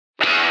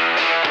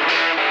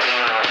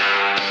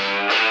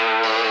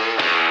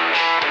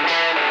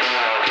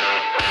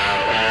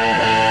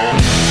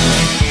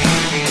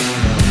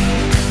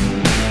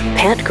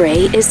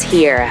Gray is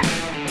here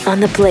on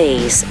the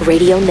Blaze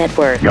Radio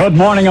Network. Good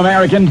morning,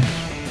 Americans.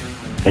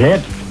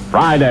 It's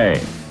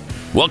Friday.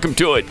 Welcome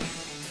to it.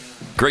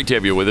 Great to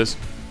have you with us.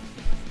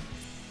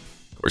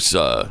 Of course,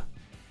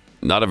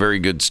 not a very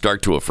good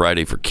start to a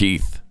Friday for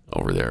Keith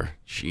over there.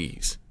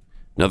 Jeez.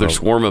 Another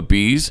swarm of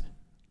bees.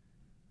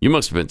 You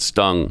must have been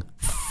stung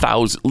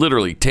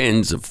literally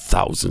tens of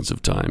thousands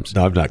of times.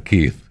 No, I'm not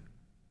Keith.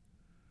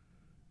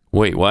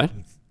 Wait, what?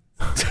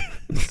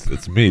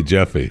 It's me,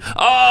 Jeffy.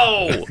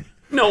 Oh,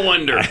 no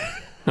wonder.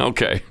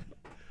 Okay.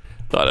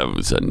 Thought it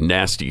was a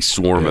nasty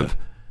swarm of...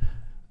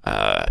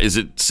 is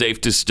it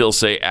safe to still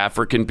say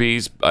African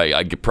bees?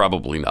 I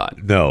probably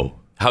not. No.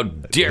 How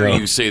dare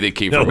you say they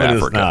came from Africa?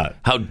 It is not.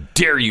 How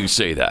dare you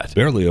say that?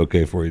 Barely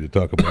okay for you to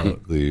talk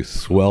about the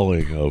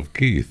swelling of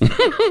Keith.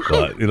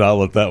 But, I'll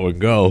let that one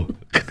go.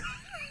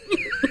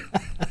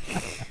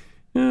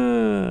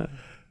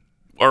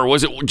 Or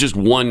was it just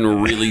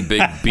one really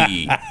big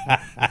bee?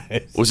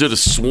 Was it a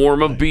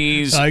swarm of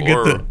bees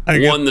or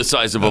one the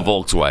size of a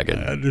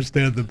Volkswagen? I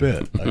understand the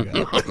bit.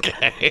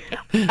 Okay.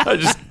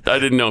 I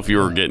didn't know if you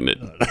were getting it.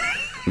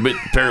 But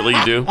apparently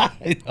you do.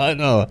 I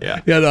know.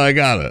 Yeah, no, I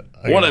got it.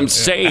 What I'm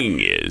saying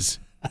is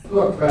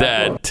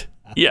that,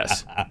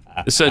 yes,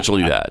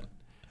 essentially that.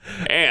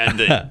 And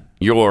that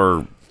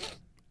you're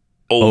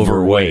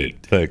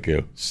overweight. Thank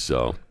you.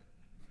 So...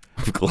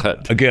 I'm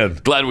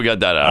glad we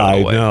got that out of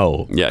the way. I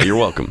know. Yeah, you're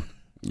welcome.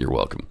 You're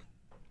welcome.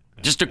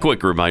 Just a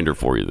quick reminder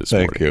for you this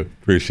morning. Thank you.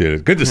 Appreciate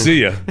it. Good to see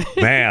you.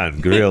 Man,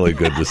 really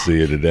good to see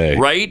you today.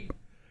 Right?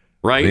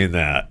 I mean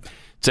that.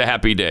 It's a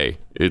happy day.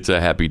 It's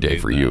a happy day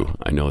for you.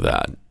 I know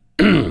that.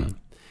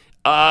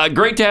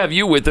 Great to have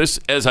you with us,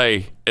 as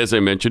I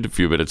mentioned a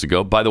few minutes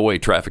ago. By the way,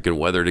 traffic and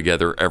weather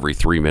together every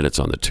 3 minutes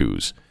on the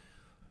twos.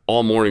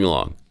 All morning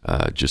long,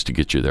 just to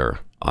get you there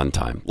on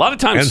time. A lot of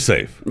times. And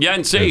safe. Yeah,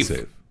 and safe.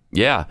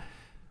 Yeah.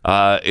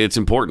 It's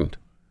important,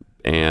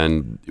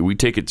 and we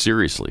take it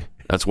seriously.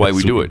 That's why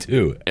we do it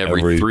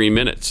every 3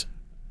 minutes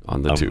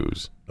on the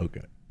twos.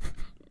 Okay.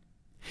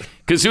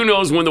 Because who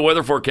knows when the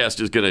weather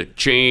forecast is going to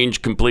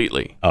change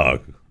completely,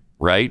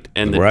 right?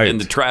 And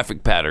the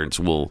traffic patterns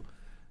will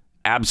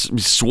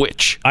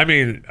switch. I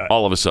mean,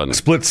 all of a sudden,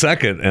 split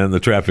second, and the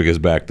traffic is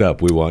backed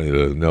up. We want you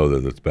to know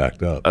that it's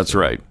backed up. That's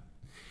right.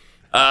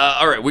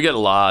 All right, we got a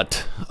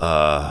lot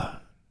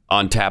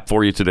on tap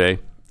for you today.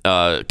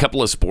 A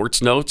couple of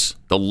sports notes.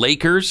 The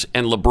Lakers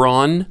and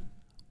LeBron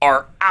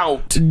are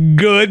out.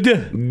 Good.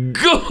 Man,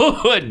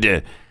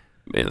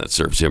 that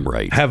serves him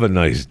right. Have a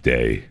nice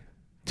day.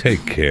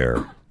 Take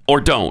care. Or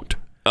don't.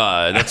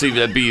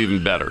 That'd be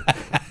even better.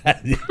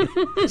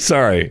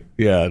 Sorry.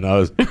 Yeah, I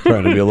was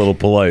trying to be a little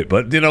polite,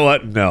 but you know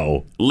what?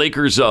 No.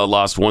 Lakers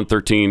lost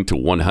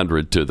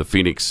 113-100 to the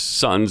Phoenix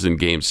Suns in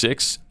Game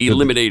 6.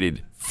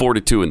 Eliminated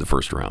 4-2 in the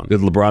first round. Did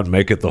LeBron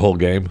make it the whole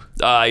game?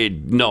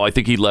 No, I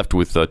think he left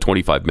with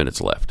 25 minutes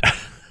left.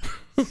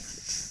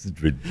 It's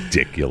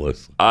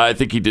ridiculous. I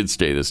think he did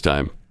stay this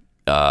time.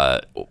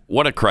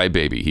 What a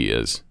crybaby he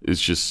is.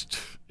 It's just,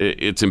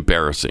 it's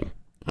embarrassing.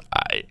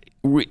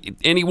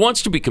 And he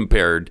wants to be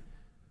compared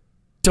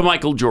to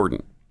Michael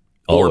Jordan.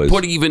 Or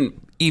put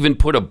even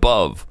put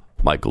above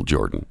Michael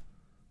Jordan.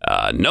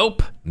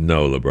 Nope.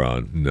 No,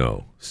 LeBron.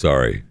 No.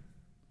 Sorry.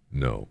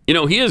 No.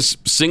 He has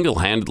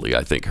single-handedly,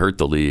 I think, hurt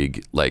the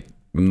league like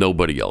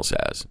nobody else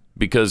has,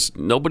 because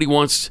nobody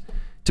wants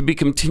to be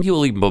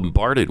continually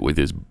bombarded with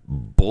his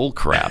bull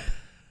crap.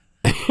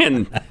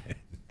 and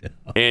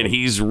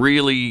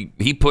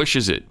he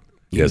pushes it.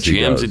 He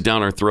jams it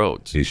down our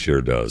throats. He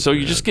sure does. So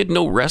you just get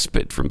no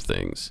respite from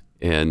things.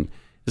 And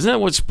isn't that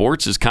what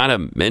sports is kind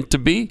of meant to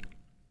be?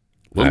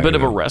 A little bit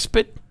of a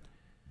respite?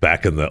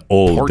 Back in the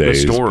old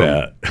days,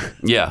 Pat.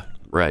 Yeah.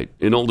 Right.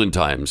 In olden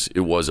times,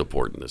 it was a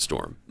port in the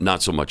storm.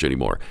 Not so much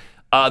anymore.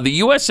 The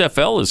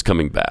USFL is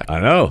coming back.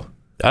 I know.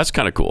 That's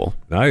kind of cool.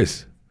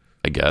 Nice.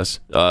 I guess.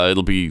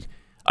 It'll be,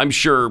 I'm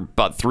sure,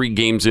 about 3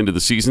 games into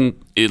the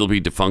season, it'll be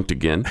defunct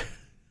again.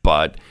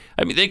 But,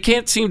 I mean, they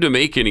can't seem to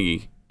make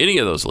any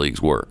of those leagues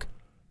work.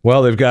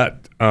 Well, they've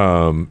got,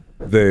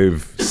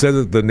 they've said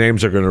that the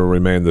names are going to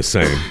remain the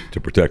same to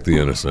protect the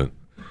innocent.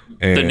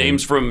 And the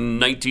names from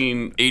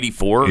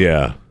 1984?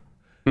 Yeah.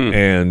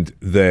 And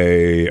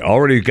they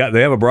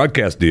have a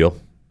broadcast deal.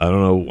 I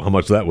don't know how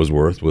much that was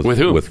worth with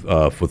who?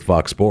 With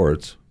Fox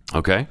Sports.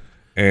 Okay.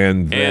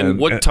 And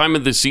what time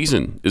of the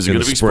season is it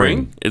going to be?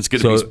 Spring? It's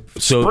going to be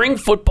spring.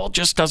 Football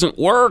just doesn't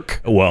work.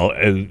 Well,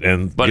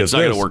 but it's not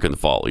going to work in the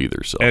fall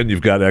either. So, and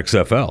you've got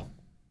XFL.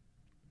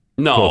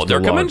 No,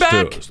 they're coming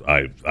back. Too.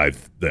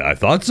 I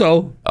thought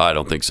so. I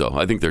don't think so.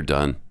 I think they're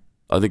done.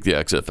 I think the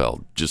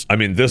XFL just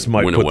this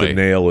might put the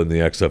nail in the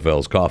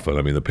XFL's coffin.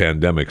 I mean, the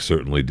pandemic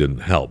certainly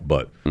didn't help,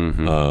 but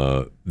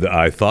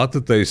I thought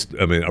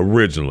that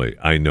originally,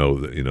 I know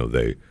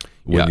that,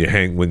 when you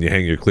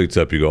hang your cleats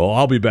up, you go,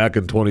 I'll be back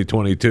in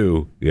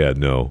 2022. Yeah,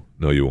 no,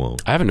 you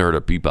won't. I haven't heard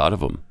a peep out of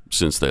them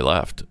since they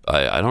left.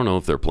 I don't know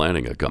if they're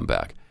planning a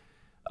comeback.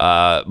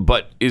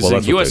 But is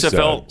the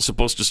USFL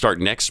supposed to start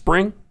next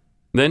spring?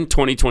 Then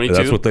 2022?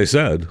 That's what they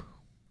said.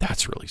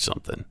 That's really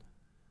something.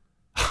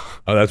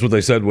 That's what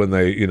they said when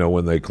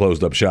they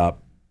closed up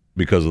shop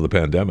because of the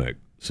pandemic.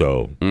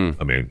 So,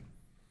 I mean,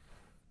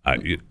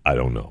 I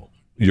don't know.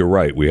 You're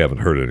right. We haven't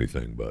heard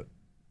anything, but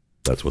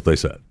that's what they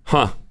said.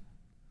 Huh.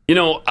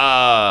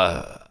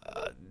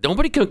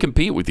 Nobody can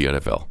compete with the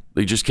NFL.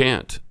 They just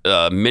can't.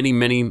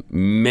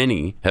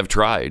 Many have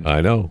tried.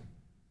 I know.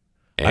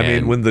 I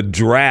mean, when the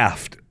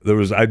draft,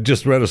 I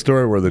just read a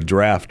story where the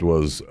draft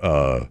was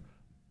I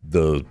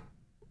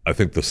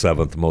think the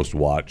 7th most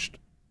watched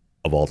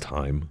of all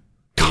time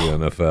in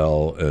the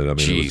NFL. And I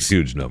mean, it was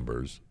huge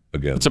numbers.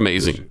 Again, it's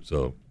amazing.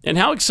 So, and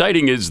how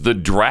exciting is the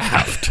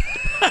draft?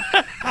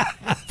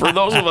 For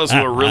those of us who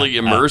are really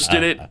immersed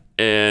in it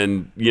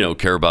and,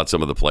 care about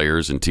some of the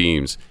players and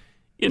teams,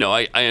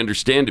 I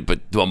understand it,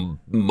 but the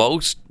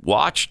most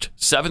watched,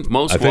 7th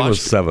most watched? I think it was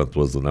 7th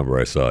was the number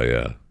I saw,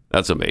 yeah.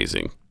 That's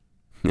amazing.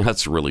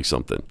 That's really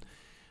something.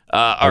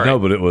 I know,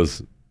 but it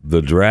was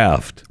the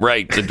draft.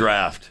 Right, the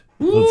draft.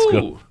 Let's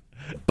go.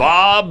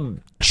 Bob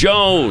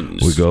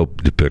Jones. We go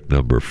to pick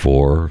number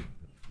 4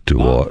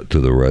 to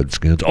the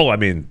Redskins. Oh, I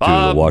mean, to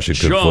the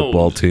Washington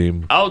football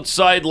team.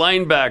 Outside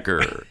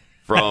linebacker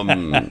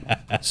from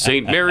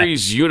St.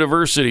 Mary's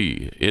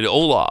University in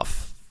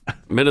Olaf,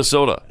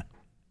 Minnesota.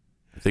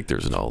 I think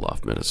there's an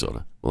Olaf,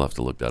 Minnesota. We'll have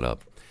to look that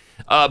up.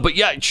 But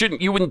yeah,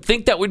 you wouldn't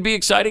think that would be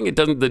exciting. It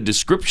doesn't. The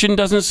description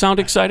doesn't sound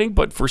exciting,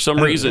 but for some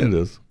reason, it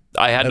is.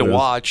 I had to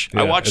watch.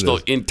 Yeah, I watched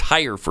the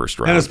entire first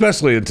round, and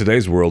especially in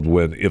today's world,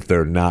 when if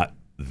they're not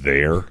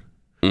there,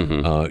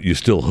 you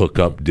still hook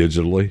up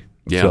digitally.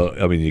 Yeah. So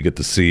I mean, you get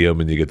to see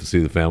them and you get to see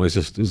the family. It's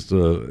just it's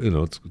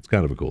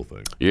kind of a cool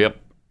thing. Yep.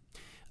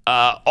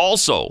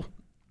 Also,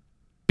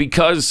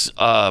 because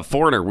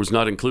Foreigner was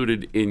not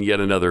included in yet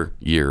another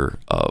year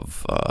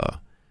of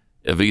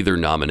either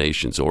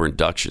nominations or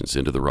inductions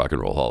into the Rock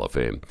and Roll Hall of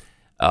Fame.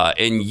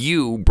 And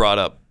you brought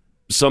up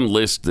some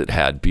list that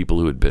had people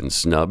who had been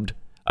snubbed.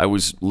 I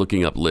was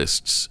looking up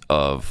lists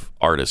of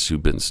artists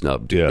who've been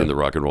snubbed in the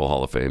Rock and Roll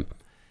Hall of Fame.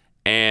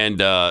 And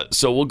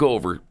so we'll go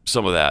over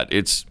some of that.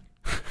 It's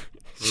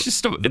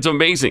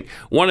amazing.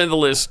 One of the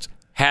lists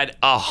had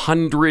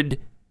 100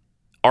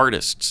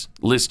 artists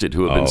listed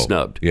who have been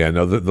snubbed. Yeah,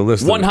 no, the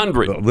list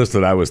 100. The list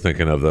that I was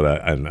thinking of that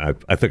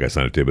I think I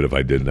sent it to you, but if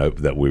I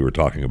didn't, that we were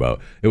talking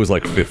about, it was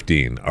like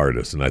 15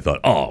 artists, and I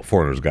thought,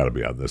 Foreigner's got to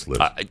be on this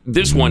list.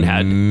 This one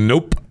had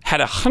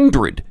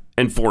 100,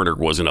 and Foreigner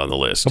wasn't on the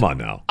list. Come on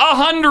now,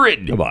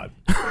 100. Come on,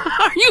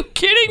 are you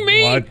kidding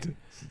me? What?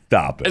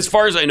 Stop it. As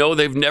far as I know,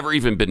 they've never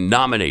even been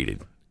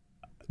nominated.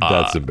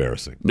 That's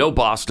embarrassing. No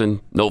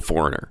Boston, no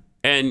Foreigner,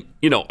 and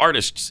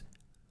artists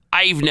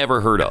I've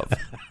never heard of.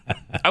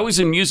 I was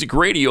in music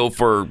radio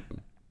for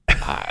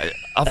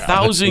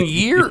 1,000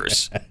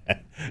 years.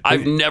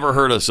 I've never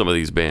heard of some of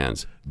these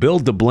bands.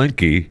 Bill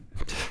DeBlinky.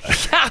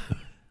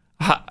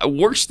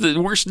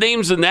 Worse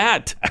names than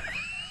that.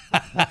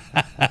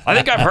 I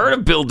think I've heard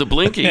of Bill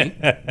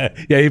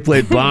DeBlinky. Yeah, he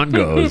played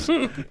bongos.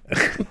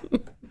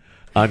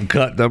 On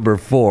cut number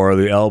 4,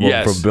 the album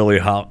from Billie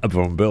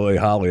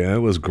Holiday, and it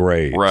was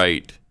great.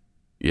 Right.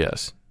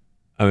 Yes.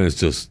 I mean, it's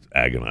just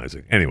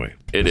agonizing. Anyway,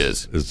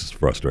 it's just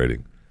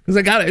frustrating because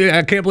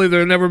I can't believe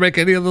they never make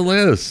any of the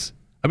lists.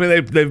 I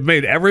mean, they've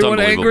made everyone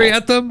angry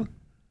at them.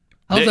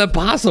 How's that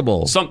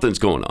possible? Something's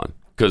going on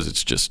because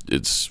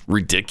it's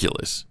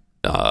ridiculous.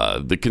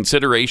 The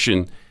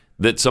consideration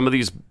that some of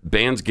these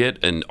bands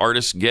get and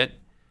artists get,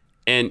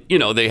 and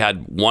they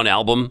had one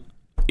album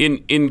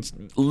in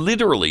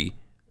literally.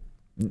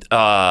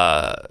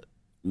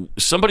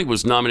 Somebody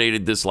was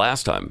nominated this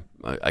last time.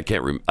 I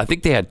can't remember. I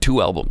think they had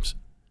 2 albums.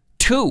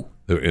 2.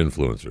 They're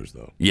influencers,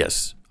 though.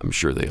 Yes, I'm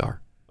sure they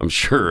are. I'm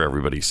sure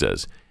everybody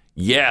says,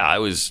 yeah, I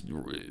was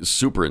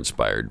super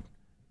inspired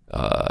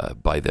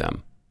by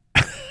them.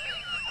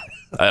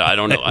 I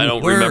don't know. I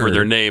don't remember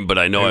their name, but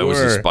I know I was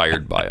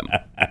inspired by them.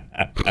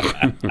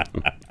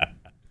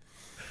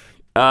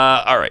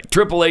 All right.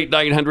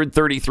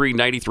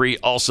 888-900-3393.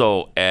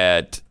 Also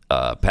at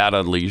Pat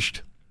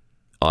Unleashed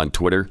on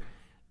Twitter.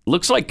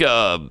 Looks like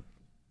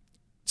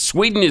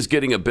Sweden is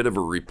getting a bit of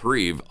a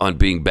reprieve on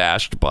being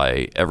bashed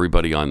by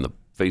everybody on the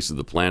face of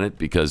the planet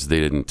because they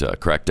didn't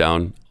crack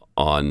down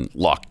on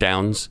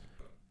lockdowns.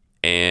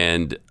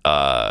 And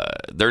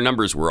their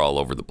numbers were all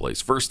over the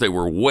place. First, they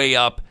were way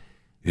up.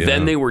 Yeah.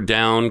 Then they were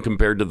down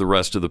compared to the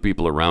rest of the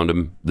people around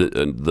them,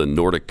 the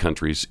Nordic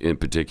countries in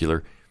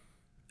particular.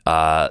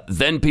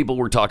 Then people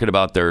were talking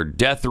about their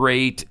death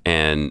rate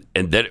and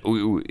that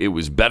it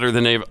was better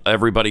than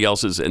everybody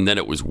else's, and then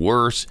it was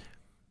worse.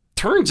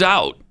 Turns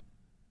out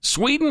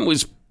Sweden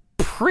was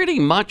pretty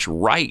much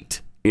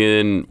right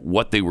in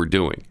what they were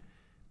doing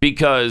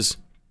because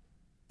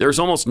there's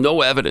almost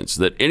no evidence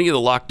that any of the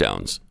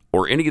lockdowns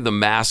or any of the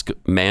mask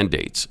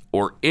mandates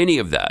or any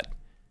of that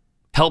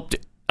helped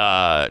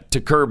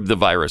to curb the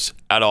virus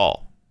at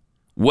all.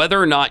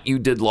 Whether or not you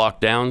did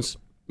lockdowns,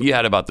 you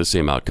had about the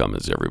same outcome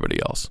as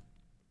everybody else.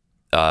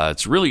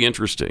 It's really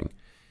interesting.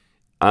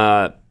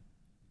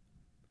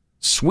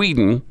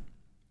 Sweden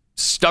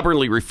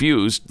stubbornly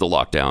refused the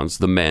lockdowns,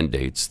 the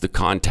mandates, the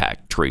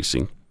contact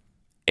tracing,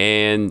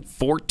 and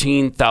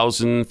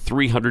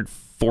 14,300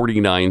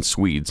 49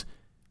 Swedes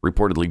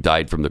reportedly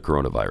died from the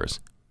coronavirus.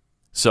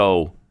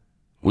 So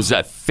was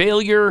that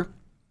failure?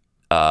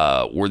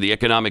 Were the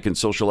economic and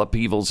social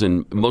upheavals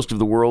in most of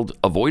the world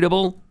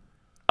avoidable?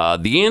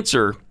 The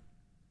answer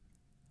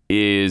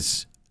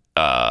is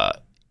yes.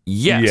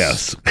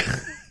 Yes.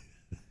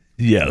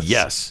 Yes.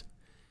 Yes.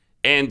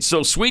 And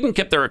so Sweden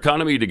kept their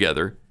economy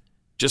together,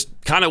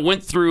 just kind of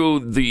went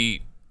through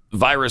the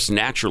virus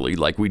naturally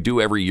like we do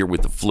every year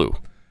with the flu.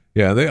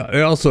 Yeah,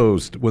 they also,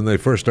 when they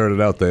first started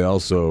out, they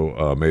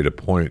also made a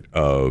point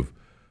of,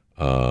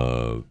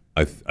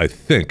 I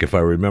think, if I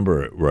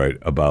remember it right,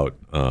 about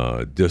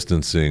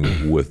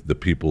distancing with the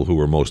people who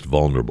were most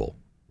vulnerable,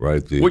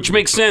 right? Which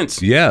makes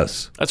sense.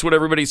 Yes. That's what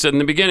everybody said in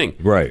the beginning.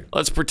 Right.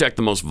 Let's protect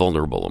the most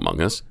vulnerable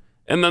among us,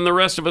 and then the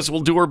rest of us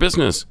will do our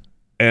business.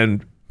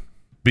 And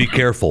be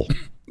careful.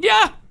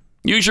 Yeah.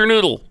 Use your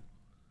noodle.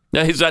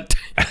 Now, is that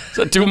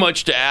too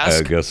much to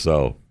ask? I guess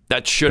so.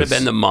 That should have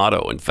been the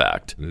motto, in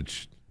fact.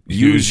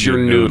 Use your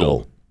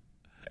noodle.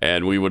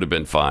 And we would have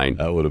been fine.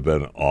 That would have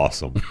been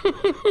awesome.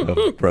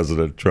 Have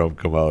President Trump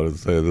come out and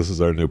say, this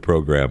is our new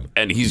program.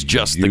 And he's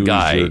just the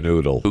guy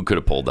who could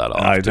have pulled that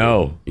off. I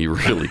know. He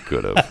really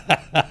could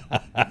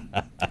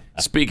have.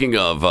 Speaking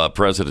of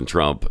President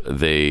Trump,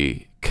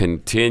 they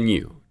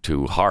continue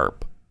to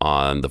harp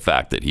on the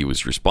fact that he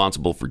was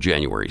responsible for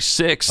January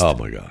 6th. Oh,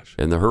 my gosh.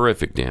 And the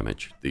horrific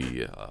damage,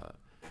 the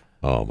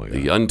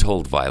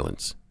untold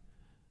violence,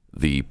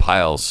 the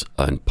piles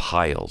and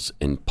piles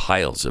and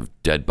piles of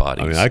dead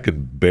bodies. I mean, I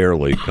can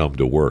barely come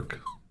to work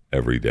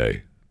every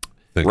day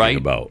thinking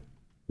about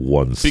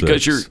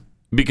 1/6.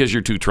 Because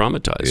you're too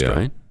traumatized,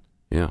 right?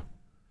 Yeah.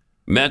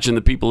 Imagine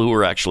the people who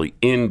are actually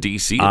in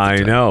D.C. at the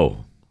time.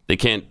 Know. They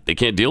can't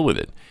deal with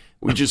it.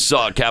 We just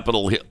saw a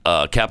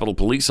Capitol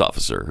police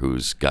officer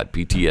who's got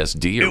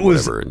PTSD or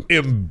whatever.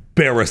 It was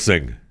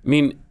embarrassing. I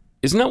mean,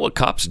 isn't that what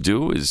cops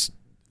do? Is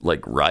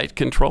like riot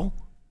control?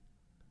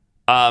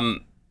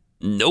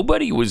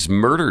 Nobody was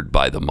murdered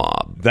by the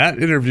mob.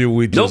 That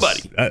interview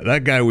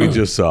that guy we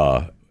just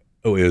saw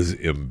is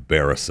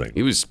embarrassing.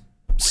 He was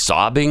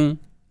sobbing.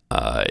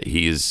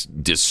 He is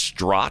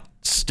distraught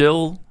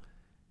still.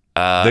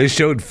 They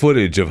showed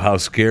footage of how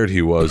scared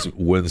he was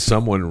when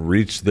someone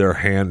reached their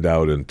hand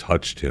out and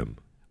touched him.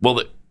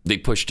 Well, they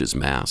pushed his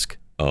mask.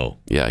 Oh.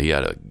 Yeah, he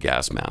had a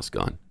gas mask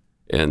on,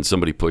 and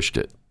somebody pushed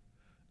it.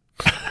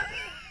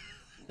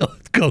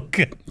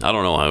 Okay. I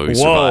don't know how he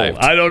survived.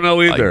 I don't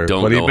know either,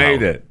 but he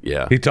made it.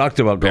 Yeah. He talked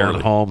about Barely.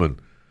 going home and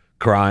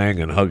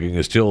crying and hugging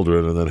his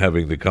children and then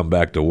having to come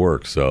back to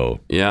work.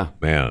 So, yeah,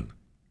 man,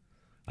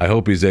 I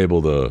hope he's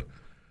able to,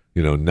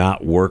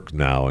 not work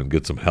now and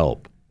get some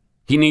help.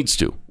 He needs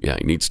to. Yeah,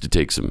 he needs to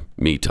take some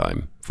me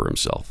time for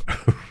himself.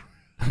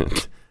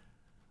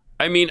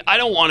 I mean, I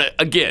don't want to,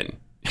 again,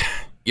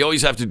 you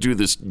always have to do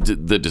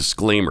the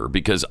disclaimer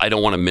because I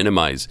don't want to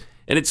minimize.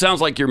 And it sounds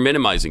like you're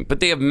minimizing,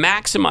 but they have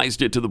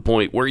maximized it to the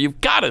point where you've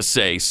got to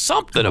say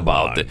something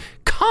about it.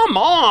 Come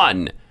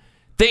on.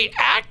 They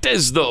act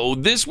as though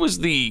this was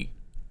the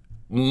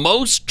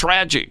most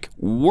tragic,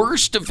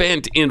 worst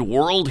event in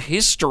world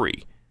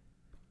history.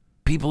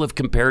 People have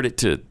compared it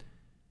to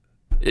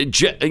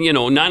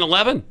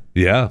 9/11.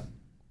 Yeah.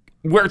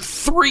 Where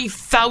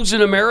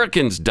 3,000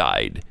 Americans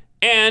died.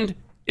 And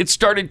it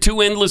started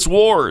 2 endless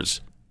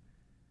wars.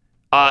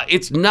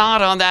 It's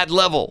not on that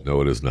level.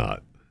 No, it is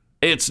not.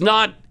 It's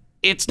not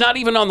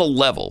even on the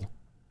level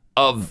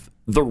of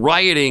the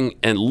rioting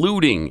and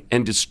looting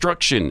and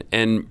destruction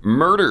and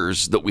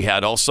murders that we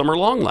had all summer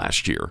long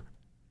last year.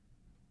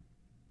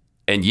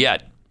 And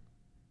yet,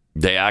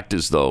 they act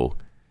as though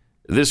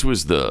this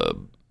was the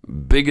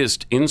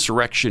biggest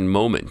insurrection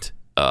moment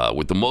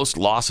with the most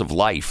loss of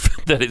life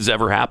that has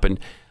ever happened.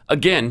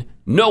 Again,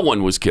 no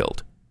one was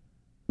killed.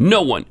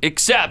 No one,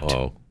 except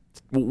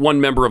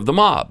one member of the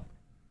mob,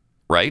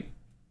 right?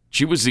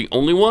 She was the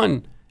only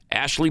one.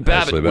 Ashley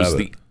Babbitt was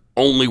the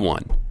only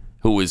one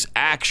who was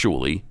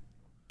actually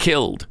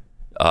killed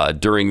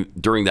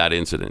during that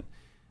incident.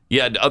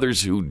 You had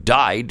others who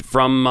died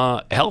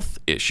from health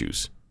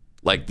issues,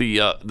 like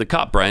the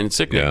cop Brian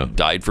Sicknick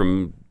died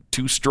from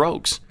 2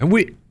 strokes.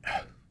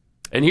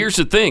 And here's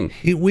the thing: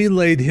 we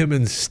laid him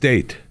in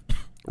state,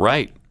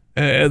 right?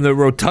 And the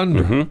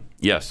rotunda. Mm-hmm.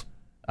 Yes.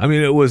 I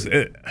mean, it was.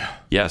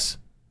 Yes.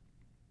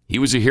 He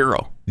was a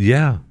hero.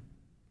 Yeah.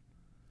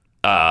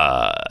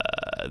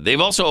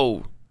 They've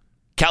also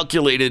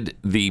calculated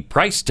the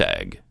price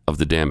tag of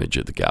the damage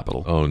at the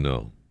Capitol. Oh,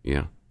 no.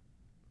 Yeah.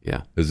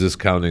 Yeah. Is this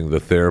counting the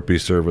therapy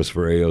service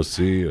for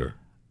AOC? Or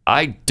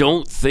I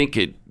don't think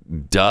it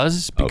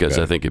does, because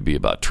I think it'd be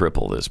about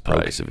triple this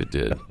price if it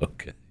did.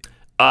 Okay.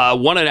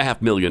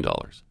 $1.5 million.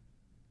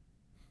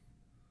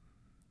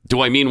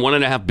 Do I mean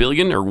 $1.5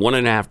 billion or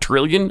 $1.5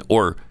 trillion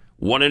or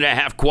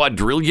 $1.5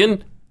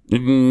 quadrillion?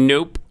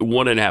 Nope,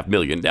 $1.5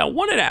 million. Now,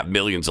 $1.5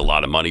 million's a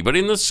lot of money, but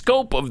in the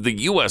scope of the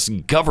U.S.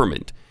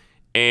 government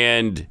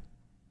and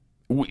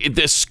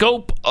the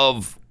scope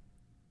of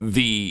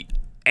the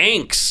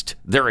angst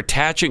they're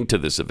attaching to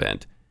this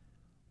event,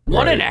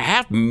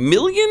 $1.5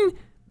 million?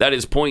 That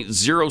is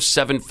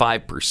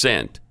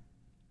 0.075%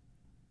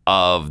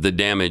 of the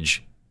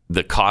damage,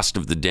 the cost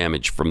of the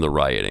damage from the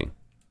rioting.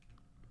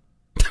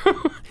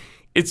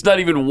 It's not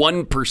even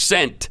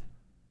 1%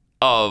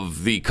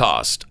 of the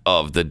cost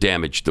of the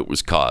damage that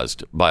was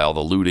caused by all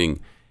the looting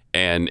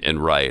and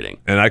rioting.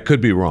 And I could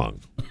be wrong.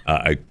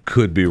 I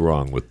could be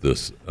wrong with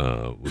this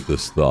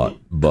thought,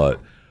 but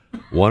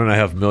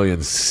 $1.5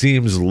 million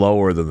seems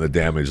lower than the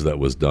damage that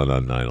was done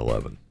on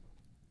 9/11.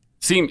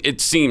 It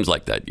seems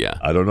like that, yeah.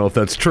 I don't know if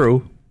that's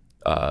true.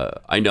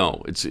 I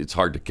know it's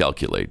hard to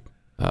calculate,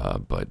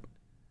 but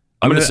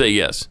I'm going to say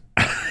yes.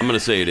 I'm going to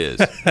say it is.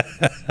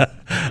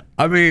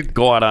 I mean,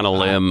 go out on a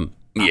limb.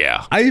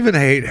 Yeah. I even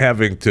hate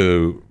having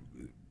to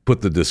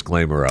put the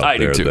disclaimer out there. I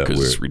do too, that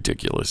because it's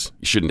ridiculous.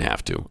 You shouldn't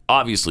have to.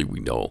 Obviously, we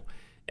know.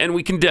 And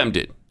we condemned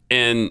it.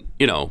 And,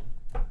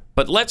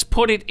 but let's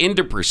put it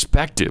into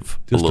perspective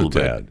just a little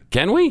tad. bit.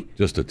 Can we?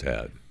 Just a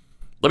tad.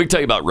 Let me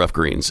tell you about Rough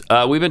Greens.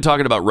 We've been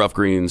talking about Rough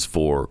Greens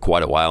for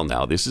quite a while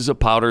now. This is a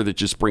powder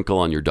that you sprinkle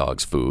on your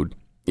dog's food.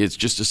 It's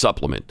just a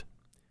supplement.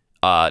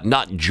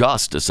 Not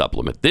just a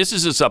supplement. This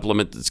is a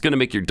supplement that's going to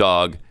make your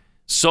dog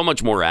so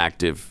much more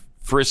active,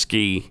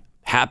 frisky,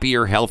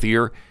 happier,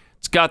 healthier.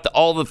 It's got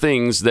all the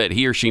things that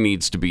he or she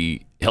needs to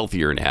be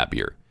healthier and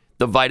happier.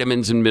 The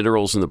vitamins and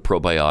minerals and the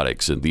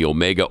probiotics and the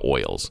omega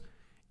oils.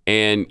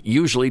 And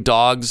usually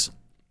dogs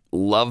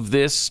love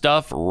this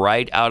stuff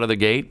right out of the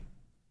gate.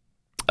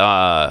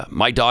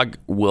 My dog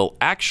will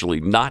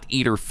actually not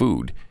eat her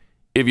food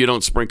if you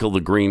don't sprinkle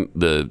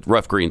the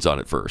Rough Greens on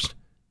it first.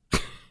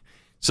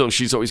 So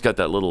she's always got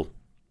that little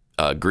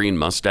green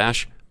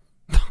mustache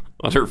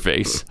on her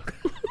face.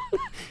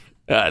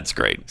 That's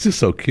great. This is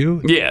so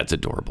cute. Yeah, it's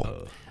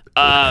adorable.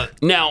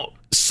 Now,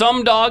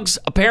 some dogs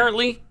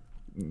apparently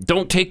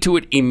don't take to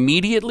it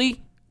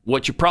immediately.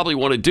 What you probably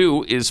want to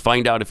do is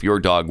find out if your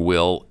dog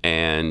will,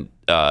 and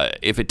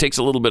if it takes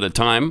a little bit of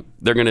time,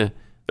 they're gonna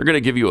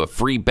give you a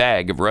free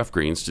bag of Rough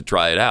Greens to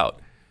try it out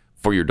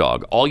for your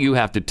dog. All you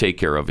have to take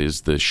care of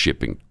is the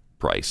shipping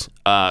price.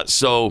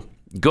 So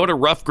go to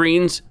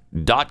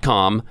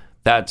roughgreens.com.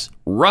 That's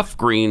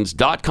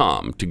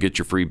roughgreens.com to get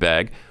your free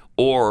bag,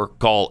 or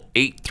call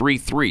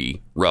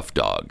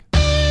 833-ROUGH-DOG.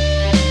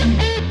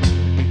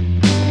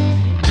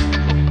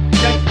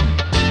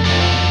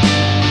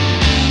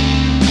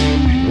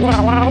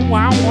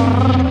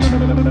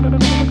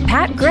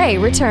 Pat Gray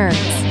returns.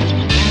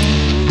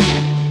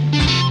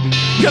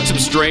 Got some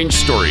strange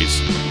stories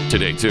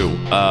today, too.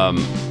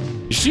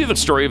 You see the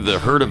story of the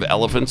herd of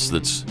elephants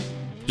that's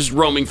just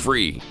roaming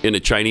free in a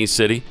Chinese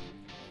city?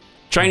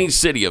 Chinese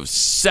city of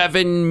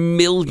 7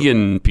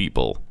 million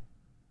people.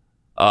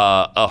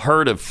 A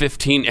herd of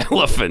 15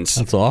 elephants.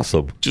 That's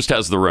awesome. Just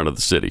has the run of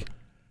the city.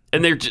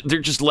 And they're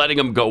just letting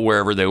them go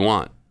wherever they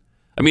want.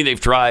 I mean,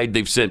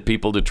 they've sent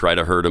people to try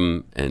to herd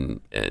them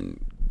and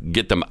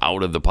get them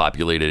out of the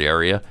populated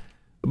area,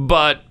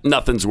 but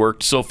nothing's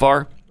worked so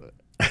far.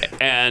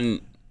 And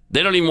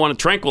they don't even want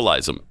to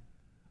tranquilize them.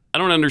 I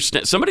don't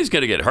understand. Somebody's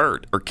going to get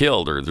hurt or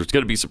killed, or there's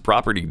going to be some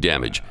property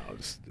damage.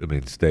 I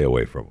mean, stay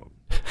away from them.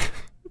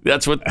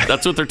 That's what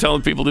they're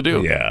telling people to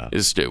do. Yeah.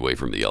 Is stay away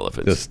from the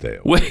elephants. Just stay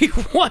away. Wait,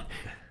 what?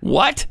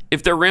 What?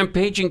 If they're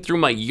rampaging through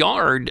my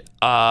yard,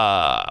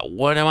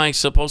 what am I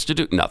supposed to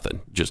do?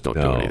 Nothing. Just don't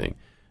do anything.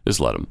 Just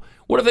let them.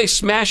 What if they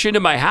smash into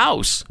my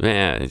house?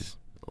 Let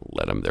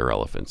them. They're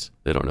elephants.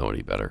 They don't know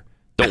any better.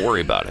 Don't worry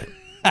about it.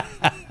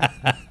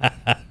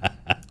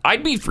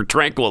 I'd be for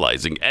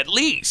tranquilizing at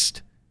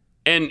least.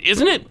 And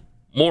isn't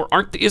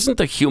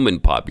the human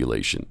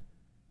population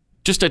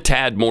just a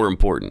tad more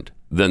important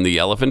than the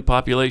elephant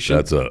population?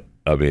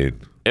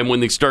 And when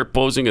they start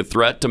posing a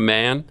threat to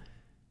man,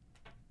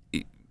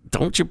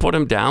 don't you put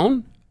them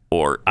down?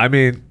 Or I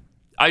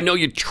know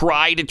you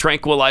try to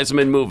tranquilize them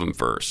and move them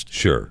first.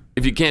 Sure.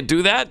 If you can't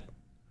do that,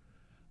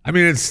 it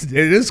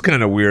is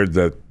kind of weird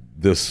that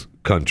this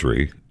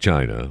country,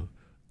 China,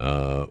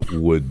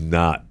 would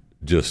not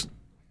just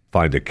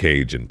find a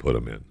cage and put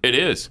them in. It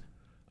is.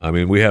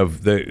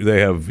 they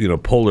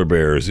have polar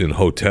bears in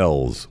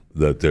hotels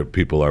that their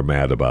people are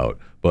mad about,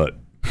 but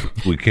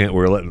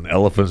we're letting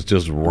elephants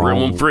just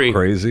roam free,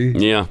 crazy.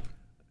 Yeah,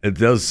 it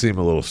does seem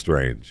a little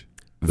strange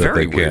that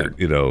very they can't.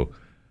 Weird.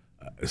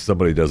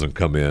 Somebody doesn't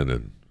come in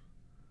and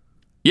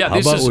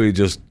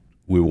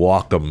we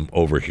walk them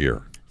over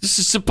here. This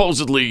is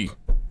supposedly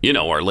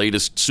our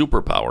latest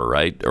superpower,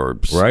 right?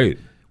 Right.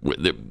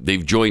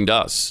 They've joined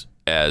us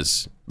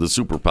as the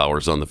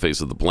superpowers on the face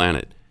of the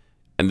planet.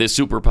 And this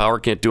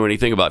superpower can't do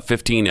anything about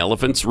 15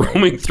 elephants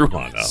roaming through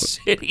the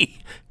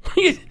city.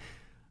 It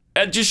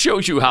just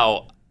shows you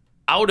how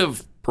out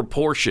of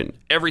proportion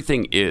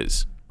everything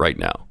is right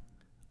now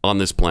on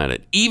this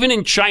planet. Even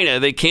in China,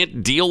 they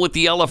can't deal with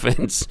the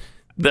elephants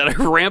that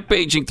are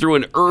rampaging through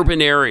an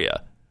urban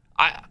area.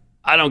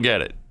 I don't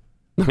get it.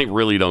 I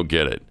really don't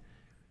get it.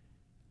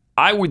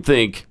 I would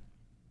think,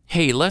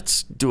 hey,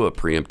 let's do a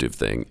preemptive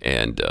thing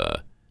and,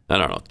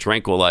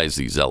 tranquilize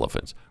these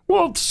elephants.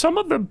 Well, some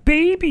of the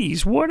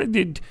babies,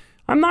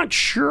 I'm not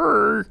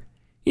sure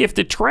if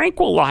the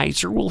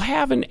tranquilizer will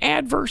have an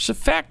adverse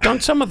effect on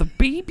some of the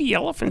baby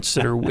elephants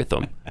that are with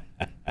them.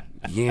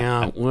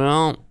 Yeah,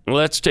 well,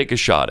 let's take a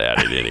shot at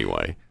it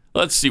anyway.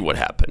 Let's see what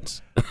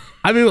happens.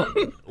 I mean,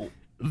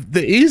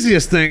 the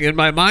easiest thing in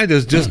my mind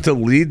is just to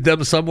lead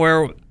them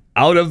somewhere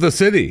out of the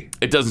city.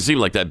 It doesn't seem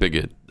like that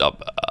big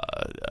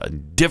a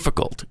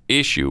difficult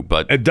issue,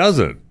 but It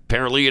doesn't.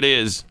 apparently it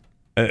is.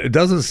 It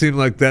doesn't seem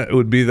like that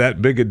would be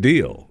that big a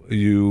deal.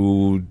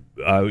 You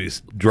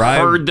drive.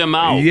 Herd them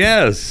out.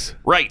 Yes.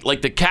 Right,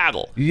 like the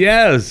cattle.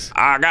 Yes.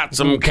 I got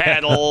some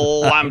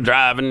cattle. I'm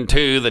driving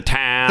to the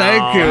town.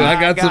 Thank you.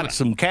 I got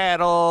some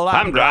cattle.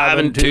 I'm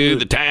driving to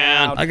the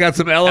town. I got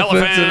some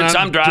elephants. and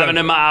I'm driving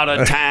them out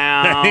of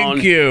town.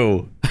 Thank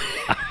you.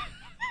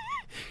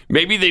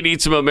 Maybe they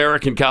need some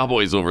American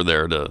cowboys over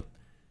there to.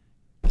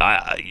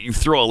 You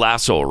throw a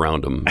lasso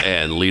around them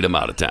and lead them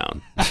out of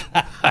town.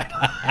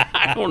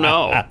 I don't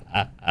know.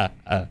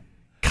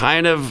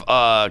 Kind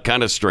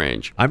of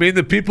strange. I mean,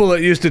 the people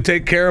that used to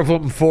take care of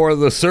them for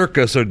the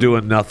circus are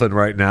doing nothing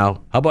right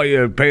now. How about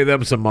you pay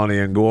them some money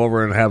and go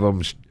over and have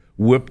them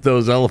whip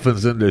those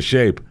elephants into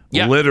shape?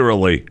 Yeah.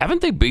 Literally.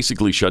 Haven't they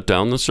basically shut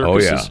down the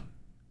circuses? Oh, yeah.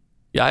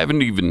 Yeah, I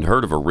haven't even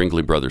heard of a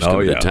Ringling Brothers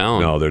coming to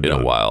town No, they're in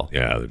done. a while.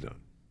 Yeah, they're done.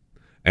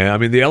 And I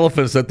mean, the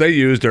elephants that they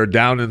used are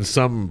down in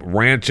some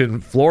ranch in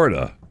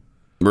Florida.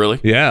 Really?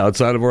 Yeah,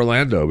 outside of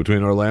Orlando,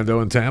 between Orlando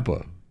and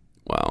Tampa.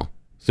 Wow.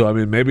 So, I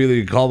mean, maybe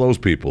they call those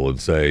people and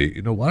say,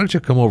 why don't you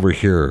come over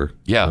here?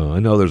 Yeah. I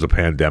know there's a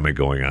pandemic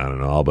going on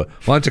and all, but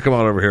why don't you come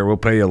on over here? We'll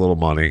pay you a little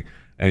money,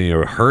 and you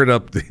herd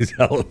up these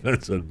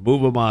elephants and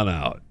move them on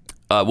out.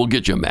 We'll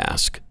get you a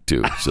mask,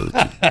 too. So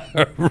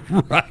that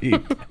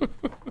Right.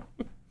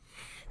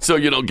 so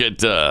you don't get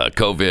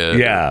COVID,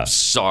 Yeah. or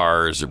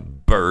SARS, or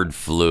bird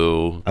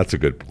flu. That's a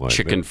good point.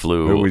 Chicken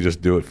flu. Maybe we just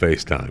do it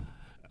FaceTime.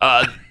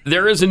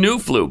 There is a new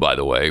flu, by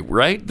the way,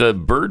 right? The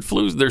bird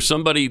flu.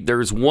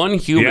 There's one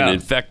human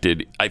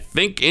infected, I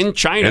think, in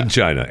China. In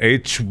China,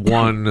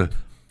 H1.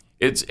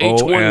 It's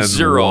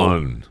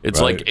H1N1. It's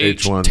right? like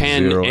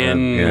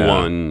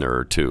H10N1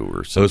 or 2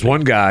 or So there's something.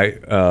 one guy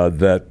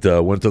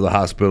that went to the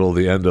hospital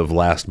the end of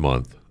last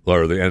month,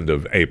 or the end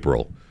of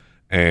April,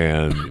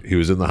 and he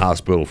was in the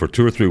hospital for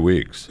 2 or 3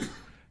 weeks.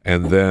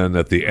 And then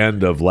at the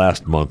end of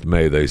last month,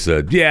 May, they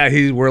said,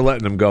 we're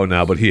letting him go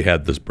now, but he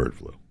had this bird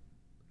flu.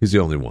 He's the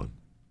only one.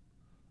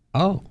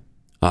 Oh.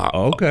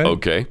 Okay.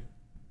 Okay.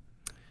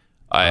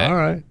 All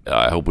right.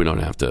 I hope we don't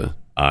have to.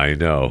 I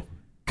know.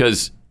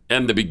 Because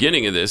in the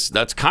beginning of this,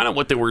 that's kind of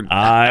what they were.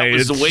 That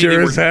was It the way sure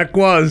they as were heck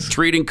was.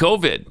 treating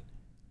COVID.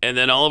 And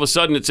then all of a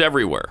sudden, it's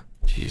everywhere.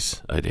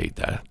 Jeez, I'd hate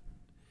that.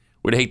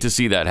 Would hate to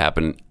see that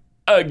happen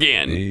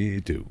again. Me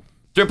too.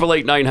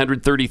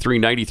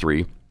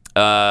 888-900-3393.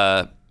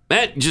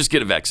 Man, just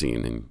get a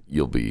vaccine and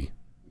you'll be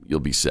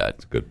set.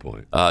 That's a good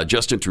point.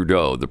 Justin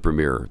Trudeau, the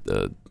premier,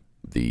 the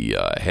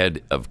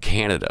head of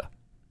Canada,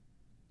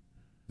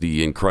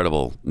 the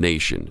incredible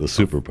nation, The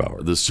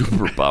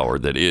superpower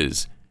that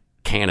is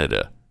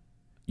Canada.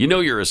 You know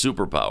you're a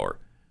superpower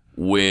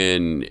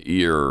when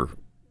your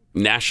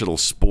national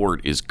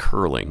sport is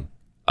curling,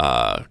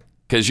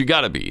 because you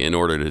got to be in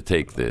order to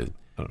take the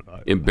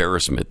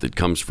embarrassment that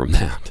comes from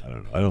that. I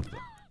don't know.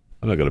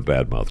 I'm not going to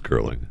badmouth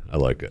curling. I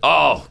like it.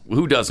 Oh,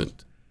 who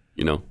doesn't?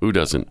 Who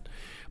doesn't?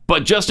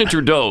 But Justin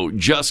Trudeau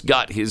just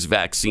got his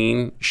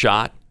vaccine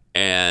shot,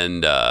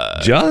 and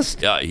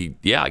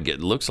it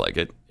looks like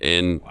it.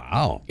 And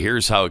Wow.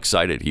 here's how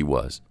excited he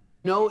was.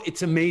 No,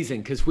 it's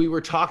amazing because we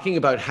were talking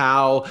about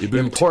how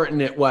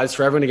important it was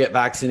for everyone to get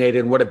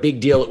vaccinated and what a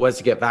big deal it was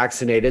to get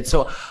vaccinated.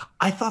 So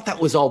I thought that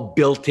was all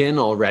built in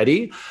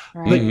already.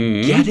 Right. But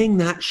getting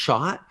that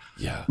shot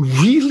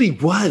really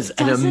was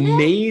an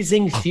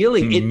amazing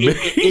feeling.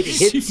 It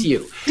hits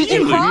you. Did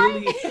you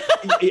cry?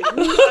 I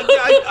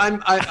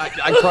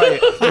cry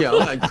at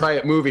I cry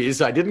at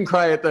movies. I didn't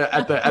cry at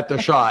the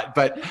shot,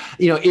 but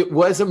it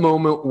was a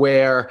moment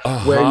where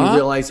you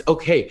realize,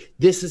 okay,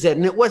 this is it.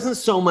 And it wasn't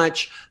so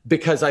much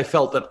because I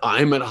felt that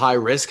I'm at high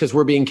risk because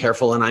we're being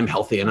careful and I'm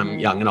healthy and I'm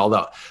young and all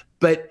that.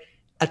 But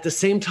at the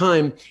same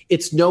time,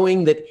 it's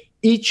knowing that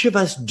each of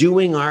us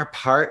doing our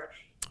part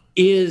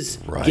is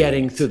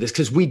getting through this,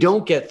 because we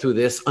don't get through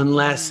this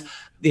unless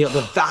the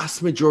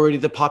vast majority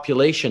of the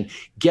population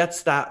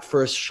gets that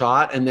first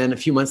shot and then a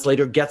few months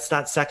later gets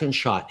that second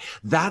shot.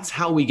 That's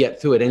how we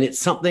get through it. And it's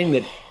something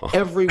that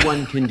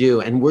everyone can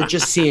do. And we're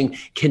just seeing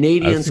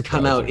Canadians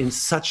come out in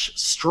such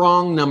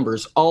strong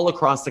numbers all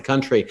across the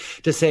country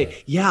to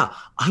say, I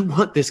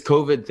want this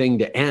COVID thing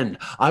to end.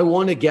 I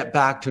want to get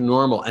back to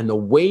normal. And the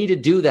way to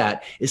do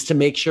that is to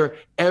make sure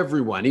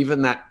everyone,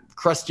 even that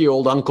crusty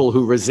old uncle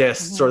who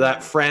resists, or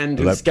that friend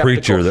who's that skeptical,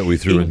 preacher that we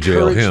threw in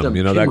jail, them,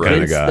 that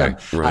kind of guy.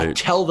 Them,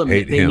 tell them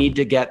that they need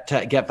to get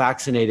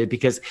vaccinated,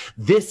 because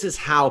this is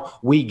how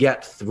we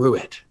get through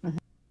it.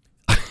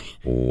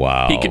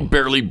 Wow. He can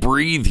barely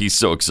breathe. He's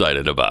so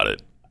excited about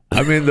it.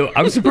 I mean,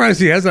 I'm surprised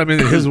he has. I mean,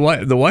 his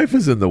wife, the wife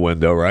is in the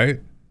window,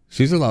 right?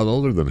 She's a lot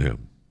older than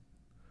him.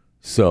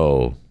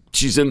 So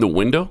she's in the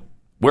window?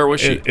 Where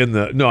was she?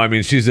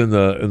 She's in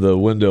the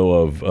window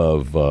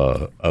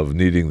of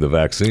needing the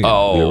vaccine,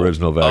 the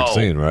original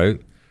vaccine,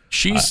 right?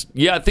 She's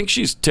I think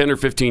she's 10 or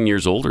 15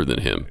 years older than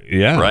him.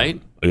 Yeah.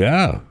 Right?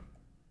 Yeah.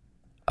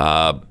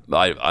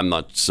 I'm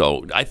not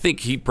so. I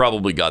think he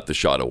probably got the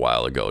shot a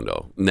while ago.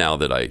 No, now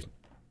that I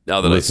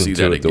see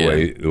that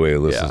again, the way he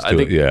listens to I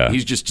think it,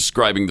 he's just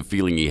describing the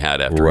feeling he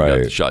had after he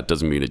got the shot.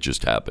 Doesn't mean it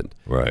just happened.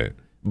 Right.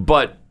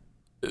 But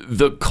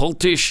the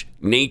cultish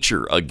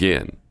nature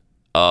again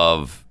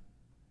of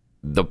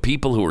the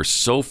people who are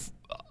so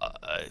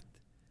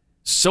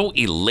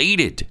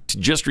elated to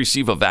just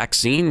receive a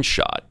vaccine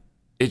shot,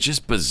 it's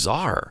just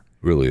bizarre.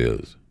 Really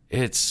is.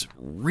 It's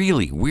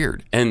really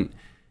weird. And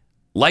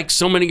like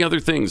so many other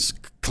things,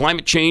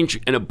 climate change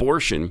and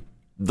abortion,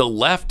 the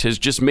left has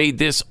just made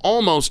this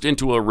almost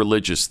into a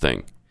religious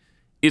thing.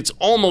 It's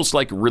almost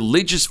like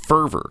religious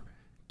fervor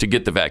to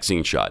get the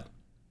vaccine shot,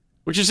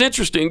 which is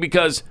interesting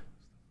because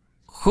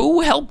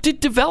who helped it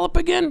develop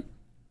again?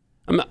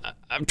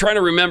 I'm trying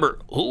to remember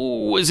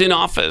who was in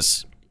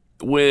office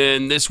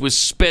when this was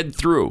sped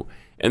through.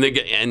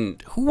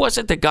 And who was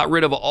it that got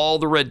rid of all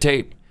the red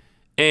tape?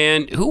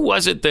 And who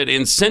was it that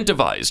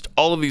incentivized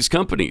all of these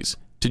companies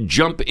to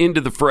jump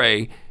into the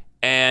fray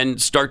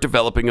and start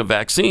developing a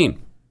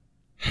vaccine?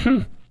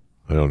 I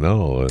don't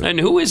know. And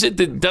who is it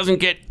that doesn't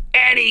get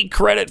any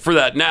credit for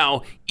that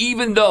now,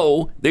 even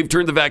though they've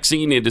turned the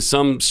vaccine into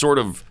some sort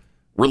of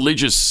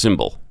religious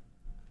symbol?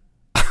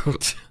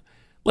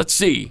 Let's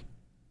see.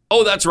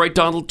 Oh, that's right.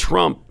 Donald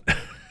Trump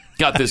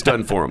got this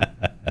done for him.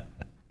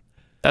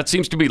 That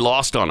seems to be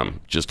lost on him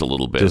just a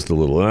little bit. Just a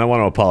little. And I want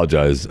to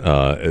apologize.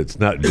 It's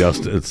not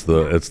just it's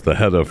the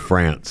head of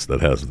France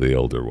that has the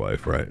older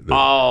wife, right?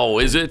 Oh,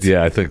 is it?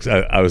 Yeah, I think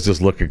I was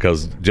just looking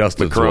because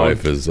Justin's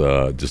wife is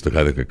just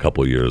I think a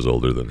couple years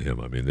older than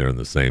him. I mean, they're in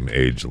the same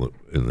age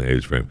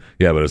frame.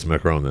 Yeah, but it's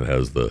Macron that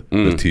has the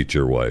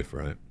teacher wife,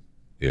 right?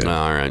 Yeah.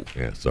 All right.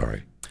 Yeah.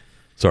 Sorry,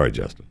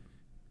 Justin.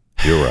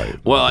 You're right.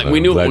 Well, we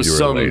knew it was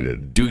some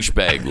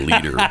douchebag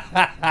leader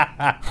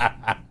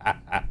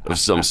of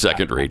some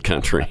second-rate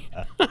country.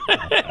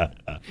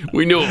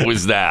 We knew it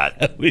was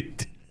that. We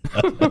did.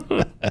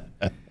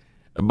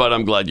 But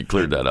I'm glad you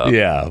cleared that up.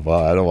 Yeah.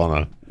 Well, I don't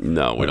want to.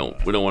 No, we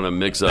don't want to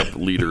mix up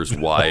leaders'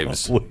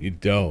 wives. We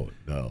don't.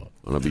 No.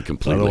 I want to be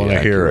completely I don't want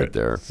to hear it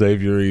there.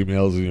 Save your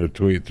emails and your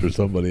tweets for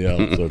somebody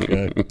else,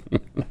 okay?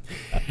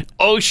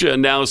 OSHA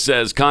now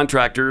says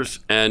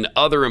contractors and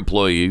other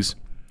employees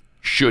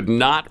should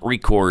not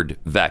record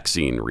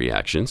vaccine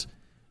reactions.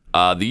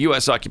 The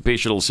U.S.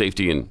 Occupational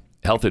Safety and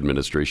Health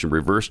Administration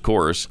reversed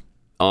course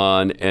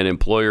on an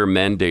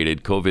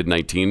employer-mandated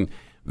COVID-19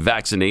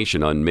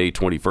 vaccination on May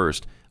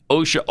 21st.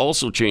 OSHA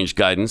also changed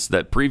guidance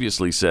that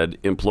previously said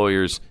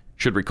employers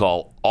should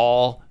record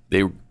all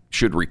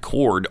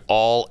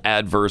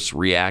adverse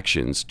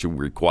reactions to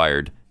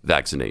required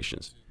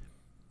vaccinations.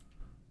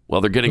 Well,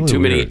 they're getting too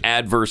many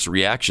adverse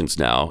reactions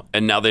now,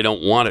 and now they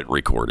don't want it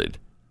recorded.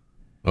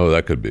 Oh,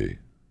 that could be.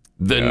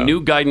 The new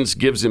guidance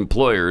gives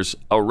employers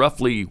a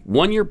roughly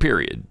 1-year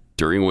period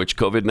during which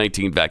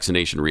COVID-19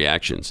 vaccination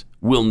reactions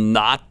will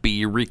not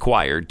be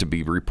required to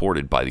be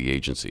reported by the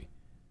agency.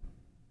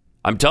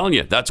 I'm telling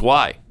you, that's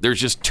why. There's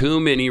just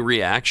too many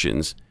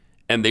reactions,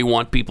 and they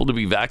want people to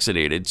be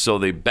vaccinated, so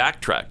they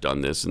backtracked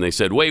on this, and they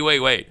said,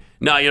 wait.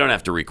 No, you don't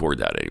have to record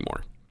that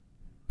anymore.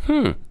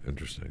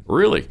 Interesting.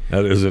 Really?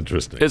 That is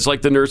interesting. It's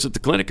like the nurse at the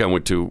clinic I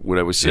went to when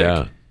I was sick.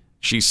 Yeah.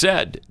 She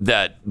said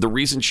that the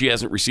reason she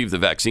hasn't received the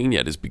vaccine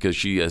yet is because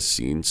she has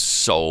seen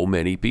so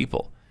many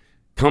people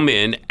come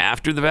in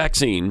after the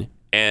vaccine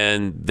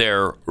and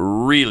they're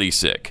really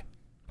sick.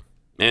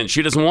 And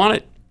she doesn't want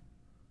it.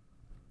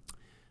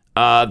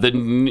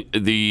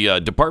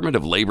 The Department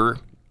of Labor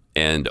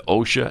and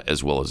OSHA,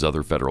 as well as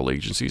other federal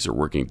agencies, are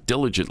working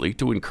diligently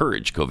to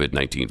encourage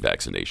COVID-19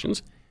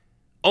 vaccinations.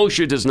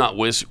 OSHA does not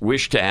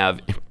wish to have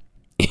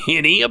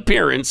any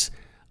appearance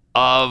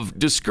of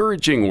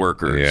discouraging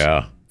workers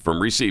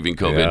from receiving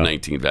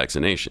COVID-19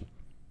 vaccination.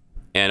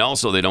 And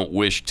also, they don't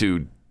wish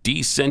to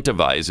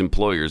disincentivize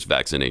employers'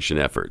 vaccination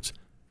efforts.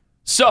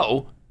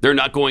 So, they're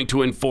not going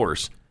to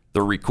enforce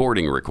the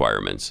recording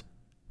requirements.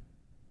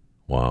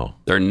 Wow.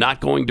 They're not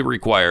going to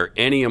require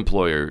any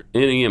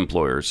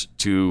employers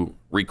to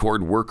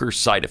record worker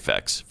side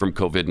effects from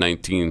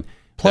COVID-19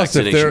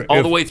 vaccination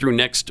all the way through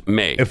next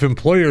May. If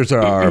employers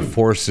are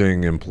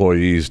forcing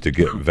employees to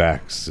get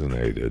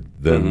vaccinated,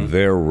 then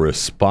they're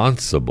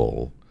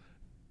responsible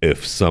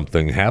if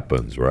something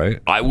happens, right?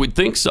 I would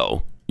think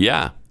so.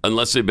 Yeah,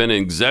 unless they've been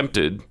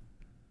exempted.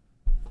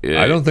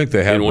 I don't think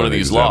they have in one of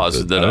these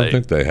laws. That I don't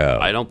think they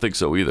have. I don't think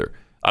so either.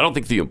 I don't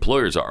think the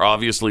employers are.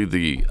 Obviously,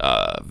 the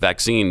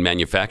vaccine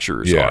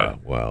manufacturers are.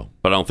 Wow.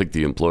 But I don't think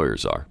the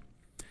employers are.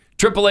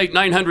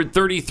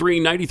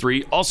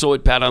 888-900-3393. Also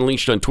at Pat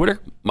Unleashed on Twitter.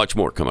 Much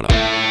more coming up.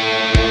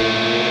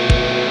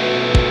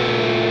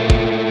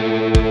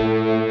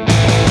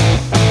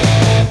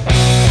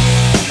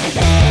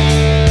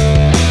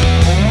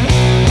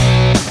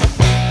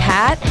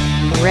 Pat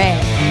Gray.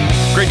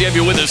 Great to have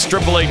you with us.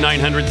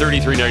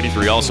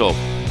 888-900-3393. Also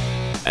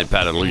at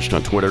Pat Unleashed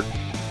on Twitter.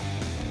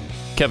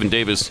 Kevin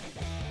Davis,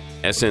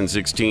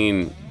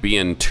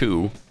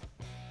 SN16BN2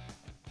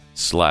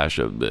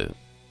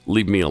 /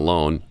 leave me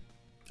alone.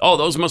 Oh,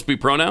 those must be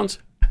pronouns?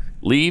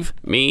 Leave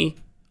me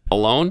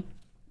alone?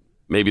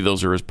 Maybe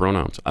those are his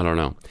pronouns. I don't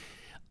know.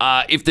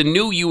 If the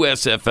new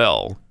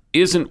USFL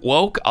isn't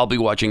woke, I'll be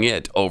watching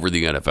it over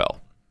the NFL.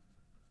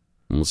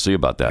 We'll see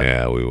about that.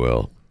 Yeah, we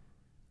will.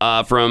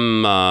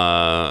 From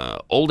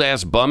old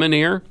ass bum in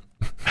here.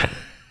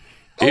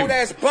 Old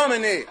ass bum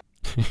in here.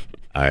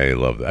 I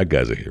love that. That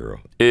guy's a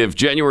hero. If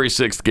January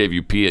 6th gave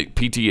you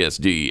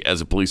PTSD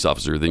as a police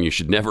officer, then you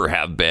should never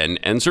have been,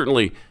 and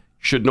certainly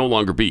should no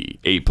longer be,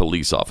 a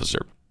police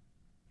officer.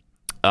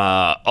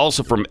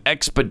 Also from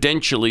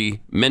Exponentially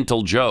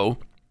Mental Joe.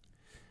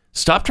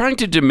 Stop trying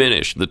to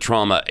diminish the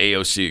trauma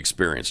AOC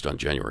experienced on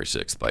January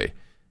 6th by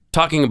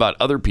talking about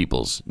other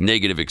people's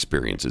negative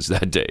experiences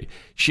that day.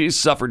 She's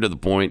suffered to the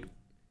point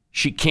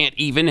she can't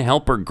even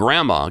help her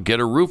grandma get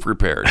her roof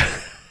repaired.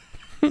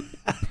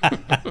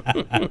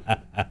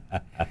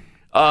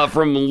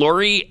 From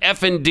Lori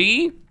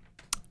F&D,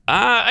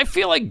 I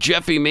feel like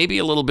Jeffy may be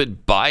a little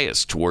bit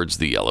biased towards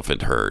the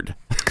elephant herd.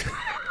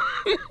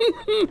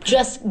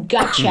 Just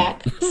gut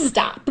check.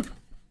 Stop.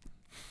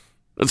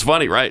 That's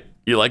funny, right?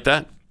 You like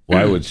that?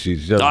 Why would she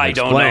just I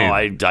don't know.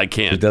 I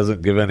can't. It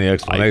doesn't give any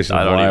explanation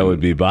I why it would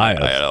be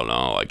biased. I don't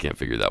know. I can't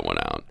figure that one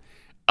out.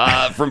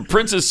 From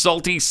Princess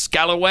Salty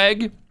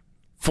Scalawag,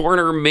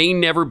 Foreigner may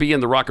never be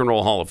in the Rock and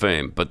Roll Hall of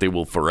Fame, but they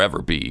will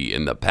forever be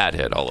in the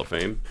Pathead Hall of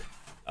Fame.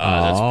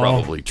 That's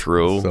probably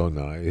true. So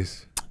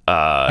nice.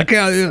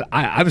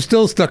 I'm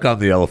still stuck on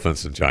the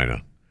elephants in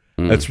China.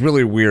 It's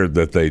really weird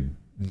that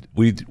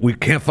we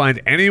can't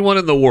find anyone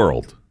in the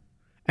world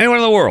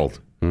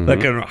that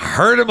can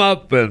herd them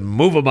up and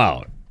move them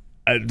out.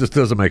 It just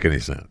doesn't make any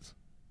sense.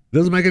 I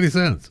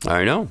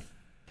know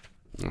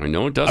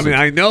it doesn't. I mean,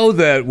 I know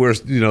that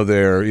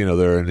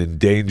they're an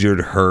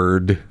endangered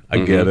herd. I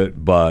get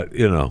it, but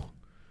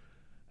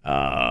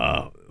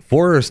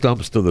four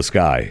stumps to the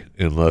sky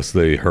unless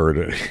they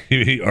herd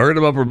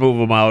them up or move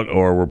them out,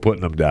 or we're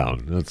putting them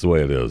down. That's the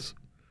way it is.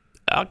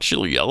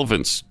 Actually,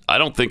 elephants, I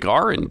don't think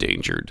are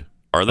endangered.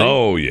 Are they?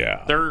 Oh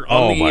yeah, they're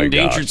on the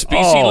endangered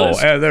species list.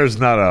 There's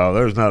not No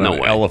an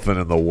way. elephant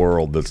in the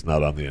world that's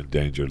not on the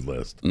endangered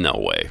list. No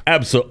way.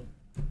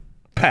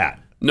 Pat.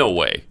 No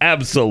way.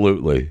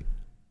 Absolutely.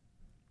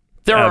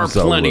 There are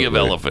plenty of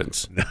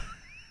elephants.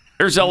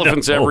 There's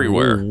elephants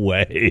everywhere. No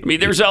way. I mean,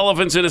 there's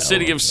elephants in a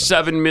city of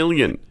 7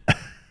 million.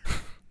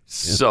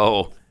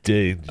 So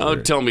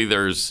don't tell me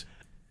there's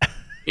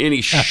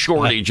any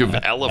shortage of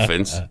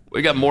elephants.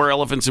 We got more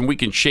elephants than we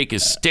can shake a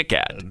stick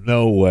at.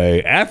 No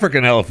way.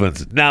 African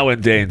elephants now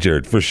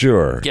endangered for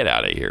sure. Get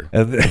out of here.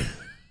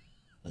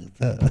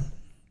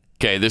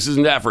 Okay, this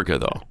isn't Africa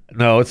though.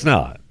 No, it's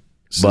not.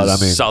 This but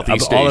is I mean,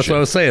 Southeast that's Asia. what I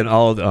was saying.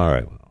 All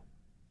right.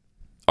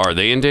 Are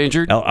they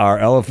endangered? Are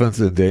elephants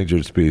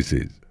endangered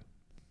species?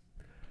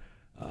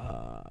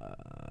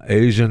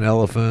 Asian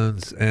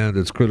elephants, and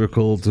it's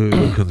critical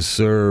to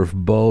conserve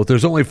both.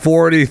 There's only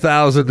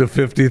 40,000 to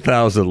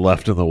 50,000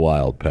 left in the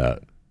wild,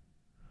 Pat.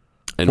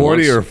 And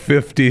 40 or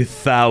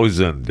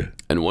 50,000.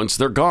 And once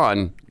they're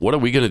gone, what are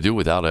we going to do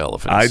without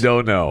elephants? I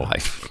don't know.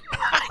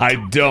 I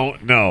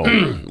don't know.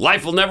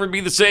 Life will never be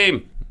the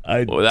same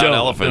without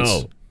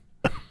elephants.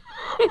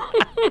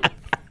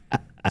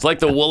 It's like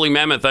the woolly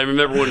mammoth. I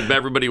remember when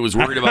everybody was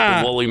worried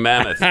about the woolly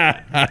mammoth.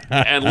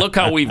 And look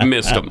how we've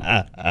missed them.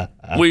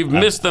 We've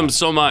missed them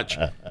so much.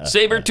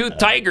 Saber-toothed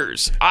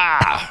tigers.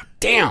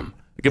 Damn.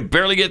 I could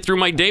barely get through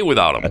my day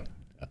without them.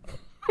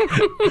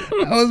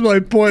 That was my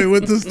point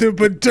with the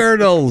stupid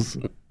turtles.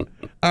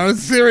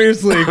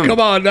 Seriously, come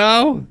on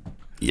now.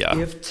 Yeah.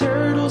 If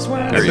turtles were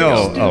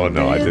Oh,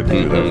 no, I didn't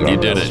do that. You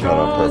did it. Not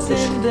on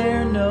purpose.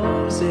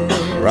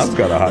 Rob's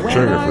got a hot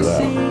trigger for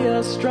that.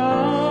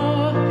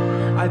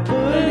 I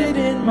put it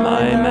in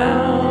my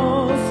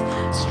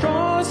mouth.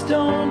 Straws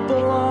don't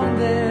belong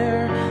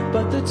there,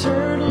 but the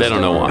turtles They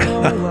don't know why.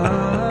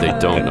 They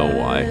don't know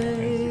why.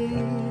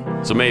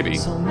 So maybe.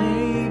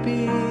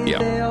 Yeah.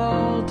 They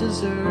all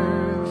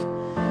deserve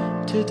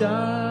to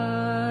die.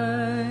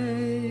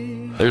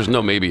 There's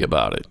no maybe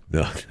about it.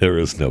 No, there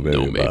is no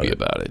maybe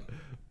about it.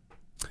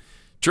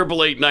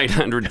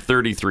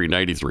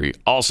 888-900-3393.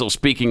 Also,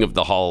 speaking of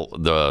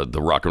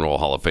the Rock and Roll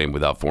Hall of Fame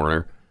without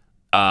Foreigner,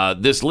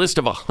 this list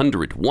of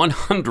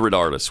 100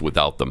 artists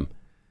without them,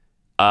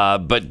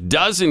 but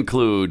does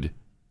include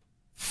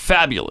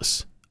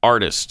fabulous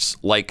artists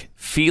like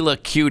Fela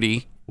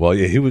Kuti. Well,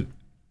 yeah, he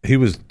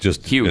was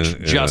just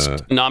huge,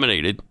 just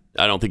nominated.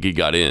 I don't think he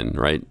got in,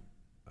 right?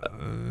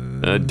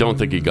 I don't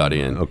think he got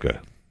in. Okay.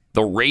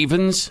 The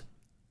Ravens,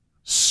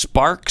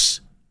 Sparks.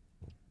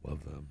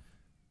 Love them.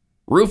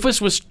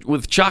 Rufus was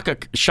with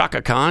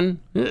Shaka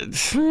Khan.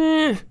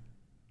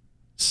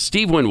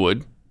 Steve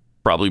Winwood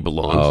probably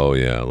belongs. Oh,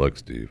 yeah, look,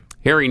 Steve.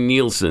 Harry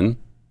Nielsen.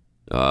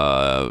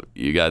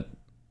 You got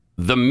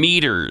the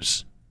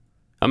Meters.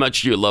 How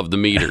much do you love the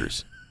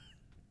Meters?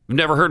 I've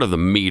never heard of the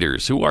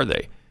Meters. Who are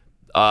they?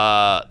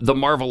 The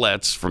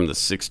Marvelettes from the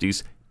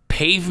 60s.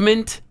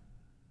 Pavement.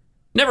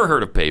 Never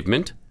heard of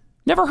Pavement.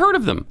 Never heard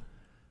of them.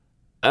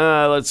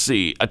 Let's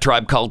see. A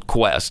Tribe Called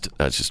Quest.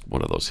 That's just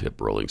one of those hip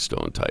Rolling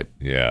Stone type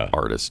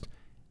artists.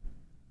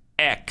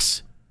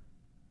 X.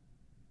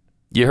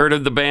 You heard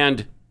of the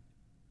band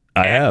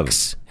I have.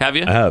 X. Have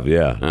you? I have,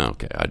 yeah. Oh,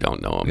 okay, I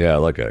don't know him. Yeah, I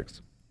like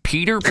X.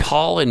 Peter,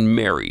 Paul, and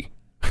Mary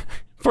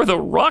for the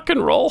Rock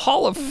and Roll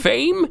Hall of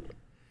Fame?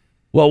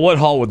 Well, what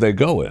hall would they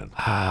go in? Peter,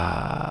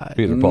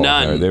 Paul,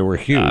 None. and Mary, they were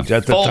huge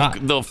at the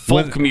time. The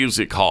folk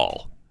music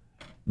hall.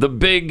 The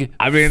big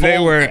they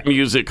were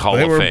music hall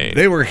of fame.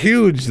 They were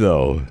huge,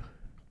 though.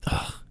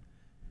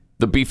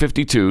 The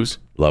B-52s.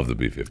 Love the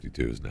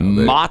B-52s now.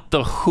 Mott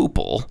the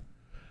Hoople.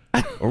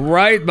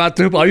 Right, Mott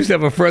the Hoople. I used to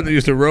have a friend that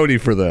used to roadie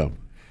for them.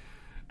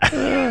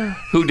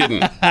 Who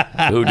didn't?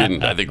 Who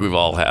didn't? I think we've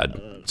all had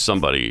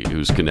somebody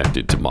who's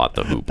connected to Mott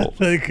the Hoople.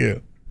 Thank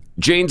you.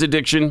 Jane's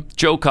Addiction,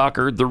 Joe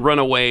Cocker, The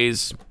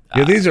Runaways.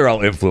 Yeah, these are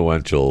all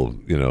influential,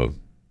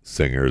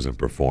 singers and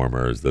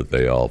performers that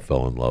they all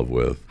fell in love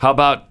with. How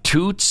about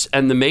Toots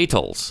and the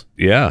Maytals?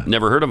 Yeah.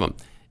 Never heard of them.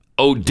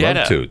 Odetta.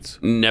 Love Toots.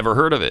 Never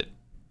heard of it.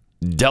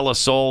 Della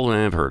Soul,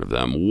 I've heard of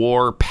them.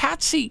 War,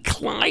 Patsy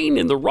Cline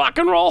in the Rock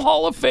and Roll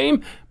Hall of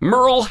Fame.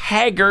 Merle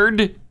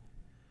Haggard.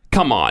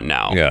 Come on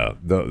now. Yeah,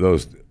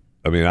 those.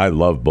 I mean, I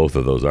love both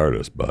of those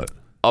artists, but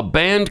a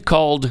band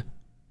called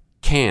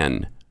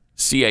Can,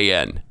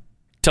 C-A-N.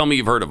 Tell me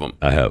you've heard of them.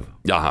 I have.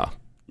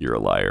 You're a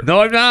liar.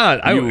 No, I'm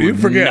not. You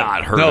forget.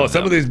 Not heard no, of some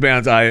them. of these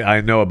bands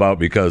I know about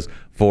because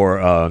for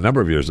a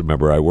number of years,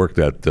 remember, I worked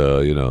at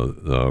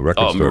the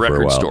record store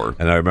for a while,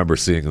 and I remember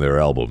seeing their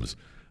albums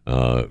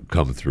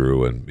come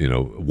through, and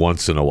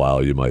once in a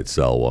while you might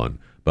sell one,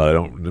 but I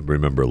don't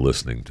remember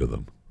listening to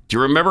them. Do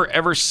you remember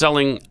ever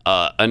selling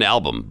an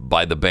album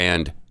by the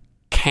band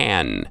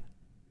Can?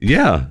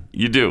 Yeah,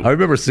 you do. I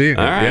remember seeing it.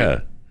 Right.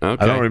 Yeah,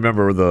 okay. I don't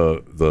remember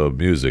the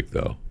music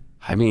though.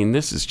 I mean,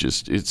 this is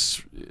just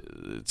it's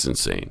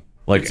insane.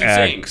 Like it's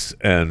X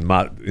and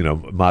Mott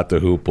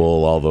the Hoople,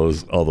 all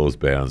those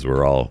bands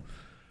were all,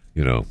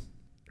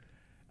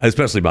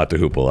 especially Mott the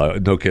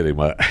Hoople. No kidding,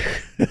 that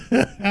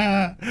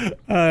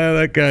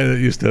guy that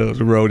used to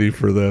roadie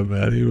for them,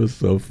 man, he was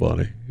so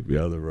funny. He'd be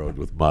on the road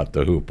with Mott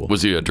the Hoople.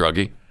 Was he a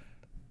druggie?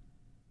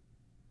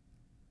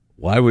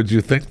 Why would you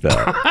think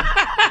that?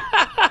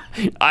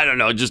 I don't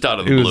know, just out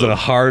of the blue. He was a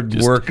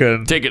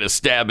hard-working... taking a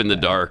stab in the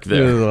dark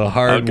there. He was a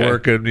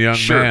hard-working young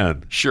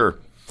man. Sure.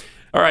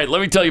 All right,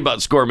 let me tell you about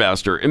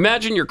ScoreMaster.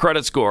 Imagine your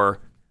credit score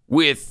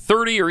with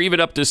 30 or even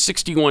up to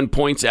 61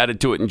 points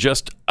added to it in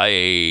just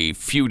a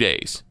few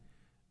days.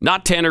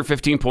 Not 10 or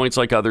 15 points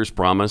like others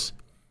promise.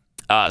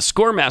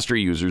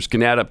 ScoreMaster users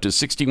can add up to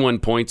 61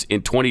 points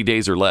in 20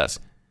 days or less,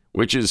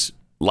 which is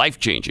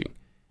life-changing.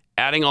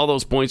 Adding all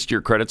those points to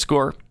your credit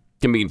score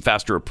can mean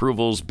faster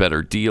approvals,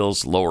 better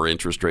deals, lower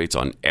interest rates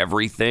on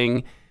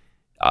everything.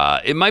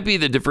 It might be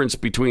the difference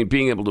between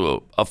being able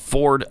to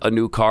afford a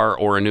new car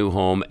or a new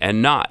home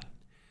and not.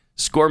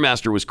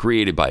 ScoreMaster was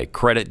created by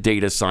credit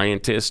data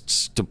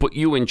scientists to put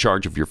you in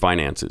charge of your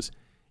finances.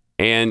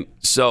 And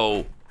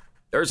so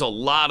there's a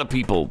lot of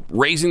people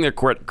raising their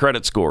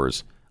credit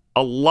scores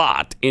a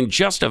lot in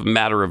just a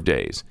matter of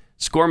days.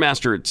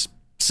 ScoreMaster, it's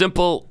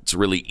simple. It's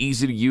really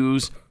easy to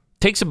use.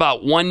 Takes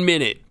about 1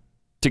 minute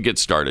to get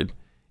started.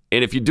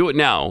 And if you do it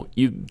now,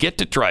 you get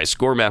to try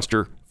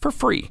ScoreMaster for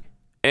free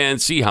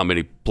and see how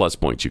many plus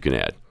points you can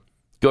add.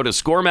 Go to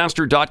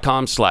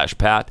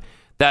scoremaster.com/Pat.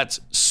 That's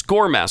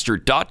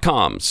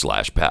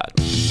scoremaster.com/Pat.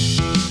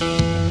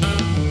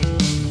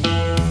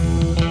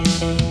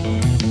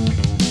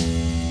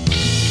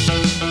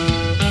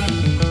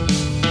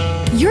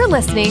 You're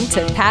listening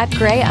to Pat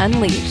Gray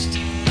Unleashed.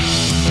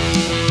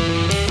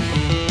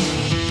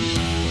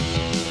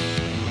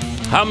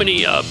 How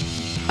many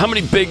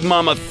Big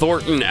Mama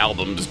Thornton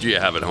albums do you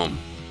have at home?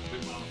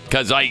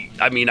 Because I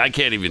mean, I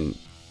can't even.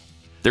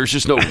 There's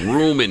just no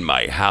room in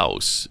my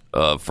house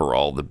for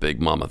all the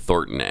Big Mama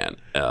Thornton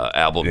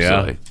albums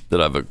that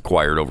I've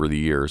acquired over the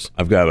years.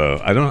 I've got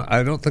I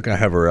don't think I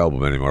have her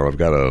album anymore. I've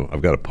got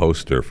a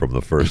poster from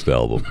the first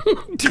album.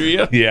 Do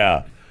you?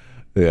 Yeah,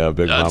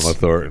 Big Mama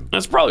Thornton.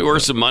 That's probably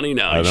worth some money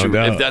now.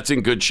 If that's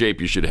in good shape,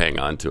 you should hang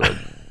on to it.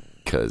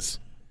 Because,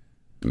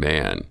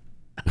 man.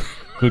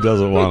 Who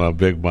doesn't want a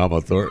Big Mama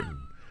Thornton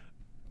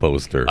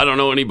poster? I don't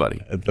know anybody.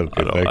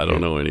 Okay, I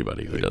don't know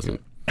anybody who doesn't.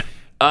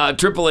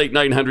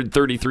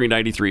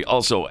 888-900-3393.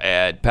 Also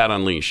at Pat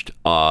Unleashed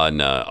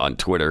on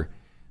Twitter.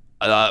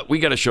 We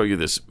got to show you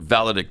this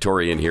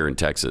valedictorian here in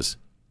Texas.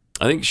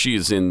 I think she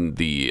is in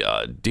the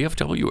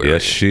DFW area.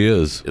 Yes, she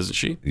is. Isn't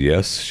she?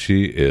 Yes,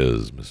 she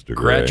is, Mr.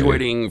 Gray.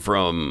 Graduating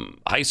from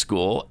high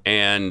school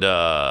and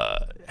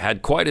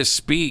had quite a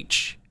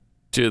speech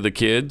to the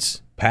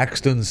kids.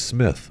 Paxton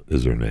Smith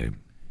is her name.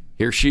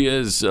 Here she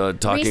is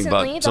talking Recently,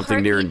 about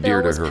something near and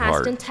dear to her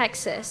heart. In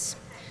Texas.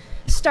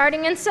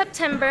 Starting in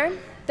September,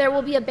 there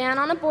will be a ban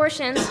on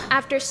abortions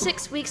after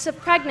 6 weeks of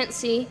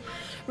pregnancy,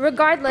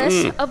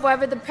 regardless of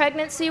whether the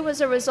pregnancy was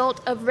a result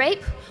of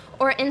rape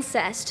or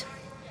incest.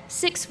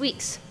 6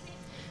 weeks.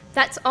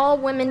 That's all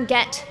women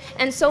get.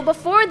 And so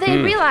before they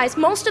realize,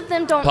 most of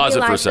them don't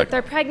realize that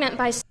they're pregnant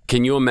by...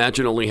 Can you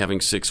imagine only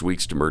having 6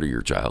 weeks to murder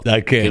your child?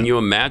 I can't. Can you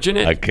imagine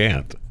it? I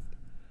can't.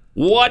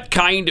 What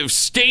kind of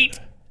state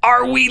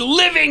are we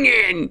living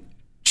in,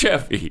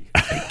 Jeffy?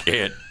 I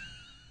can't.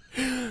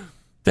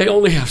 They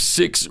only have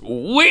 6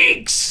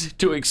 weeks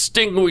to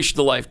extinguish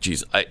the life.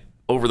 Jeez,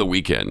 over the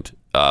weekend,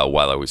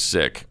 while I was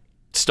sick,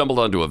 stumbled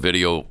onto a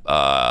video.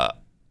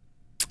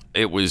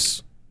 It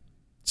was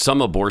some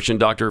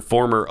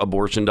former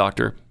abortion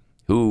doctor,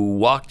 who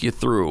walked you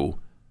through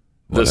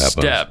the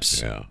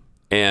steps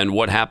and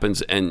what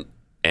happens and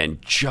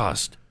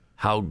just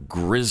how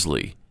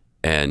grisly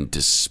and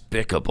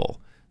despicable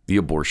the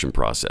abortion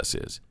process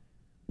is.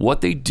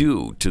 What they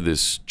do to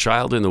this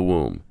child in the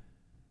womb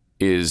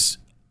is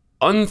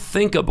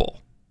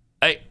unthinkable.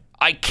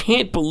 I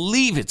can't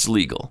believe it's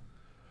legal.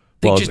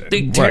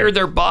 They tear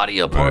their body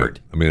apart. Right.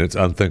 I mean, it's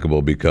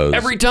unthinkable because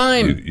every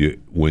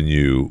time when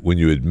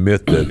you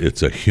admit that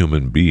it's a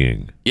human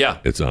being,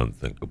 it's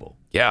unthinkable.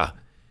 Yeah.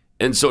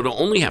 And so to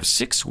only have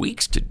 6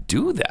 weeks to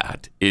do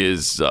that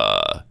is,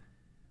 wow.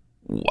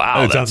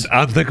 It's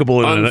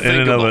unthinkable in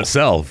and of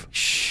itself.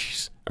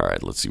 Jeez. All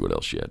right, let's see what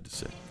else she had to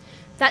say.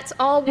 That's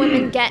all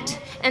women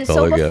get. And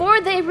so before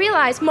they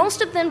realize,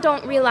 most of them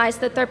don't realize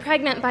that they're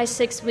pregnant by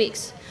 6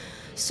 weeks.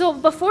 So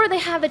before they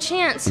have a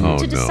chance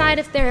to decide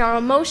if they are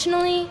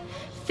emotionally,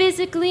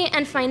 physically,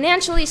 and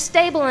financially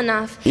stable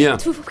enough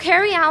to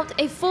carry out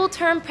a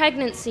full-term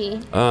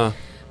pregnancy,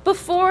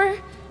 before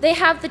they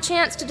have the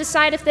chance to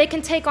decide if they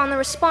can take on the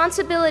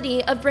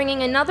responsibility of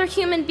bringing another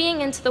human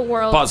being into the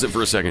world. Pause it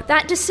for a second.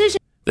 That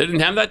decision... They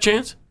didn't have that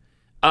chance?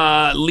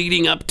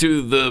 Leading up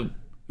to the...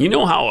 You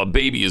know how a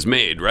baby is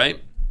made, right?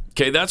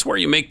 Okay, that's where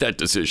you make that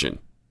decision.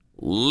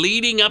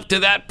 Leading up to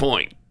that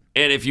point.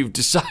 And if you've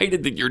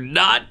decided that you're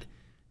not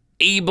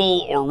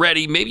able or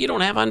ready, maybe you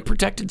don't have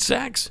unprotected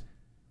sex.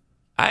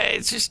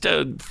 It's just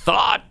a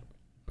thought.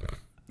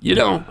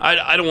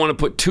 I don't want to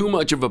put too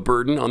much of a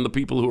burden on the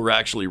people who are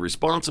actually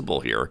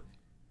responsible here.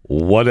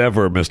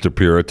 Whatever, Mr.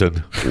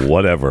 Puritan.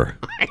 Whatever.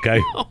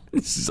 Okay?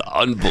 This is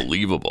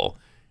unbelievable.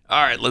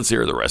 All right, let's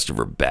hear the rest of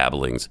her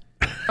babblings.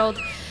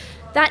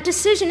 That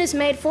decision is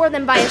made for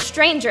them by a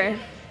stranger.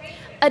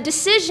 A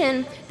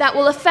decision that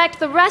will affect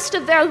the rest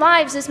of their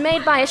lives is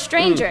made by a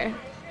stranger.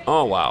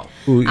 Oh, wow.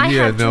 Ooh,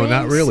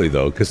 not really,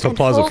 though. Because I'll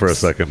pause it for a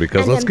second,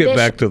 because let's get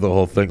back to the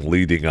whole thing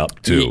leading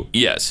up to.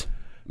 Yes.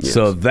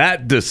 So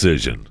that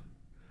decision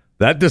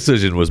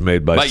was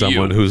made by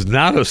someone who's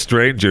not a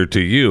stranger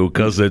to you,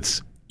 because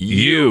it's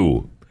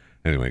you.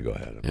 Anyway, go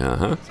ahead.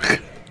 Uh-huh.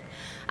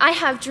 I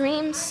have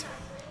dreams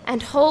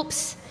and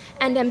hopes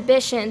and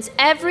ambitions.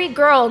 Every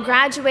girl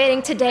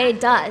graduating today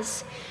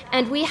does.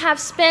 And we have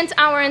spent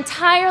our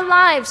entire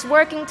lives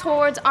working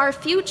towards our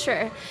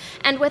future.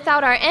 And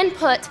without our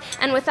input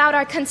and without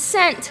our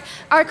consent,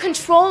 our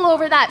control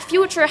over that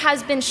future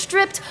has been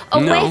stripped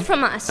away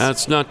from us.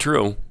 That's not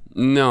true.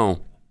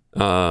 No.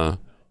 To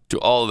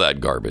all of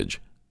that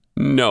garbage.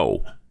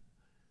 No.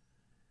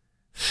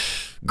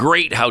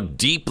 Great how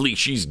deeply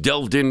she's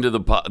delved into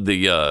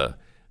the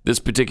this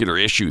particular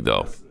issue,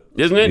 though.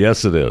 Isn't it?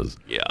 Yes, it is.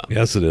 Yeah.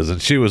 Yes, it is.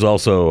 And she was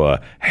also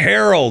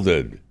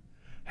heralded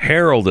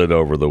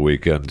over the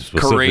weekend.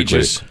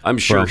 Courageous. I'm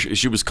sure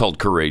she was called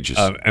courageous.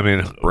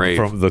 Brave.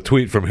 From the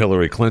tweet from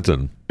Hillary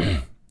Clinton. Oh,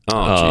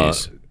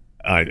 jeez.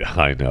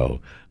 I know.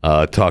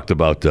 Talked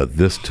about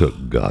this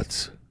took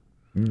guts.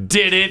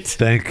 Did it?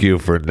 Thank you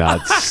for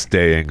not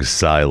staying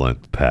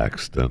silent,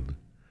 Paxton.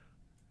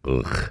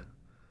 Ugh.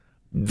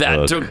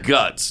 That took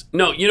guts.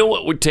 No, you know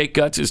what would take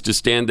guts is to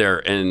stand there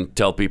and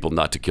tell people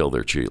not to kill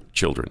their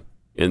children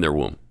in thether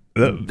womb.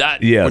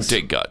 That would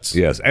take guts.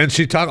 Yes, and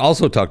she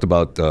also talked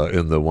about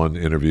in the one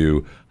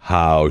interview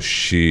how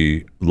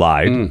she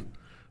lied.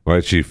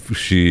 Right, she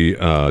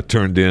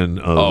turned in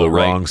the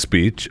wrong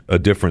speech, a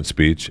different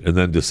speech, and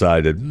then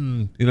decided,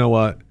 you know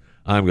what,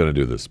 I'm going to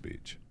do this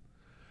speech.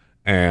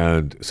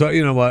 And so,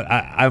 you know what,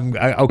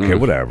 okay,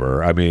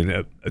 whatever. I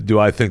mean, do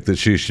I think that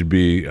she should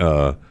be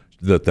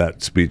that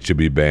speech should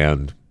be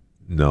banned?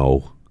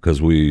 No, because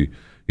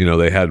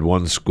they had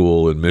one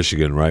school in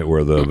Michigan, right,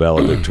 where the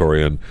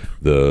valedictorian,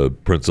 the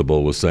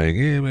principal was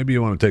saying, maybe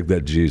you want to take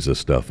that Jesus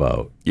stuff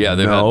out. Yeah,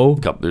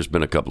 there's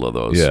been a couple of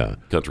those. Yeah,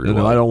 countrywide.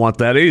 No, I don't want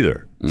that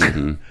either.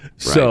 Mm-hmm.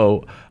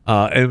 So,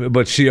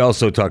 but she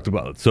also talked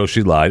about, so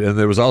she lied, and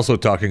there was also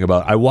talking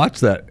about, I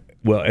watched that.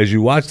 Well, as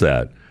you watch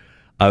that,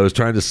 I was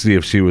trying to see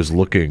if she was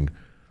looking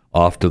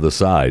off to the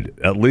side.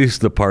 At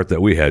least the part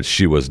that we had,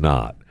 she was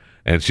not.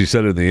 And she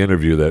said in the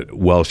interview that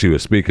while she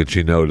was speaking,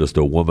 she noticed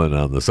a woman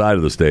on the side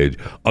of the stage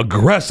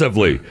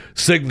aggressively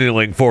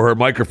signaling for her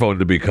microphone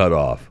to be cut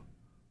off.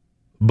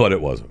 But it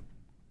wasn't.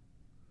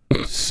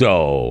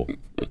 So,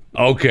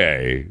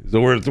 okay. So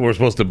we're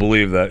supposed to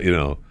believe that,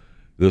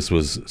 this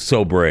was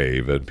so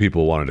brave and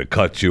people wanted to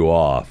cut you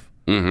off,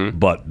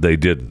 but they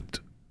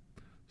didn't.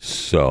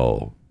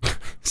 So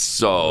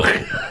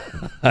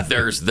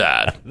there's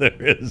that.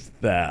 There is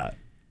that.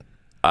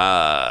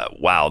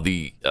 Wow,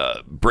 the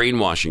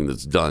brainwashing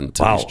that's done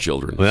to these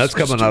children. Well, that's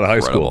coming out of high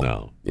school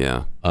now.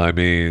 Yeah. I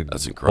mean,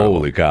 that's incredible.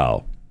 Holy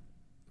cow.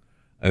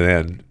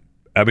 And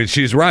then,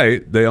 she's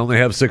right. They only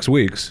have 6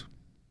 weeks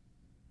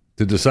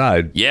to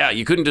decide. Yeah,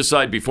 you couldn't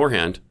decide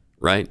beforehand,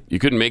 right? You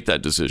couldn't make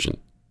that decision.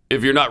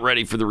 If you're not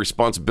ready for the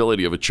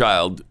responsibility of a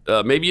child,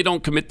 maybe you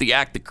don't commit the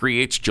act that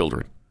creates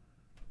children.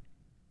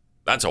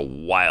 That's a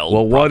wild.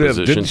 Well, what if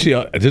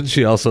proposition. didn't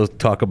she also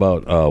talk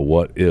about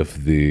what if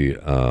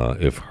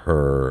if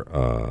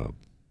her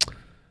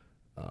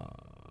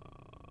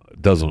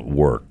doesn't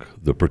work,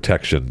 the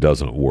protection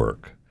doesn't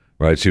work,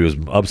 right? She was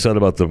upset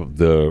about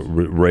the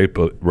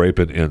rape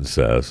and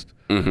incest,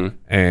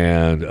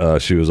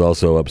 and she was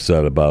also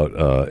upset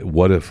about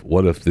what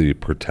if the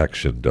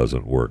protection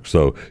doesn't work.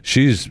 So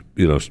she's,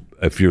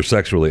 if you're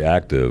sexually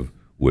active,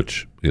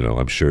 which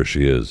I'm sure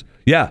she is.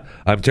 Yeah,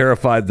 I'm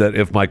terrified that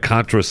if my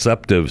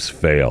contraceptives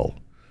fail,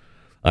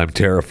 I'm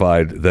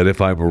terrified that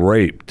if I'm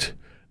raped,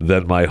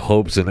 then my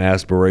hopes and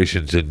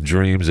aspirations and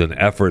dreams and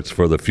efforts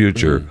for the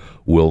future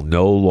will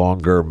no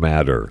longer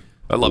matter.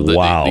 I love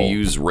that they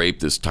use rape,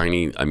 this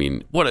tiny,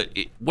 what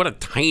a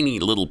tiny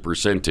little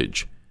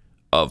percentage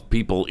of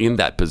people in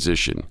that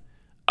position.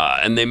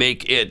 And they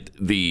make it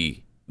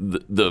the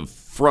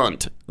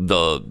front,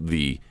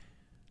 the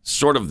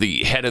sort of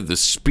the head of the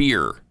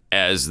spear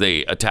as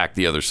they attack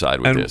the other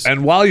side with this.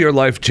 And while your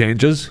life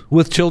changes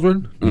with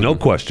children, no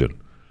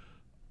question,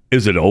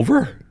 is it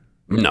over?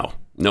 No.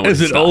 Is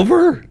it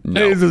over?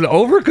 No. Is it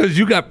over because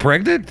you got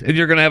pregnant and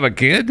you're going to have a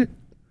kid?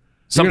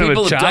 Some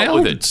people have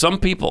dealt with it. Some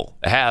people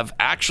have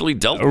actually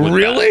dealt with it.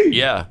 Really?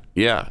 Yeah.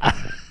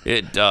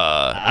 It's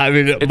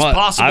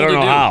possible I don't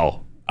know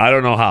how. I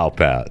don't know how,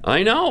 Pat.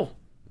 I know.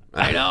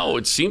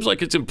 It seems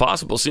like it's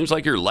impossible. It seems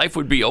like your life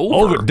would be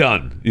over.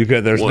 Done. You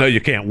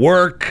can't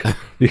work.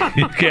 You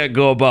can't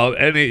go about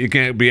you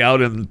can't be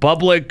out in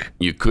public.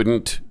 You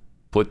couldn't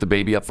put the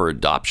baby up for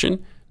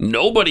adoption.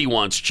 Nobody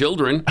wants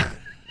children,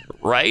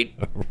 right?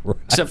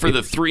 Except for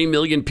the 3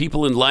 million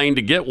people in line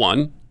to get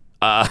one.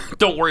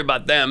 Don't worry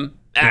about them.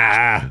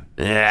 I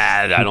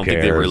don't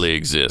think they really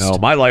exist. No,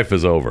 my life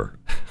is over.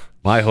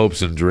 My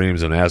hopes and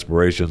dreams and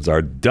aspirations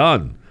are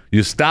done.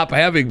 You stop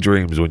having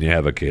dreams when you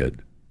have a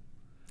kid.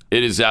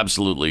 It is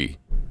absolutely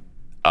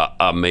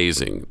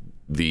amazing,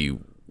 the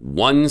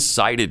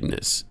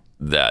one-sidedness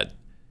that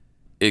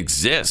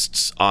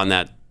exists on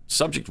that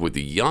subject with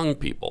the young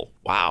people.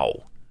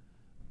 Wow.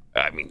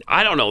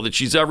 I don't know that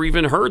she's ever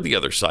even heard the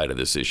other side of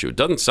this issue. It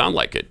doesn't sound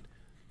like it.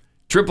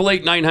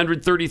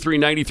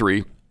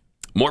 888-900-3393.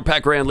 More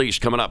Pat Gray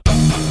Unleashed coming up.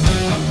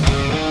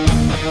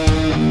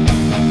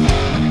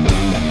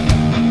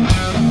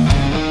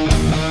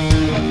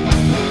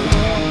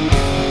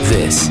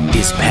 This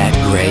is Pat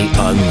Gray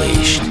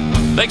Unleashed.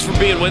 Thanks for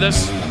being with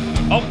us.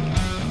 Oh.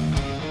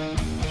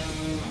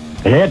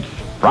 It's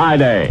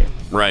Friday.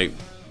 Right.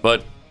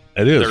 But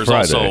it is there's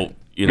Friday. Also,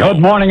 Good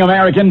morning,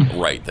 Americans.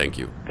 Right, thank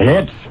you.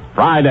 It's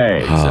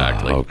Friday.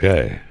 Exactly.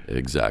 Okay.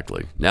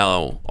 Exactly.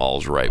 Now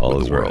all's right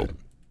with the world.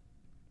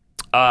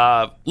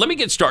 Let me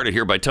get started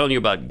here by telling you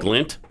about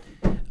Glint.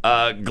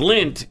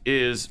 Glint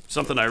is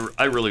something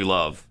I really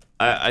love.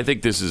 I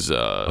think this is...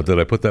 did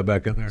I put that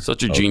back in there?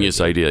 Such a genius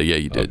idea. Yeah,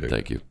 you did.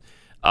 Thank you.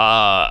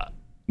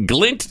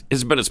 Glint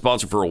has been a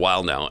sponsor for a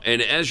while now,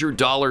 and as your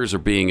dollars are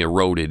being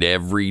eroded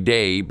every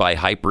day by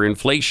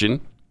hyperinflation,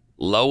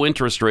 low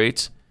interest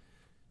rates,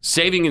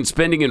 saving and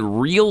spending in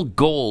real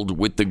gold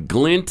with the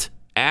Glint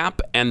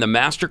app and the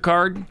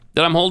MasterCard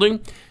that I'm holding,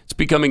 it's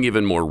becoming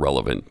even more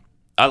relevant.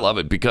 I love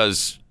it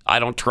because I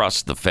don't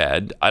trust the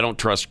Fed. I don't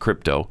trust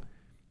crypto.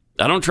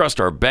 I don't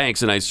trust our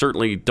banks, and I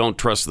certainly don't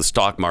trust the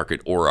stock market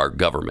or our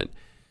government.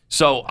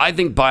 So I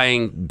think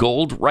buying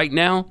gold right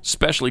now,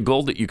 especially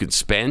gold that you can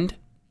spend,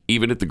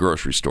 even at the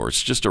grocery store,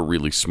 it's just a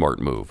really smart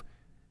move.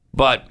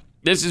 But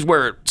this is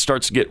where it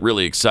starts to get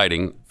really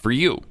exciting for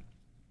you.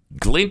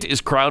 Glint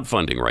is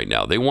crowdfunding right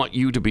now. They want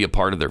you to be a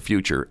part of their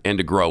future and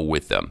to grow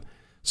with them.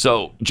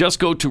 So just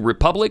go to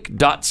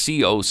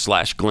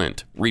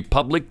republic.co/Glint.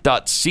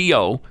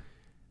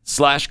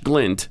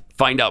 Republic.co/Glint.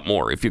 Find out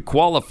more. If you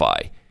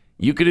qualify,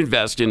 you can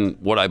invest in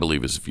what I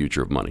believe is the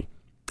future of money.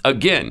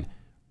 Again,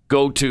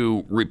 go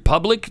to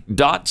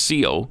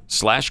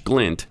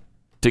republic.co/Glint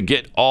to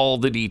get all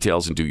the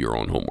details and do your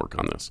own homework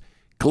on this.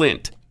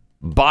 Glint.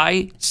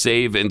 Buy,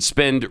 save, and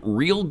spend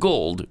real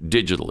gold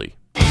digitally.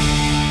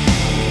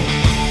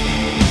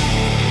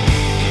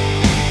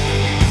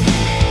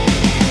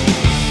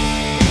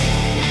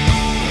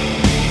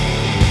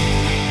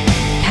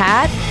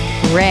 Pat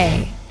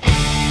Gray.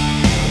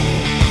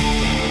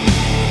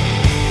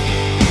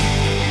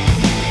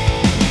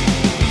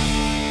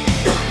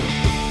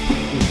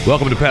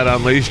 Welcome to Pat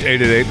Unleashed.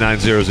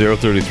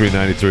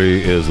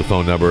 888-900-3393 is the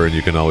phone number, and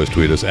you can always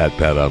tweet us at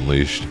Pat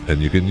Unleashed.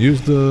 And you can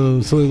use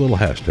the silly little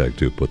hashtag,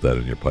 too. Put that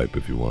in your pipe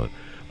if you want.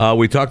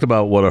 We talked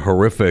about what a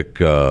horrific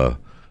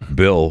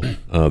bill,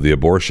 the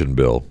abortion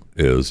bill,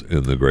 is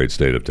in the great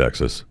state of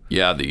Texas.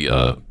 Yeah,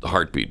 the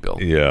heartbeat bill.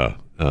 Yeah.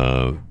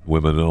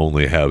 Women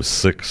only have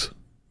 6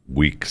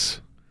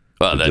 weeks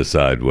to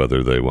decide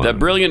whether they want. That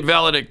brilliant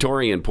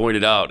valedictorian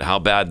pointed out how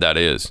bad that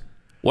is.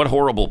 What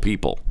horrible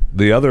people.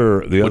 The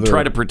other would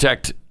try to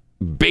protect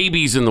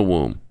babies in the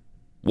womb.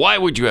 Why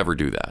would you ever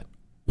do that?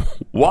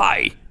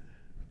 Why?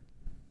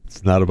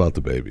 It's not about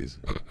the babies.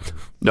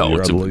 No,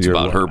 it's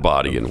about her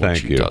body and what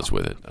she does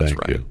with it. That's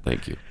right.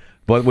 Thank you.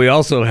 But we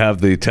also have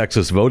the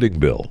Texas voting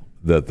bill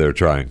that they're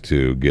trying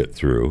to get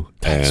through,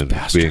 and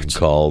being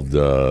called,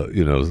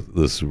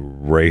 this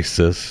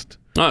racist.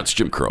 Oh, it's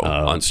Jim Crow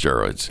on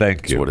steroids.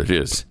 Thank you. That's what it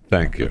is.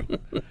 Thank you.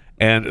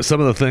 And some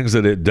of the things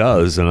that it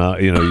does,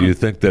 and you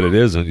think that it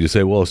isn't. You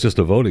say, well, it's just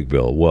a voting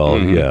bill. Well,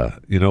 yeah,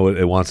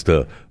 it wants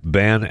to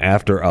ban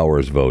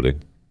after-hours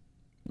voting.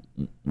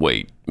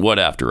 Wait, what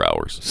after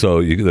hours?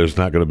 So there's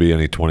not going to be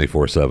any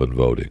 24/7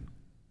 voting.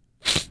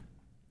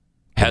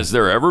 Has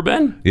there ever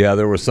been? Yeah,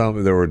 there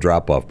were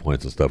drop-off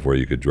points and stuff where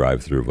you could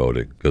drive through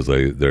voting because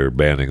they're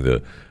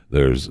banning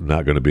there's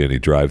not going to be any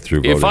drive-through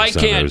voting If I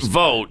centers. can't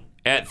vote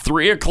at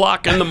 3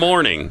 o'clock in the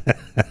morning,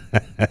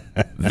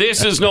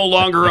 this is no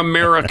longer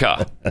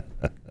America.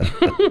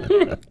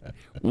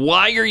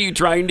 Why are you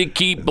trying to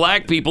keep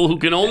black people who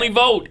can only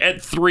vote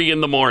at 3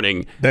 in the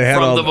morning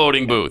from the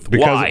voting booth?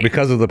 Why?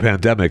 Because of the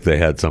pandemic, they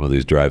had some of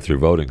these drive-through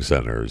voting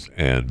centers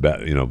and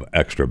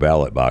extra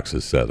ballot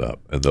boxes set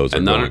up, and those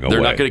are going away.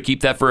 They're not going to keep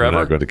that forever?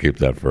 They're not going to keep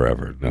that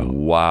forever, no.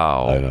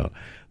 Wow. I know.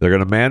 They're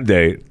going to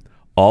mandate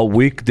all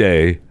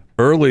weekday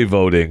early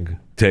voting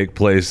take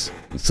place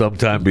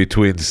sometime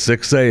between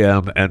 6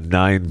 a.m. and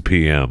 9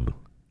 p.m.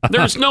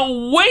 There's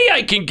no way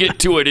I can get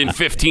to it in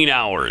 15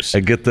 hours.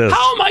 And get this.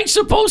 How am I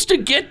supposed to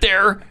get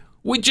there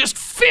with just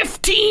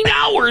 15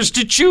 hours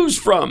to choose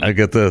from? I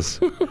get this.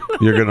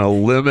 You're going to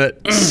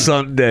limit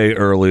Sunday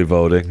early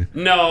voting.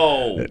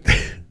 No.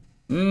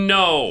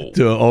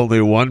 To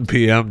only 1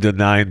 p.m. to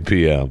 9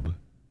 p.m.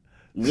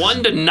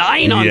 1 to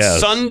 9 on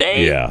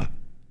Sunday? Yeah.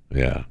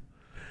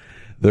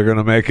 They're going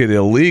to make it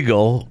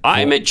illegal.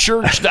 I'm at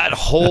church that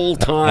whole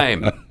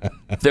time.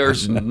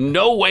 There's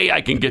no way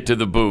I can get to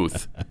the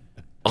booth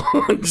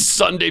on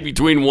Sunday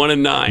between 1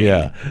 and 9.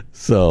 Yeah.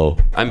 So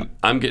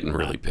I'm getting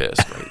really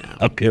pissed right now.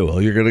 Okay,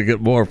 well, you're going to get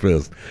more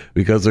pissed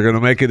because they're going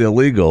to make it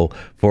illegal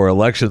for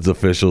elections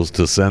officials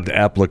to send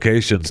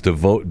applications to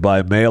vote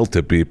by mail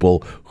to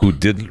people who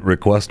didn't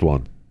request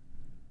one.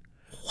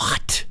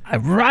 What?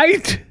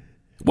 Right?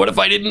 What if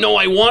I didn't know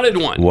I wanted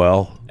one?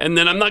 Well, and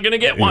then I'm not going to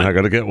get one. You're not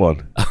going to get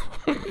one.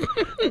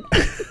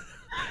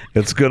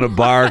 It's going to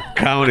bar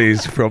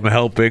counties from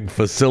helping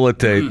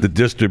facilitate the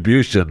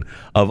distribution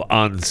of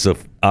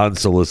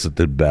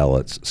unsolicited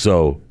ballots.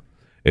 So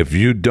if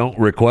you don't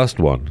request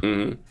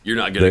one, you're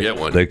not going to get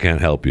one. They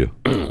can't help you.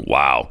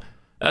 Wow.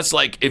 That's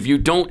like if you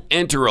don't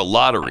enter a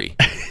lottery,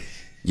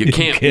 you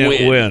can't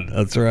win.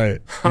 That's right.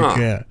 You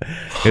can't.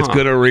 It's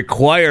going to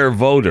require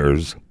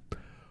voters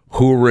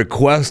who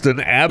request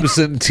an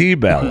absentee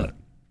ballot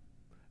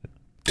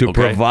to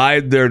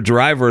provide their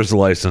driver's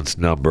license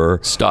number.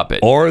 Stop it.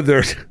 Or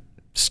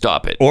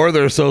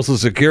their social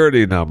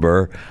security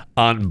number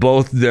on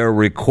both their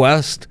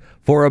request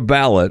for a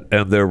ballot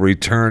and their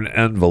return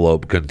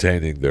envelope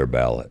containing their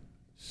ballot.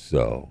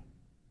 So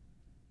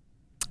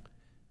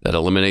that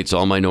eliminates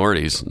all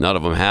minorities. None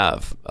of them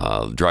have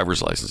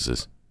driver's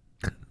licenses.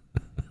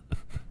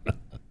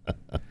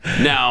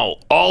 Now,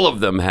 all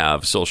of them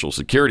have social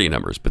security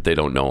numbers, but they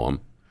don't know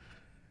them.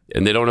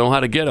 And they don't know how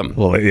to get them.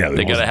 Well, yeah,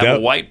 they got to have a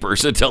white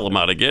person tell them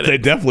how to get it. They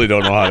definitely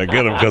don't know how to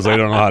get them because they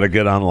don't know how to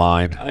get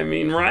online. I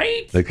mean,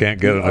 right? They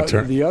can't get an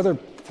attorney. The other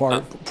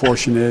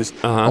portion is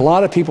a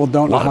lot of people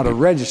don't know how to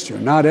register.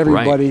 Not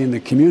everybody in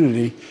the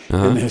community,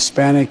 in the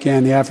Hispanic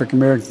and the African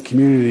American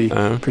community,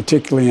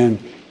 particularly in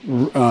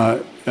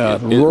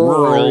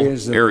rural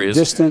areas, that are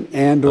distant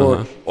and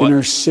or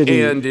inner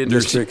city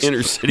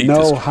districts,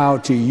 know how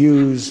to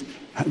use.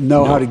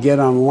 How to get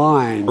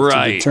online to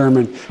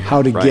determine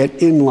how to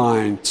get in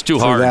line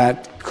for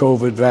that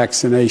COVID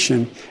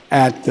vaccination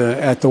at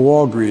the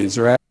Walgreens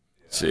or at.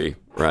 See,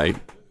 right.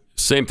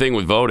 Same thing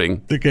with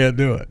voting. They can't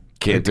do it.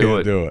 Can't do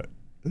it.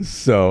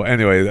 So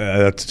anyway,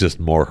 that's just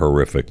more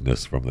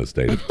horrificness from the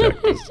state of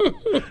Texas.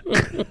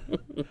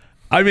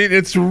 I mean,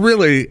 it's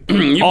really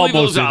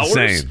almost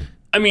insane.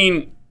 I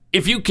mean,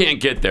 if you can't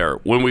get there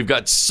when we've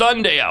got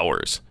Sunday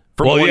hours.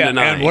 From 1 to 9.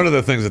 And one of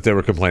the things that they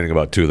were complaining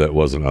about, too, that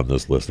wasn't on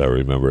this list, I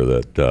remember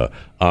that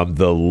on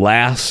the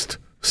last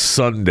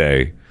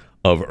Sunday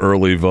of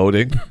early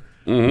voting,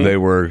 they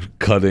were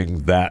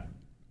cutting that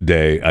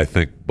day, I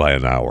think, by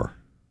an hour.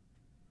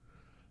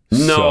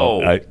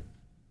 No.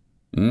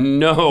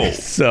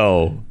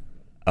 So,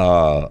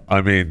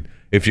 I mean,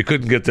 if you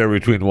couldn't get there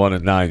between 1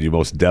 and 9, you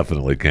most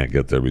definitely can't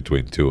get there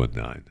between 2 and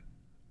 9.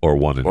 Or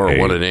 1 and 8. Or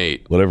 1 and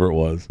 8. Whatever it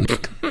was.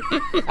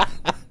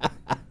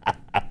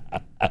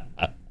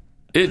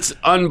 It's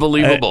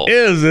unbelievable.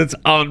 It's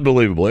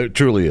unbelievable. It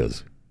truly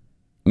is.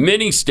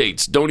 Many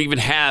states don't even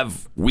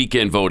have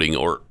weekend voting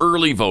or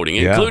early voting,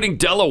 including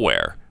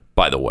Delaware,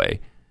 by the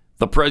way.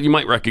 You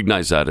might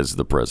recognize that as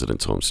the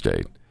president's home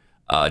state.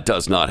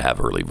 Does not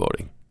have early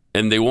voting.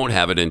 And they won't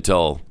have it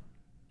until,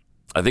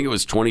 I think it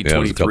was 2023,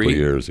 it was a couple of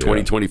years,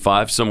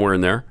 2025, somewhere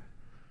in there.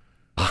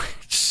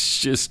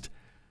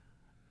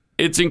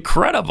 It's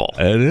incredible.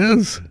 It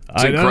is.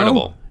 It's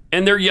incredible.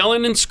 And they're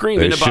yelling and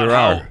screaming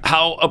about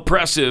how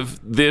oppressive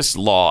this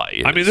law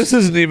is. I mean, this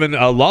isn't even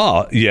a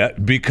law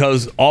yet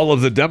because all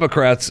of the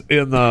Democrats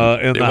in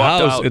the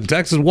House in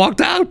Texas walked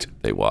out.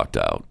 They walked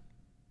out.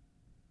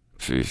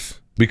 Jeez.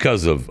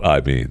 Because of, I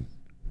mean,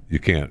 you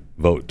can't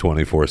vote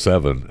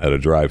 24/7 at a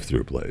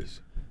drive-through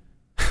place.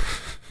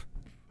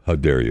 How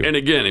dare you? And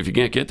again, if you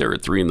can't get there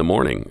at 3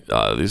 a.m,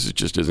 this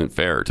just isn't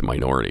fair to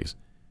minorities.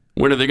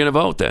 When are they going to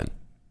vote then?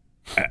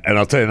 And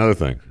I'll tell you another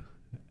thing.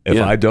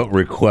 If I don't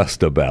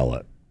request a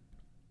ballot,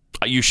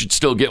 you should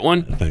still get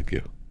one? Thank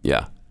you.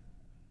 Yeah,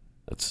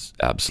 that's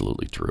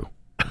absolutely true.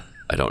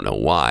 I don't know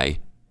why,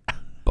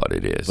 but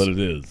it is. But it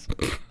is.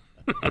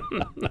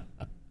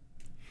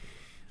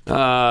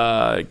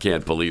 I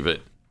can't believe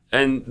it.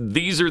 And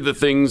these are the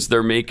things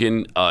they're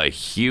making a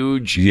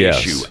huge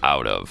issue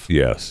out of.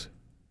 Yes.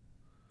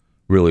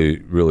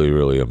 Really, really,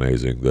 really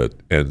amazing that,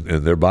 and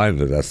they're buying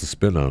it. That's the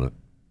spin on it.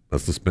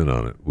 That's the spin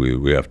on it.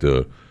 We have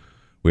to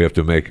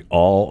make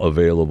all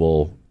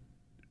available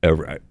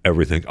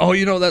everything.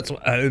 Oh, that's.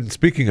 And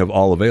speaking of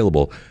all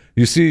available,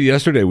 you see,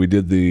 yesterday we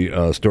did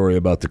the story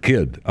about the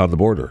kid on the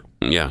border.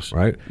 Yes.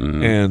 Right.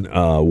 Mm-hmm. And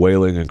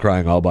wailing and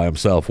crying all by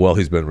himself. Well,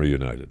 he's been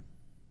reunited.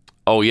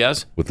 Oh,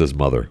 yes? With his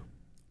mother.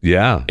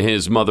 Yeah.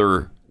 His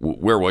mother,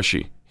 where was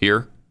she?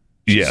 Here?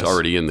 She's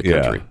already in the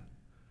country. Yeah.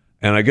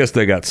 And I guess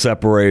they got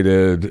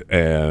separated,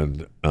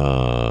 and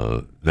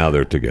now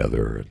they're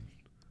together.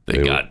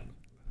 They got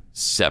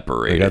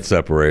separated. They got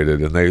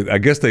separated, and I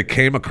guess they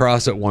came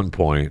across at one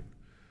point.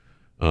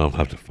 I'll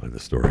have to find the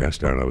story.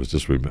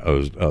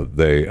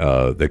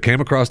 They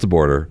came across the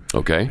border.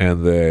 Okay.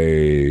 And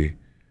they,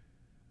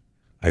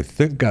 I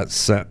think, got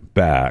sent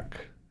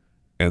back.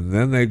 And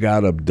then they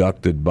got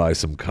abducted by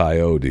some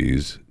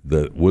coyotes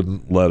that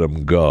wouldn't let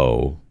them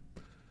go.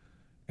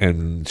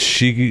 And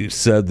she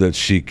said that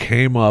she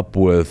came up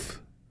with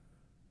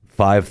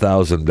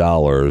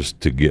 $5,000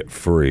 to get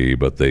free,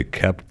 but they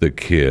kept the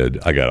kid.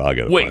 I got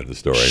to find the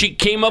story. She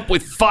came up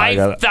with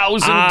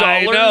 $5,000.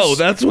 I know.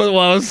 That's what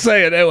I was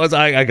saying. It was.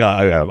 I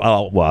got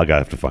to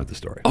have to find the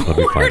story. Let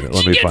me find it.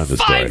 Let me find the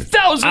story.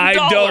 $5,000. I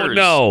don't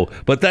know,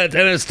 but and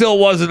it still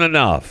wasn't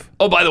enough.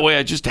 Oh, by the way,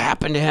 I just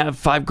happen to have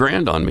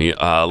 $5,000 on me.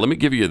 Let me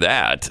give you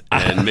that,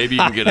 and maybe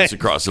you can get us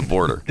across the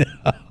border.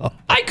 No.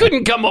 I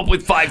couldn't come up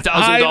with $5,000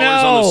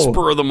 on the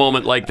spur of the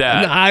moment like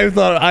that. I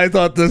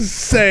thought the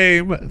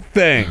same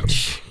thing.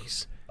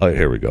 Jeez. Oh,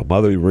 here we go.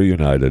 Mother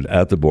reunited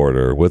at the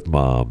border with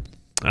mom.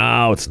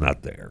 Oh, it's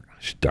not there.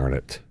 Gosh, darn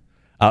it.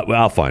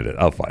 I'll find it.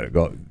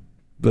 Go.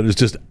 But it's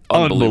just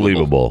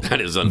unbelievable.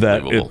 That is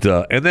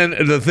unbelievable. And then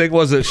the thing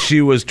was that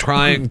she was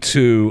trying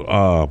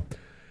to.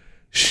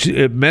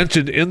 It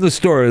mentioned in the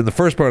story, in the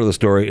first part of the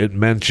story, it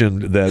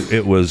mentioned that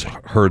it was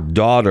her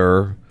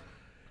daughter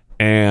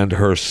and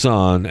her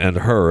son and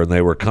her, and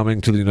they were coming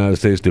to the United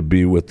States to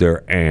be with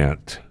their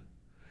aunt.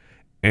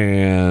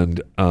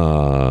 And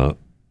now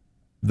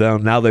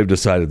they've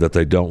decided that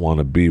they don't want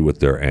to be with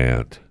their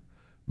aunt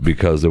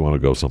because they want to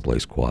go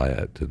someplace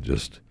quiet and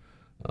just.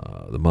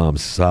 The mom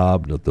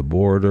sobbed at the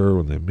border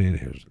when they meet.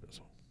 Here's this.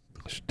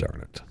 Gosh,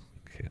 darn it!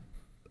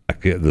 I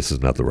can't. This is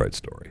not the right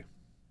story.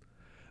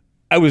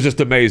 It was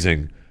just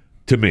amazing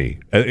to me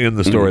in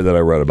the story that I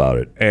read about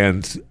it,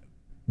 and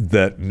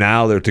that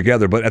now they're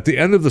together. But at the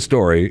end of the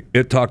story,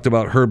 it talked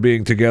about her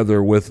being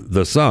together with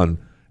the son,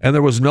 and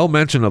there was no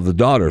mention of the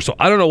daughter. So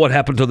I don't know what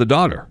happened to the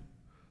daughter.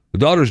 The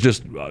daughter's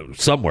just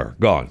somewhere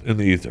gone in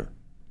the ether.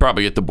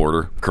 Probably at the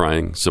border,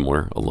 crying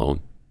somewhere alone.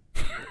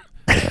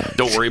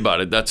 Don't worry about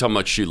it. That's how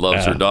much she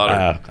loves her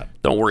daughter.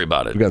 Don't worry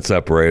about it. We got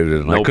separated,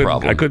 and no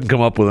problem. I couldn't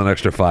come up with an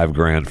extra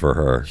 $5,000 for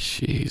her.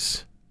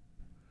 Jeez.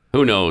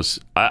 Who knows?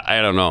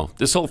 I don't know.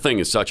 This whole thing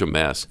is such a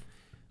mess.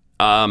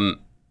 In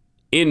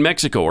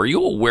Mexico, are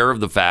you aware of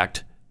the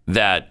fact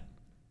that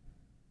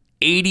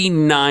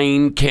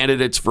 89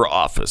 candidates for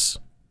office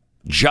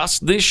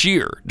just this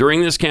year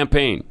during this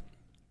campaign,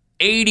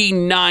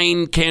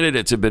 89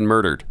 candidates have been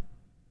murdered?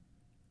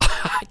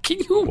 Can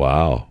you?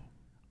 Wow.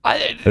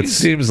 It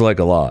seems like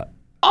a lot.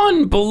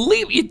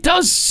 Unbelievable. It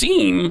does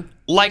seem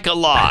like a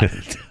lot.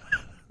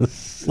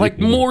 Like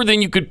more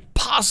than you could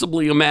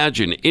possibly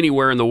imagine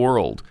anywhere in the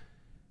world.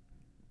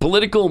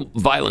 Political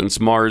violence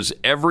mars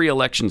every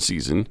election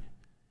season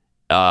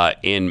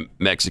in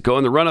Mexico,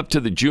 and the run-up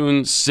to the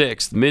June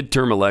 6th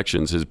midterm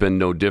elections has been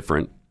no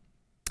different.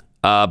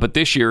 But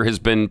this year has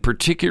been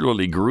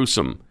particularly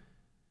gruesome,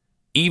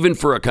 even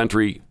for a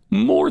country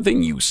more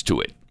than used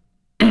to it.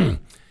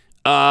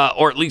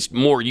 Or at least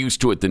more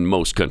used to it than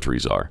most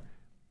countries are.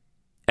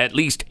 At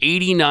least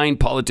 89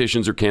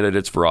 politicians or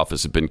candidates for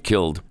office have been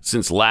killed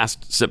since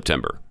last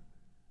September.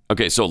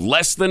 Okay, so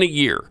less than a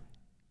year,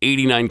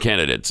 89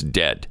 candidates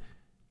dead.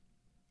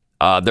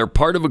 They're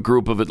part of a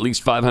group of at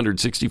least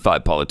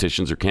 565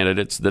 politicians or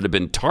candidates that have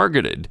been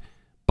targeted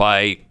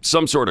by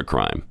some sort of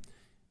crime.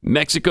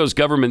 Mexico's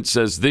government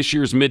says this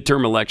year's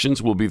midterm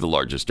elections will be the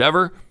largest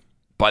ever.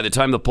 By the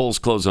time the polls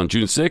close on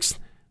June 6th,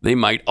 they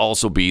might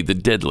also be the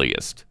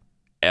deadliest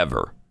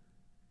ever.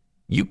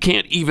 You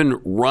can't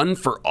even run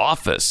for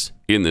office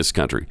in this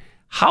country.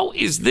 How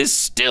is this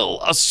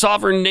still a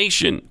sovereign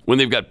nation when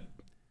they've got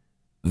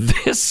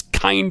this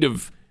kind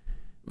of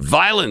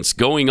violence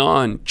going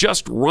on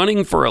just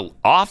running for an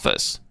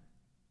office?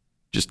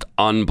 Just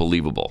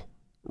unbelievable.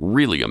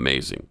 Really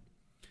amazing.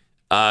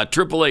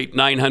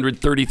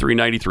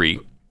 888-900-3393.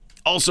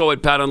 Also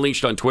at Pat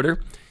Unleashed on Twitter.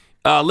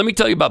 Let me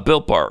tell you about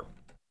Built Bar.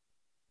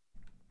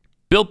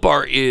 Built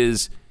Bar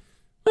is,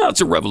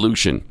 it's a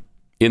revolution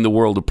in the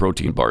world of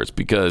protein bars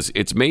because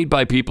it's made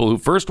by people who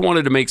first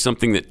wanted to make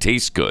something that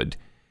tastes good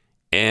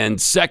and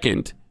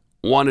second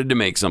wanted to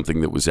make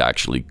something that was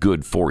actually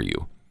good for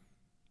you.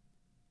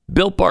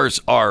 Built Bars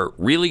are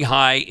really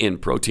high in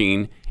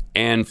protein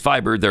and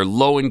fiber. They're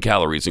low in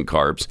calories and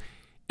carbs.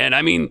 And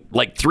I mean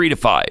like 3 to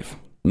 5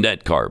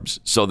 net carbs.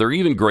 So they're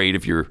even great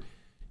if you're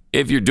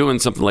doing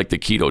something like the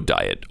keto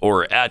diet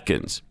or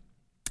Atkins.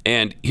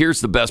 And here's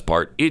the best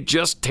part. It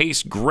just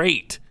tastes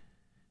great.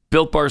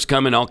 Built Bars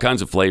come in all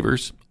kinds of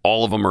flavors.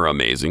 All of them are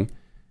amazing.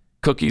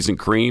 Cookies and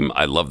cream.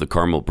 I love the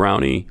caramel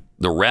brownie.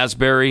 The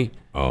raspberry.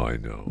 Oh, I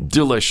know.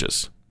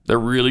 Delicious. They're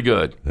really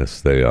good. Yes,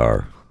 they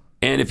are.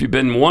 And if you've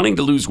been wanting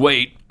to lose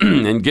weight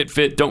and get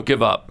fit, don't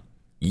give up.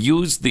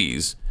 Use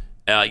these.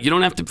 You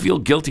don't have to feel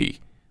guilty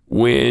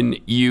when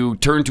you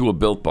turn to a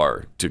Built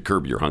Bar to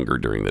curb your hunger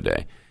during the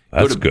day.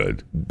 That's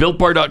good.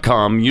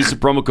 BuiltBar.com. Use the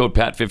promo code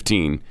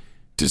PAT15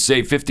 to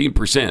save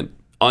 15%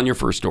 on your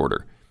first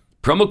order.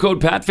 Promo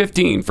code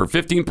PAT15 for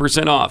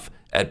 15% off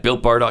at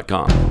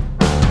BuiltBar.com.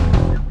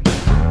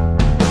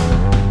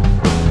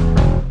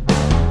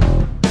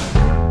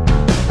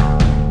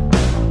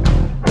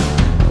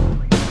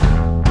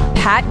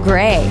 Pat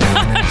Gray.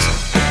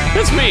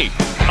 That's me.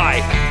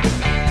 Hi.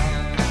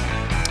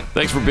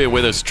 Thanks for being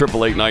with us.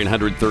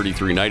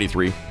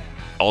 888-900-3393.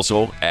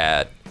 Also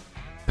at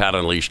Pat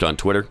Unleashed on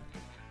Twitter,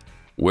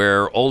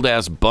 where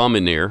old-ass bum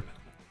in here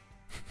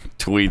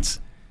tweets,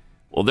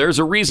 well, there's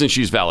a reason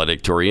she's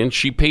valedictorian.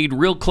 She paid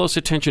real close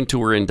attention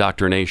to her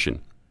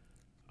indoctrination.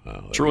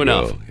 True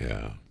enough.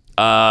 Yeah.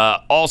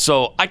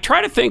 Also, I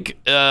try to think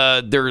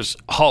there's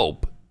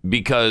hope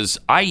because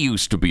I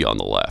used to be on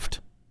the left.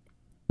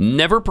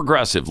 Never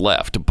progressive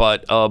left,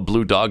 but a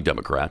blue dog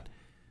Democrat.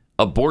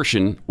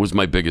 Abortion was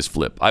my biggest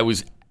flip. I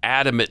was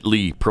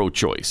adamantly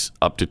pro-choice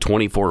up to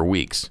 24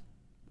 weeks.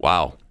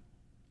 Wow.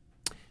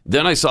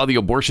 Then I saw the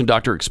abortion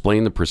doctor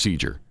explain the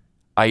procedure.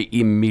 I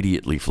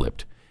immediately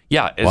flipped.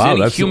 Yeah, as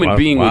any human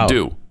being would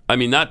do. I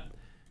mean, I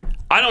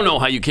don't know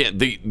how you can't.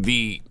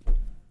 The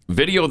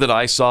video that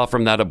I saw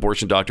from that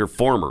abortion doctor,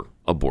 former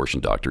abortion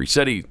doctor,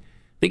 I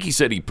think he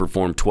said he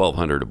performed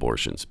 1,200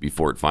 abortions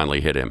before it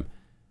finally hit him.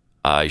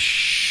 I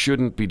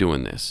shouldn't be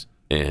doing this.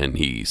 And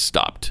he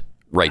stopped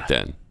right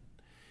then.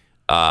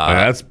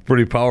 That's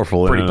pretty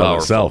powerful in and of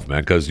itself,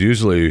 man, because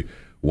usually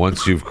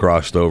once you've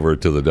crossed over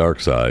to the dark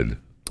side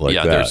like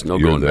that, there's no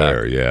you're going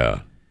there, back.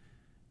 Yeah.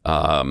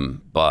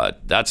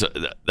 But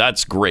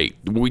that's great.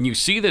 When you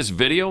see this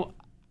video,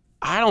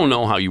 I don't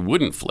know how you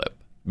wouldn't flip,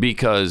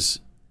 because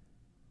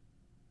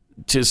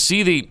to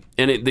see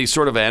they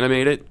sort of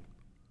animate it,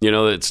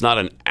 it's not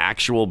an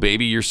actual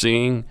baby you're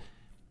seeing.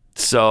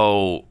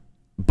 So,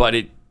 but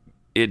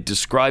it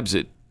describes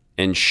it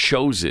and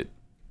shows it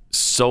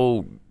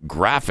so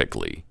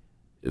graphically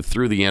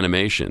through the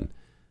animation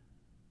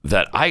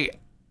that I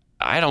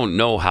don't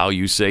know how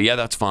you say, yeah,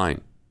 that's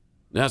fine.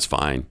 That's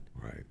fine.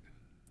 Right.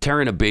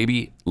 Tearing a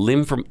baby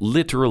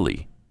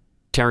literally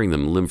tearing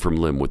them limb from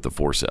limb with the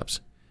forceps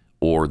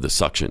or the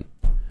suction.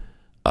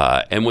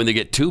 And when they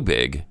get too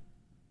big,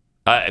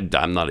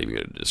 I'm not even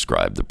going to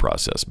describe the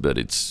process, but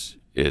it's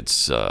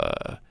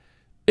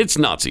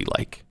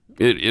Nazi-like.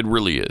 It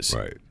really is.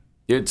 Right.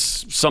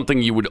 It's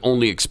something you would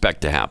only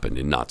expect to happen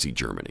in Nazi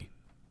Germany.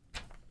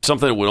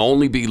 Something that would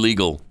only be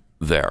legal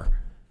there.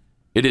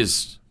 It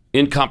is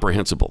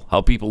incomprehensible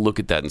how people look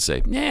at that and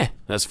say,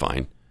 that's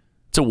fine.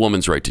 It's a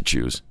woman's right to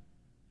choose.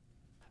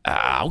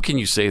 How can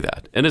you say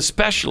that? And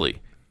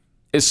especially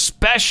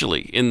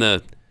in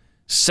the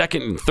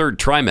second and third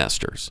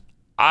trimesters.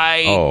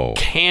 I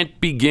can't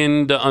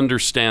begin to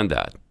understand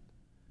that.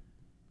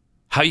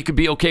 How you could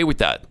be okay with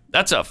that.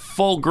 That's a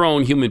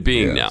full-grown human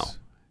being now.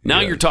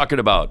 Now you're talking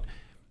about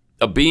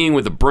a being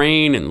with a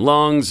brain and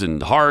lungs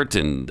and heart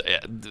and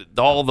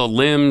all the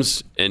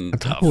limbs and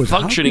a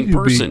functioning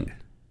person.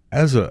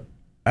 As the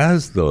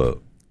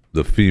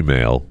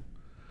female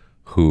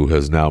who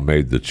has now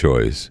made the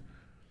choice,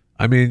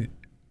 I mean,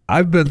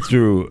 I've been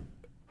through.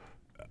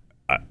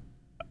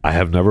 I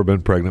have never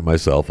been pregnant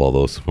myself,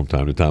 although from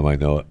time to time I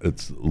know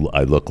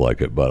I look like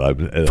it. But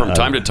from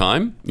time to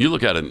time, you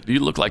look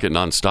like it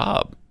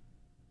nonstop.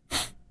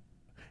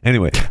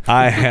 Anyway,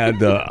 I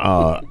had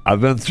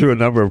I've been through a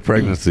number of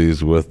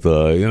pregnancies with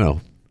a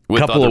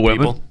couple of women.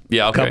 People?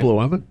 Yeah, okay. A couple of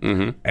women.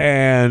 Mm-hmm.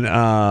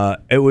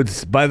 And it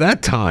was by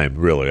that time,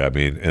 really. I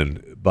mean,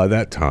 and by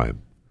that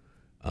time,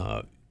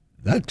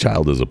 that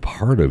child is a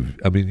part of.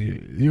 I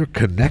mean, you're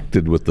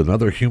connected with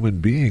another human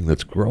being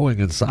that's growing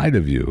inside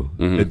of you.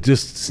 Mm-hmm. It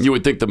just you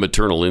would think the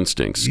maternal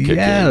instincts kick in.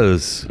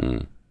 Yes.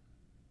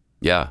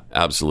 Yeah,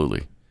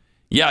 absolutely.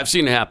 Yeah, I've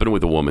seen it happen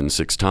with a woman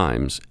 6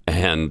 times,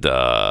 and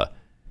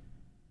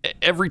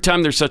every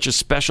time there's such a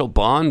special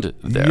bond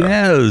there.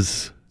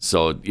 Yes.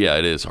 So yeah,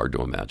 it is hard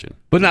to imagine.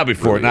 But not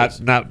before, really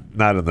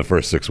not in the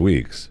first 6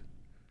 weeks,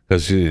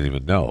 because she didn't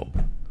even know.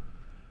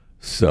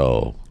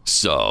 So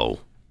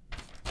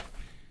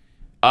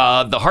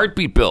the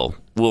heartbeat bill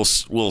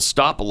will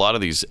stop a lot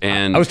of these.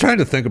 And I was trying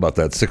to think about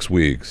that 6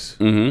 weeks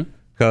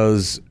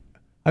because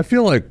I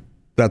feel like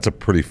that's a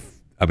pretty.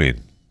 I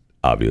mean,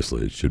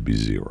 obviously, it should be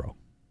 0.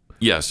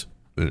 Yes,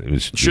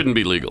 it shouldn't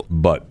be legal.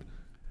 But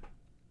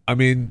I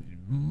mean,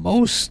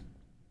 most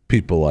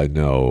people I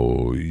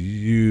know,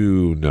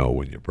 you know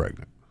when you're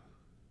pregnant.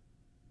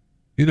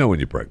 You know when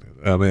you're pregnant.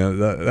 I mean,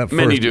 that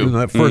Many first, do.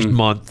 That first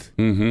month.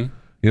 Mm-hmm.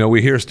 You know,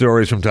 we hear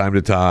stories from time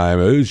to time.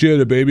 Oh, she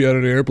had a baby on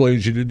an airplane.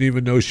 She didn't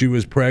even know she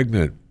was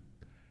pregnant.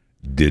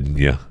 Didn't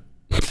you?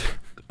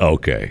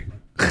 Okay.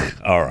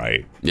 All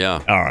right.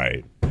 Yeah. All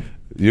right.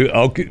 You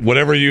okay?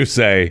 Whatever you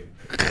say.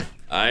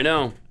 I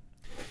know.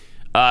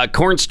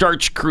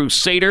 Cornstarch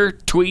Crusader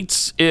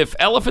tweets, if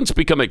elephants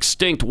become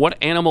extinct, what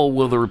animal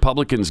will the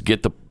Republicans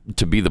get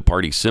to be the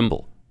party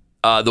symbol?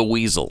 The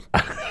weasel.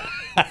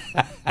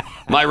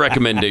 My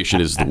recommendation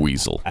is the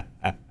weasel.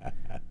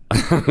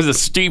 The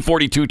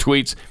Steve42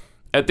 tweets,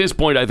 at this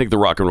point, I think the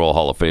Rock and Roll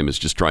Hall of Fame is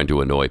just trying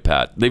to annoy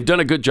Pat. They've done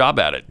a good job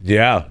at it.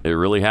 Yeah. They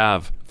really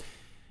have.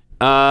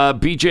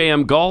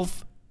 BJM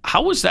Golf,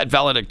 how was that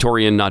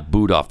valedictorian not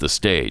booed off the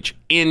stage?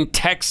 In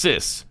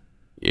Texas.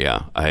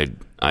 Yeah, I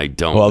don't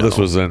know. Well, this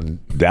was in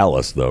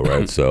Dallas, though,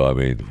 right? So, I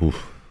mean.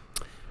 Oof.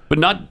 But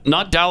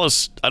not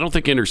Dallas. I don't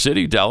think inner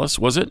city Dallas,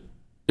 was it?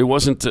 It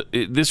wasn't.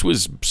 This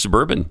was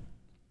suburban.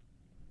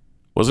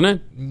 Wasn't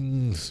it?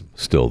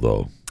 Still,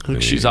 though. I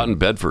think she's out in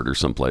Bedford or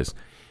someplace.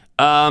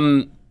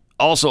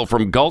 Also,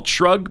 from Gulch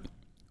Shrug,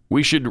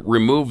 we should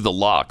remove the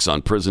locks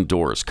on prison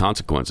doors.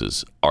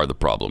 Consequences are the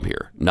problem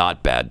here,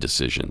 not bad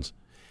decisions.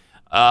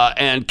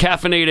 And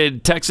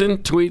Caffeinated Texan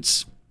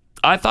tweets,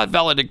 I thought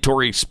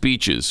valedictory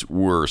speeches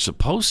were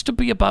supposed to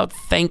be about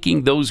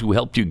thanking those who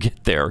helped you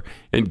get there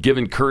and give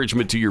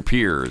encouragement to your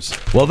peers.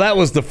 Well, that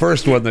was the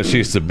first one that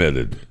she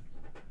submitted.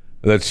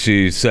 That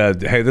she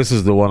said, hey, this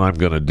is the one I'm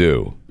going to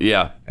do.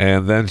 Yeah.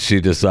 And then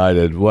she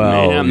decided,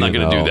 well, I'm not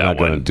going to do that I'm not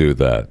going to do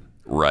that.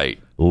 Right.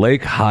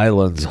 Lake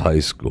Highlands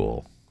High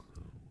School.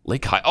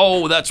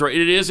 Oh, that's right.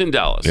 It is in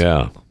Dallas.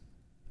 Yeah.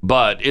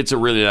 But it's a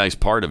really nice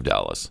part of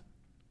Dallas.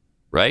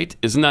 Right?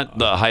 Isn't that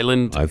the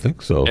Highland I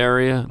think so.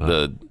 area?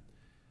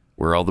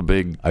 Where all the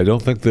big I don't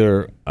think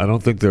they're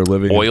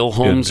living oil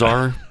homes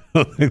are.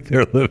 I don't think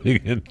they're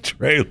living in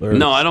trailers.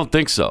 No, I don't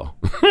think so.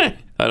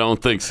 I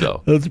don't think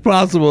so. It's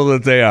possible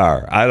that they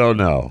are. I don't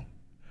know.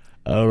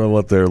 I don't know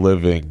what their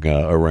living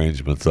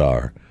arrangements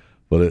are,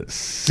 but it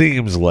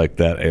seems like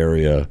that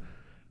area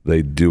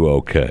they do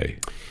okay.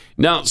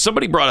 Now,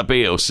 somebody brought up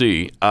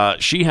AOC.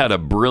 She had a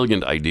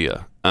brilliant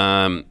idea.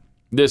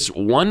 This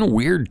one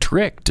weird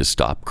trick to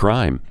stop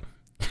crime.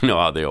 You know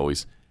how they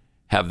always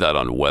have that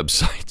on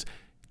websites.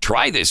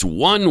 Try this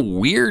one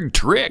weird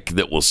trick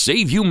that will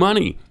save you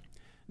money.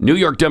 New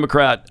York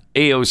Democrat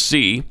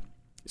AOC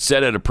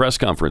said at a press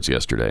conference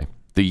yesterday,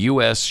 the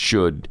U.S.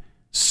 should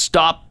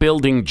stop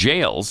building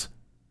jails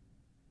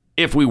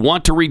if we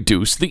want to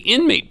reduce the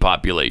inmate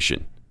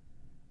population.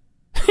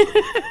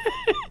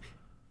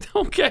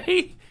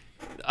 Okay.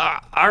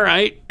 All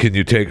right. Can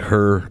you take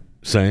her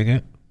saying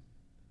it?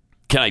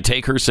 Can I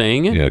take her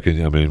saying it?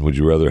 Yeah. Would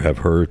you rather have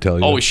her tell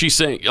you? Oh, is she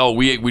saying? Oh,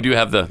 we do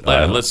have the.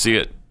 Let's see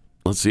it.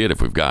 Let's see it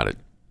if we've got it.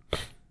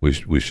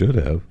 We should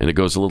have. And it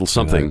goes a little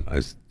something.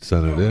 I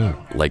sent it in.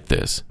 Like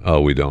this.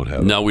 Oh, we don't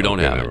have it. No, we don't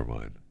have it. Never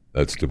mind.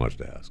 That's too much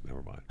to ask.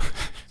 Never mind.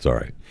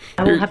 Sorry.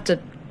 I will have to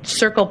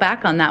circle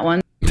back on that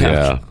one.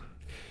 Yeah.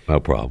 No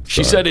problem.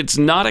 She said it's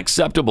not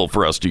acceptable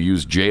for us to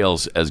use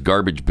jails as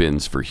garbage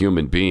bins for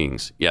human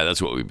beings. Yeah,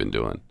 that's what we've been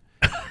doing.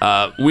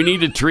 We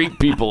need to treat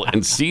people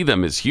and see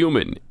them as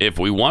human. If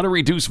we want to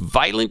reduce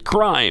violent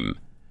crime,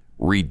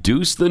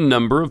 reduce the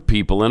number of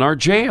people in our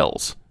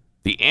jails.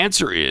 The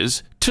answer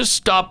is to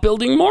stop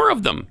building more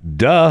of them.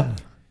 Duh.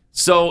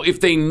 So if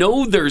they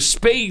know there's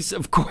space,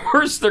 of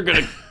course they're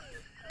going to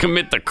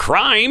commit the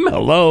crime.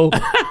 Hello.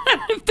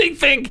 If they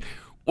think,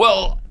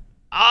 well,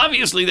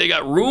 obviously they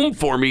got room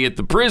for me at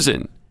the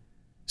prison,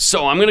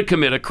 so I'm going to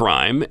commit a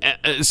crime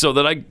so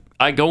that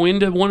I go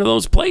into one of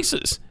those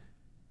places.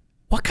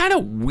 What kind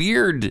of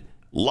weird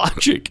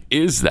logic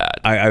is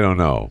that? I don't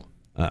know.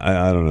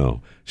 I don't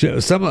know.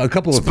 A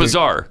couple of it's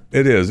bizarre.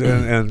 It is,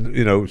 and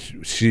you know,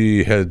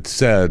 she had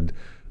said,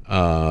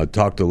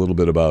 talked a little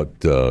bit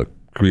about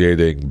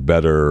creating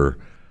better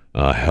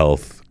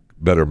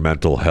better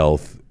mental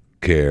health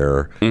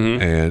care,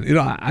 and you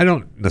know, I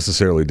don't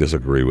necessarily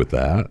disagree with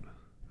that.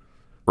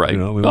 Right. You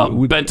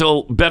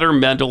know, better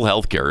mental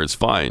health care is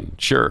fine,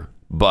 sure,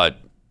 but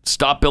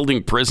stop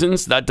building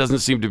prisons. That doesn't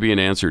seem to be an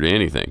answer to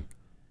anything.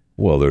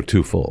 Well, they're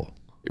too full.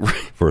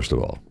 First of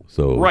all,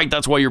 so right,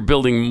 that's why you're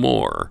building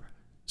more.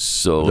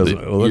 So that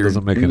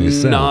doesn't make any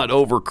sense. Not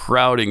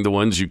overcrowding the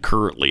ones you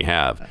currently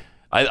have.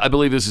 I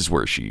believe this is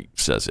where she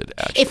says it,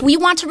 actually. If we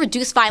want to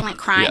reduce violent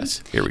crime,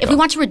 yes, here we if go. we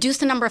want to reduce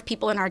the number of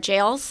people in our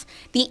jails,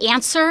 the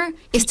answer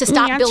is to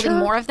stop building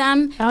more of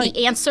them.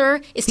 The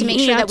answer is to make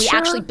sure that we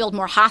actually build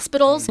more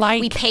hospitals.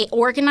 We pay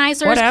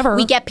organizers. Whatever.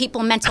 We get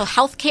people mental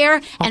health care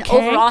and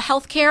overall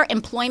health care,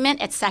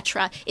 employment,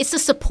 etc. It's to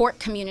support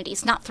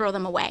communities, not throw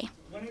them away.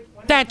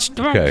 That's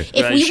okay.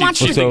 If we want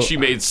to, think she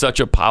made such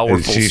a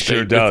powerful she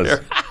statement. Sure does.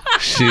 There.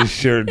 She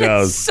sure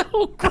does. It's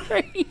so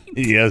great.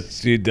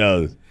 Yes, she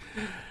does.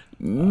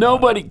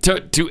 Nobody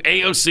to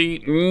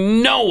AOC.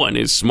 No one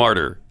is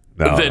smarter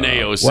than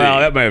AOC. Well,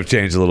 that may have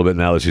changed a little bit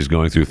now that she's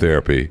going through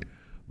therapy,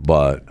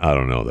 but I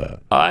don't know that.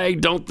 I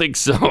don't think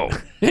so.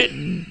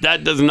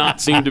 That does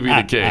not seem to be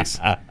the case.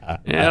 I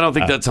don't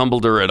think that's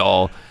humbled her at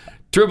all.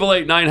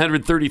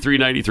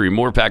 888-900-3393.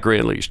 More Pat Gray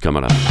Unleashed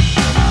coming up.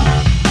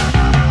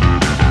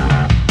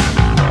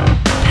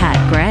 Pat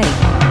Gray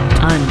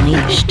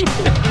Unleashed.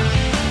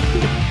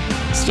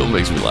 Still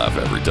makes me laugh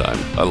every time.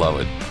 I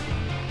love it.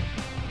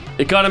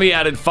 Economy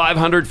added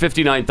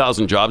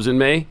 559,000 jobs in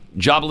May.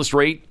 Jobless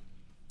rate,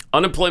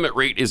 unemployment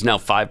rate is now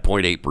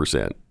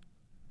 5.8%.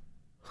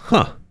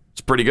 Huh.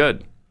 It's pretty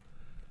good.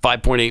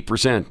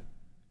 5.8%.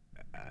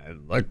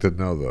 I'd like to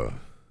know the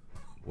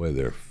way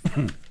they're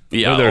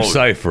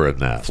ciphering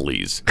that.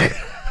 Please.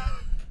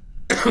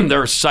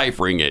 They're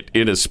ciphering it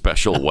in a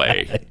special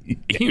way.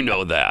 You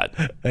know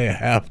that. They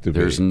have to be.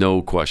 There's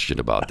no question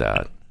about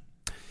that.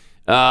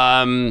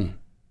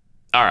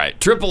 All right.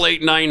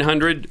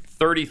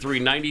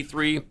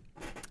 888-900-3393.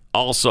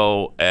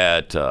 Also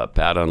at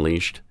Pat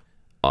Unleashed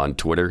on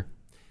Twitter.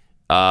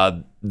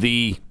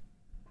 The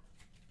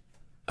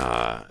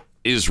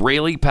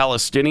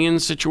Israeli-Palestinian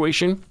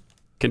situation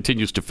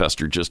continues to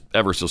fester just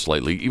ever so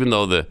slightly, even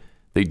though they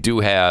do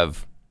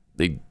have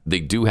the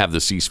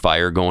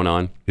ceasefire going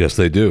on. Yes,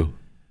 they do.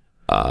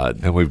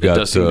 And we've got it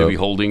does seem to be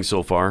holding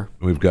so far.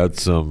 We've got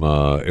some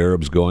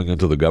Arabs going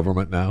into the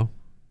government now,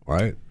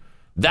 right?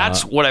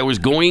 That's what I was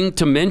going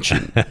to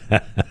mention.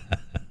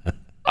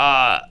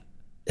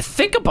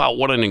 Think about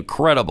what an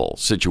incredible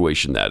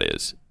situation that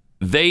is.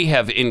 They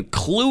have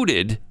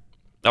included,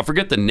 I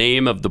forget the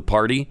name of the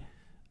party,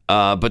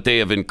 but they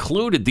have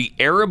included the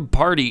Arab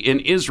Party in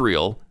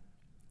Israel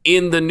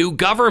in the new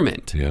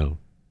government. Yeah.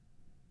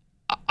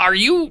 Are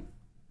you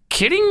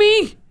kidding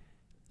me?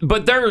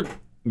 But they're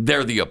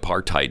the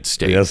apartheid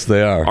state. Yes,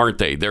 they are. Aren't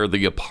they? They're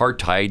the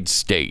apartheid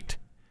state.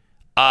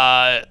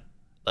 Let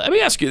me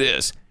ask you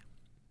this.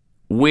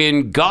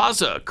 When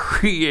Gaza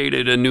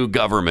created a new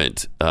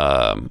government,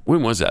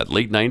 when was that?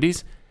 Late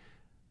 90s?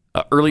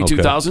 Early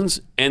 2000s?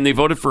 And they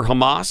voted for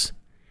Hamas?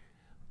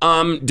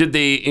 Did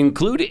they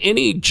include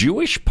any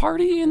Jewish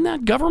party in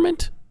that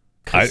government?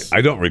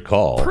 I don't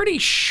recall. Pretty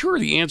sure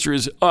the answer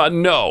is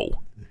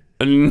no.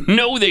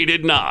 No, they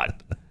did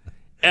not.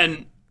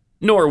 And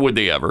nor would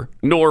they ever.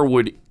 Nor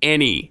would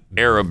any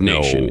Arab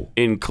nation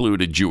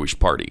include a Jewish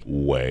party.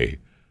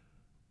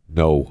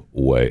 No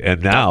way.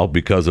 And now,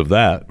 because of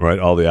that, right,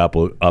 all the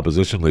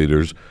opposition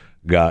leaders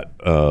got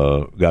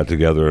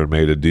together and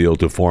made a deal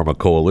to form a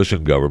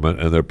coalition government,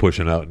 and they're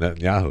pushing out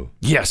Netanyahu.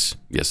 Yes,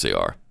 they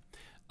are.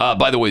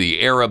 By the way,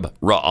 the Arab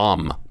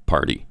Ra'am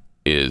Party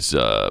is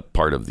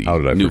part of the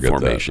new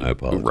formation. That? I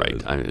apologize.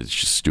 Right. I mean, it's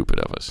just stupid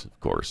of us, of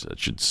course. That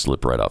should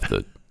slip right off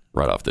the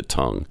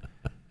tongue.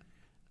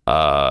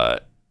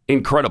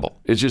 Incredible.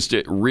 It's just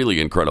really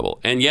incredible.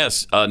 And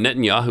yes,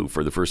 Netanyahu,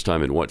 for the first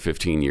time in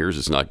 15 years,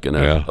 is not going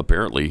to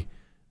apparently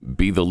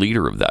be the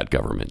leader of that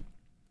government.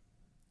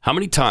 How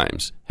many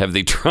times have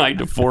they tried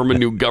to form a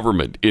new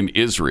government in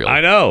Israel?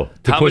 I know,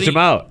 to push him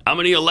out. How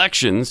many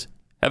elections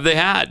have they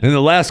had? In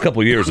the last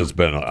couple of years, it's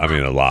been,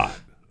 a lot.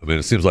 I mean,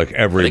 it seems like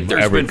every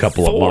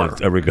couple of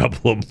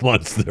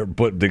months, they're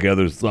putting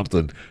together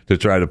something to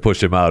try to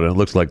push him out, and it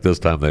looks like this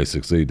time they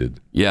succeeded.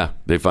 Yeah,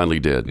 they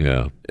finally did.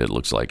 Yeah, it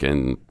looks like,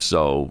 and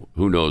so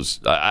who knows?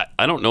 I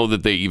don't know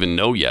that they even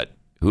know yet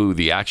who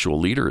the actual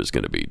leader is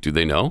going to be. Do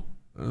they know?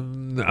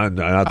 Not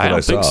that I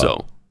don't saw. think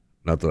so.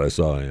 Not that I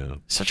saw. Yeah,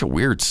 such a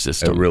weird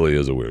system. It really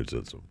is a weird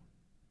system.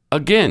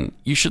 Again,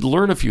 you should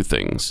learn a few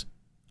things.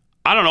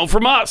 I don't know,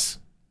 from us,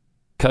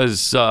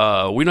 because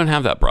we don't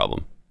have that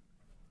problem.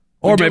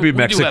 Or maybe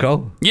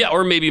Mexico.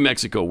 Or maybe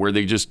Mexico, where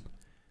they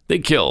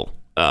kill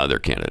their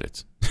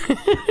candidates.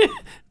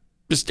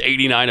 Just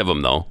 89 of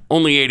them, though.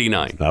 Only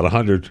 89. Not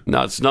 100.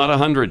 No, it's not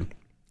 100.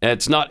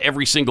 It's not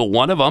every single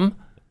one of them.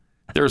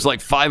 There's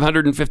like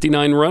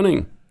 559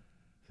 running.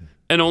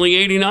 And only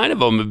 89 of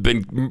them have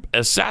been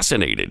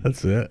assassinated.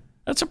 That's it.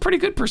 That's a pretty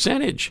good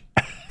percentage.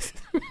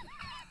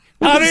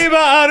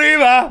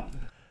 Arriba!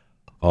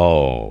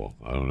 Oh,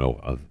 I don't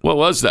know. What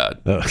was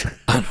that?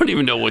 I don't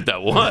even know what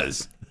that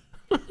was.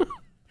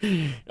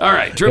 All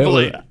right,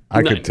 888.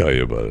 I could tell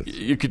you about it.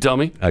 You could tell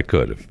me? I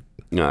could.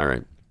 All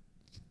right.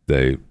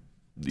 They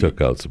took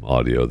out some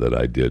audio that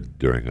I did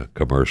during a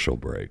commercial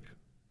break.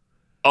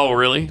 Oh,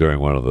 really?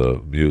 During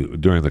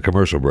the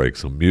commercial break,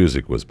 some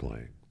music was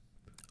playing.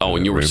 Oh,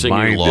 and you were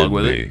singing along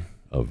with it?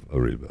 Of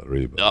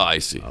Arriba. Oh, I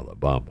see.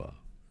 Alabama.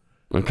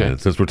 Okay. And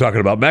since we're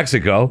talking about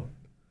Mexico,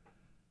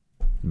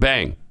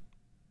 bang.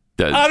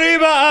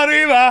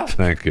 Arriba.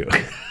 Thank you.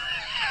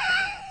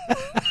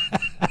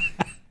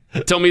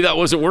 Tell me that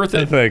wasn't worth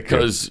it. Thank you.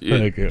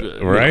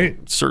 Right?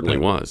 It certainly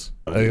was.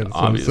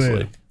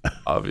 Obviously.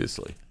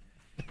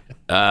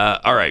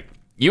 All right.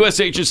 U.S.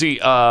 agency,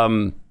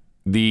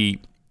 the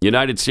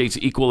United States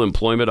Equal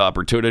Employment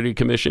Opportunity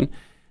Commission,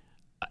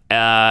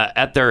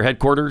 at their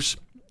headquarters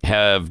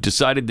have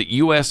decided that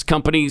U.S.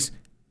 companies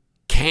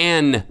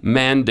can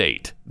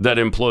mandate that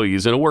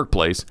employees in a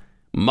workplace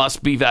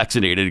must be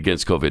vaccinated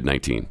against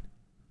COVID-19.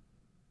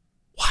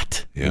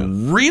 What? Yeah.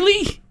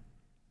 Really?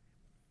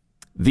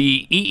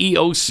 The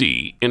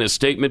EEOC, in a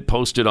statement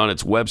posted on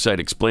its website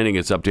explaining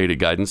its updated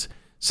guidance,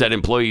 said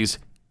employees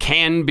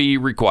can be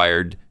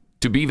required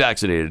to be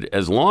vaccinated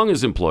as long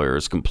as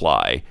employers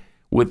comply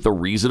with the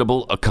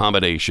reasonable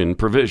accommodation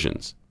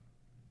provisions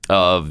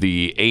of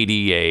the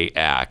ADA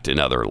Act and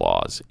other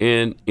laws.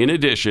 In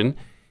addition,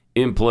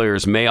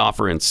 employers may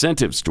offer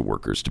incentives to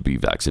workers to be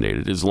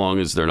vaccinated as long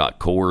as they're not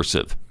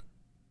coercive.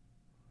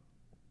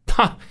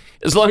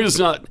 As long as it's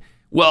not,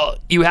 well,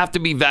 you have to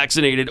be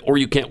vaccinated or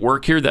you can't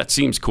work here. That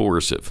seems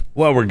coercive.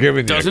 Well, we're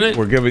giving Doesn't it?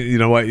 We're giving, you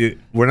know what?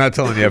 We're not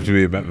telling you have to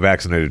be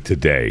vaccinated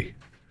today.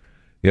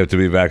 You have to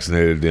be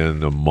vaccinated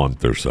in a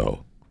month or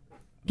so.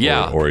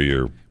 Yeah. Or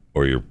you're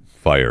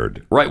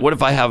fired. Right. What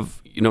if I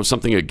have,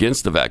 something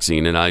against the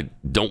vaccine and I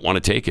don't want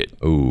to take it?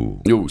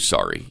 Ooh,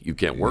 sorry. You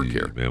can't work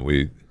here.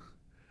 Man,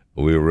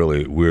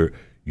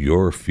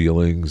 your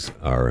feelings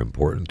are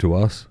important to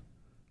us.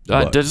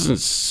 It doesn't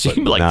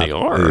seem like they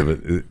are.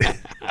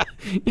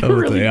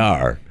 They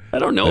are. I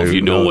don't know if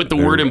you know what the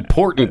word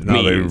important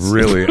means. They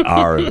really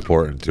are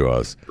important to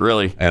us.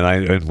 Really?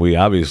 And we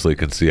obviously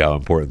can see how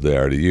important they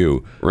are to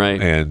you. Right.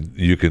 And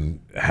you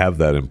can have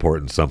that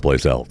importance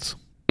someplace else,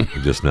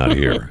 just not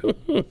here.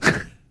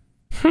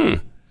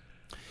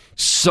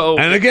 So,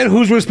 and again,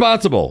 who's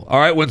responsible? All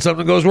right, when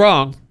something goes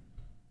wrong,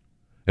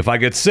 if I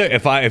get sick,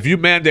 if you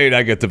mandate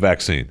I get the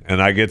vaccine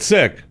and I get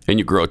sick, and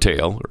you grow a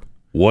tail, or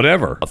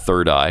whatever, a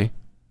third eye,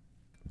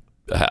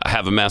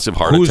 have a massive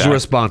heart attack, who's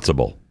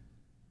responsible?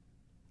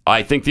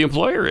 I think the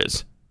employer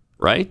is,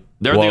 right?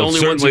 They're the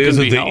only ones who can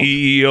be held.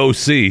 The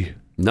EEOC.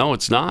 No,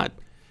 it's not.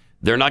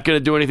 They're not going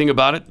to do anything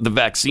about it. The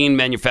vaccine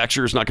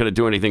manufacturer is not going to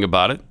do anything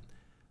about it.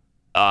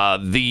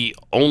 The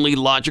only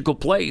logical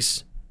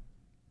place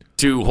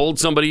to hold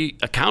somebody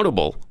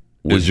accountable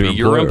would be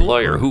your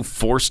employer who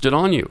forced it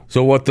on you.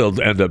 So what they'll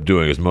end up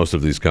doing is most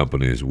of these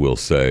companies will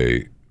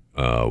say,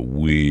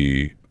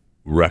 we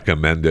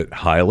recommend it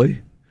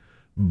highly,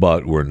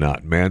 but we're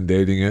not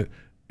mandating it.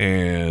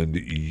 And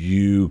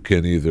you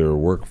can either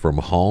work from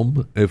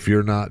home if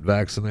you're not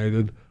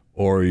vaccinated,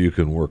 or you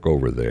can work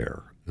over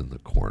there in the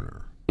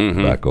corner,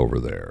 back over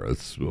there.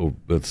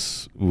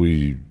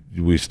 We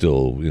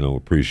still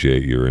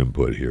appreciate your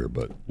input here,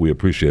 but we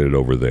appreciate it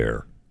over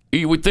there.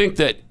 You would think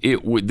that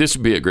this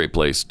would be a great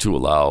place to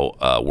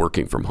allow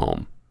working from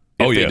home.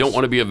 If they don't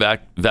want to be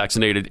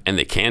vaccinated and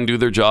they can do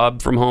their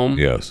job from home,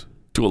 yes,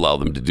 to allow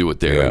them to do it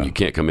there, and you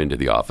can't come into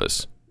the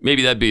office.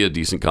 Maybe that'd be a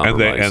decent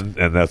compromise.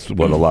 And that's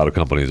what a lot of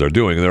companies are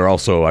doing. They're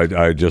also,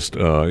 I just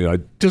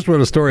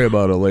read a story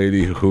about a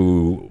lady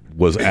who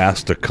was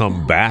asked to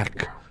come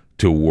back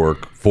to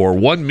work for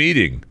one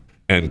meeting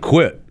and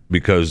quit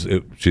because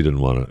she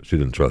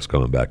didn't trust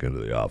coming back into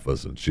the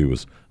office, and you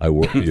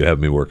have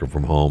me working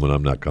from home, and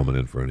I'm not coming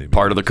in for any meetings.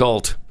 Part of the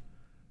cult,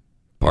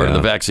 of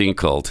the vaccine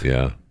cult.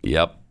 Yeah.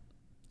 Yep.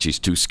 She's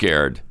too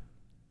scared.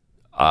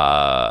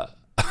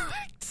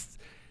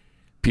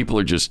 People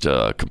are just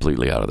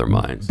completely out of their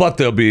minds. But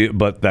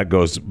that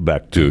goes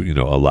back to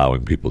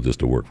allowing people just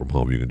to work from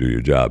home. You can do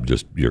your job.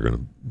 You're going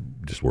to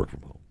just work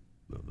from home.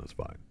 That's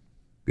fine.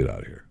 Get out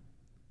of here.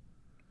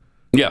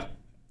 Yeah,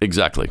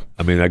 exactly.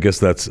 I mean, I guess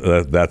that's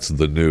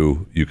the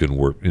new. You can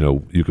work.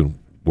 You can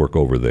work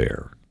over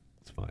there.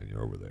 It's fine.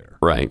 You're over there.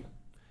 Right.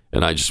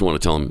 And I just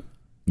want to tell them,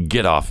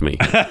 get off me.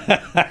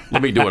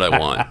 Let me do what I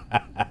want.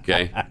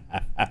 Okay.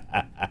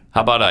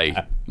 How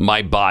about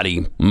my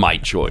body, my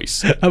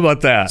choice? How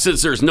about that?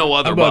 Since there's no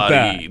other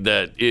body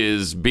that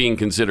is being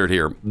considered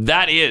here,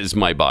 that is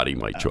my body,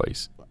 my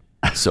choice.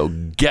 So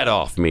get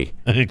off me.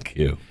 Thank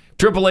you.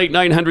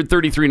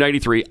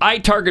 888-900-3393.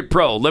 iTarget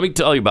Pro. Let me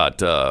tell you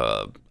about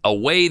a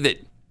way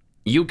that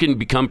you can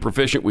become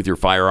proficient with your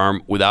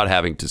firearm without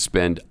having to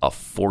spend a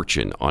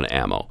fortune on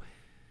ammo.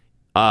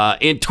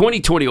 In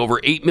 2020, over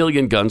 8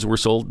 million guns were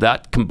sold.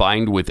 That,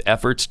 combined with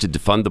efforts to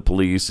defund the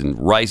police and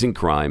rising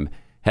crime,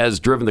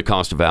 has driven the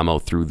cost of ammo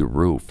through the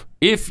roof.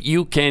 If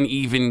you can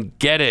even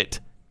get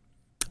it.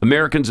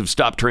 Americans have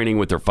stopped training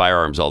with their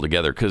firearms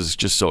altogether because it's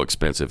just so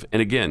expensive.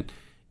 And again,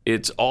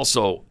 it's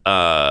also,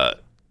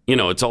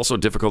 it's also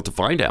difficult to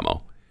find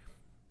ammo.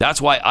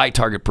 That's why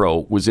iTarget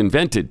Pro was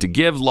invented to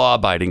give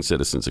law-abiding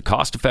citizens a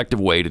cost-effective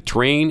way to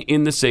train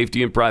in the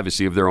safety and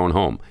privacy of their own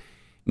home.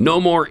 No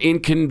more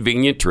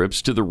inconvenient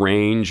trips to the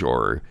range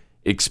or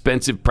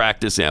expensive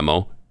practice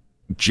ammo.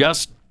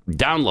 Just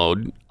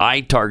download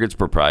iTarget's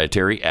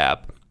proprietary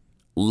app,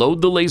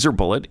 load the laser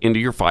bullet into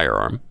your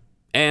firearm,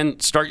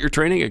 and start your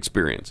training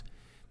experience.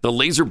 The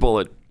laser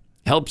bullet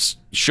helps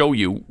show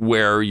you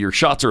where your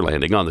shots are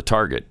landing on the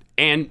target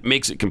and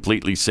makes it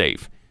completely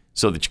safe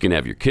so that you can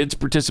have your kids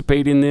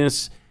participate in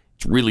this.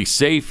 It's really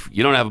safe.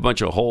 You don't have a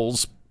bunch of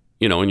holes,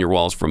 in your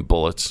walls from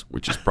bullets,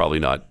 which is probably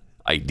not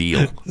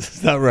ideal.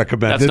 It's not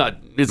recommended.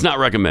 It's not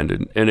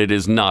recommended, and it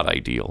is not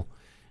ideal.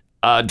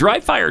 Dry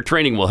fire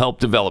training will help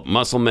develop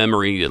muscle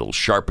memory. It'll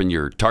sharpen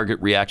your target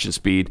reaction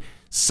speed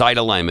sight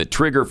alignment,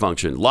 trigger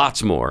function,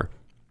 lots more.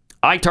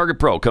 iTarget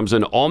Pro comes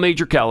in all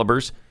major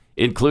calibers,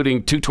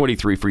 including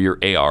 .223 for your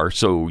AR,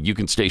 so you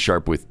can stay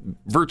sharp with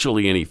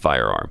virtually any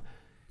firearm.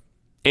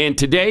 And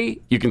today,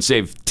 you can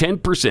save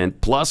 10%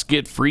 plus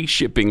get free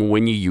shipping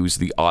when you use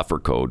the offer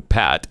code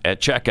PAT at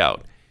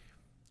checkout.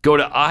 Go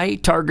to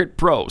iTarget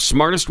Pro,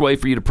 smartest way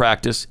for you to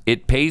practice.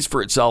 It pays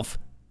for itself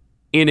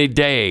in a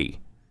day.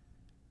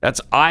 That's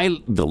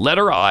the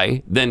letter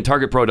I, then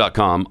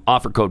targetpro.com,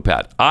 offer code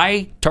PAT.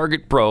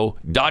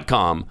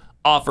 itargetpro.com,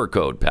 offer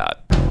code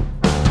PAT.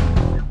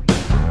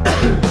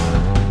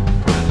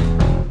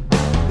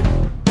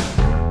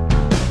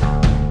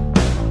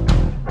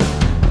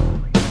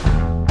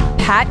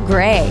 Pat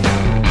Gray.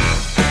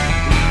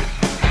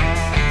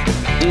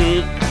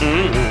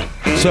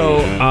 So,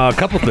 a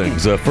couple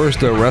things.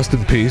 First, rest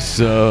in peace,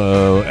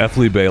 F.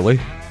 Lee Bailey.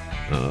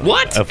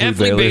 What? F.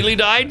 Lee Bailey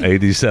died?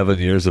 87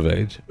 years of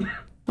age.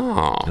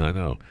 Oh, I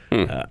know.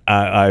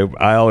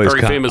 I always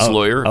very famous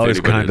lawyer. I always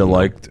kind of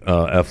liked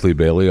F. Lee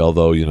Bailey,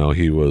 although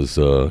he was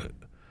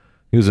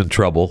in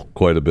trouble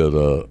quite a bit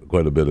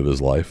of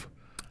his life.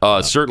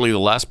 Certainly the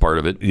last part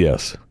of it.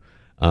 Yes,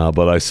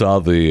 but I saw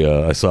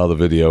the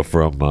video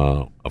from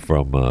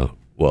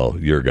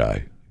your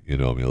guy. You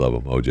know him, you love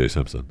him, O.J.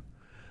 Simpson,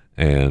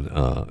 and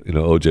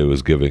O.J.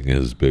 was giving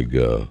his big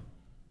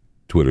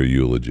Twitter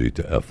eulogy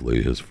to F.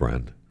 Lee, his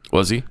friend.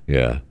 Was he?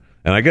 Yeah.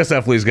 And I guess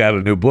F. Lee's got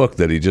a new book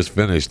that he just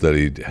finished that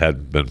he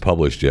hadn't been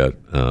published yet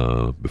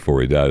before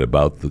he died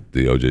about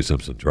the O.J.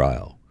 Simpson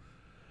trial.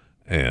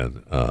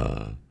 And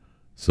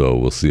so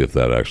we'll see if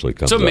that actually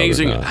comes out. It's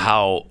amazing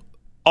how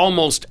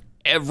almost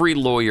every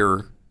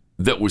lawyer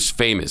that was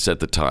famous at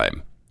the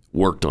time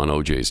worked on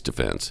O.J.'s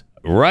defense.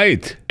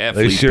 Right. F.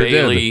 Lee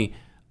Bailey,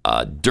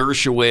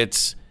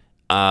 Dershowitz,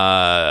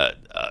 Cochran.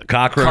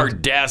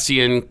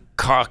 Cardassian,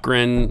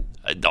 Cochran,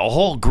 the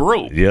whole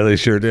group. Yeah, they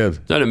sure did.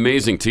 It's an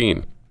amazing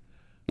team.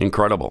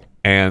 Incredible.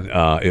 And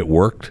it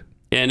worked.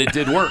 And it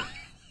did work.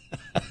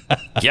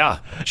 Yeah,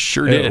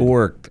 sure did. It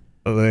worked.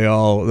 They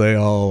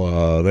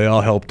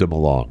all helped him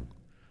along.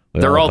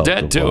 They're all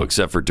dead too,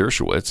 except for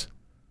Dershowitz,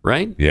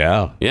 right?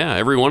 Yeah. Yeah,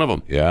 every one of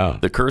them. Yeah.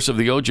 The curse of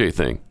the OJ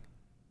thing.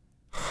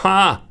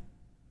 Huh.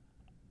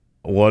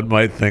 One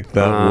might think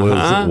that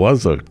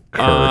was a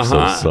curse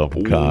of some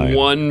kind.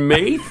 One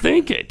may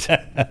think it. And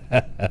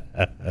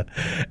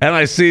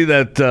I see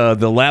that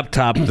the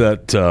laptop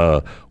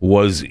that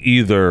was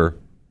either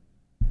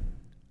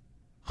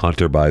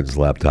Hunter Biden's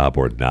laptop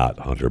or not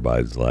Hunter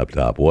Biden's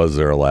laptop. Was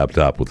there a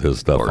laptop with his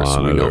stuff on it? Of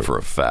course, we know for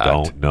a fact.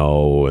 Don't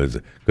know.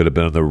 Could have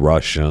been the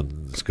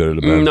Russians. Could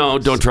have been. No,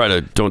 don't try to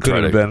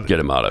get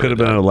him out of it. Could have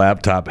been a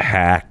laptop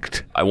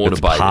hacked. I won't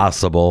abide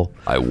possible.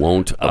 I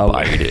won't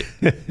abide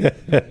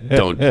it.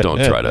 Don't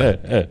try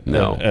to.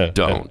 No,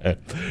 don't.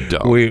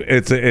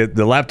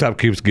 The laptop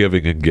keeps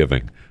giving and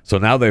giving. So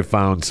now they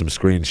found some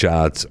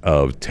screenshots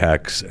of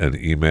texts and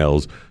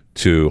emails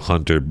to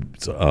Hunter's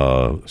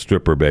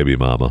stripper baby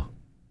mama.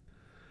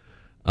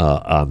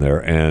 On there,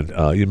 and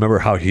you remember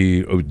how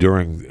he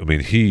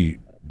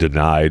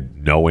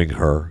denied knowing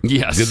her.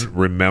 Yes, didn't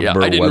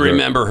remember. Yeah, I didn't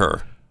remember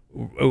her.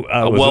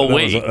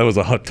 It was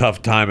a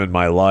tough time in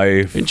my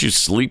life. Didn't you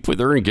sleep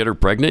with her and get her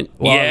pregnant?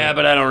 Well, yeah,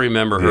 but I don't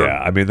remember her.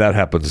 Yeah, I mean that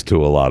happens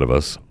to a lot of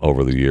us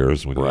over the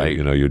years when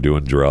you're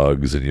doing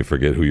drugs and you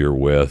forget who you're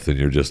with and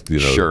you're just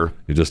you're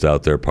just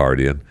out there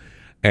partying.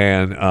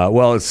 And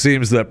it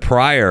seems that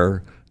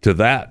prior to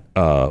that.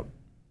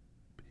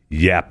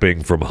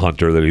 Yapping from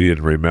Hunter that he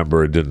didn't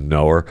remember and didn't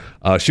know her.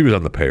 She was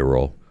on the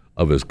payroll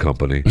of his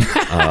company.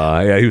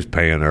 He was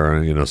paying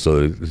her,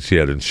 so that she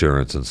had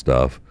insurance and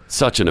stuff.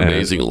 Such an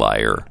amazing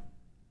liar.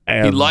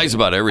 He lies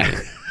about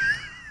everything.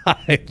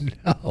 I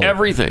know.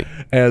 Everything.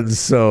 And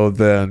so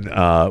then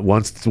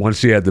once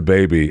she had the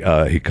baby,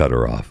 he cut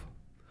her off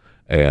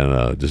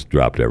and just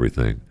dropped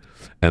everything.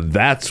 And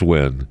that's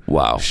when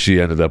she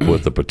ended up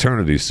with the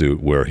paternity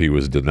suit where he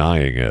was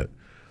denying it.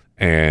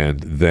 And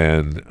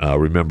then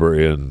remember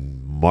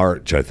in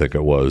March, I think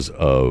it was,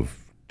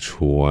 of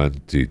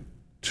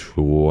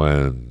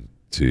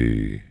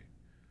 2020,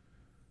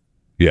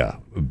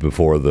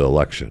 before the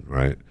election,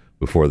 right?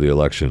 Before the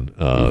election,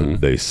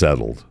 they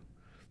settled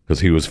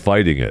because he was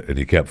fighting it, and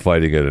he kept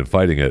fighting it,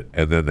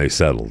 and then they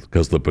settled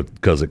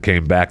because it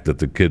came back that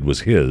the kid was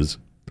his,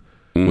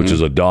 which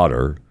is a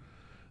daughter,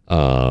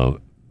 that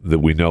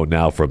we know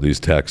now from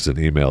these texts and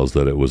emails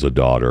that it was a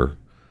daughter,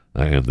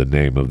 and the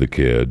name of the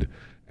kid.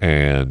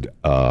 And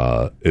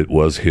it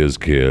was his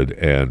kid,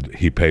 and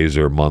he pays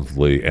her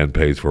monthly and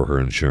pays for her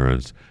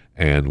insurance,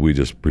 and we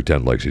just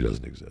pretend like she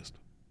doesn't exist.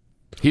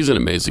 He's an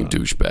amazing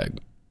douchebag.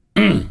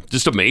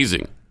 Just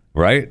amazing.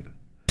 Right?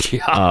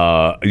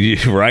 Yeah.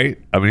 Right?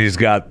 I mean, he's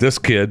got this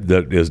kid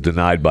that is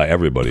denied by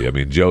everybody. I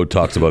mean, Joe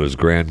talks about his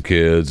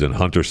grandkids, and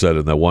Hunter said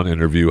in that one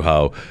interview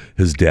how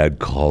his dad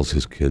calls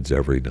his kids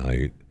every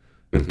night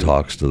and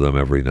talks to them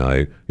every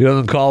night. He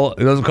doesn't call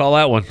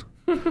that one.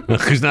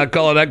 He's not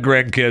calling that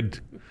grandkid.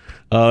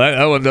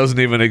 That one doesn't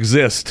even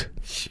exist.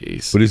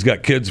 Jeez. But he's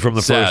got kids from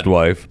the first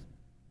wife.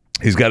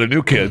 He's got a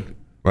new kid,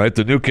 right?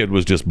 The new kid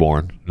was just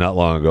born not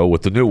long ago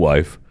with the new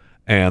wife.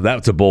 And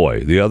that's a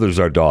boy. The others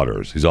are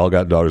daughters. He's all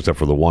got daughters except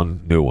for the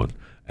one new one.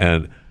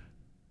 And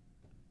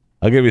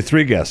I'll give you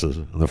 3 guesses.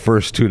 And the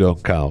first 2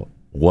 don't count.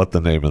 What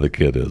the name of the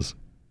kid is?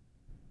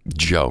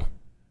 Joe.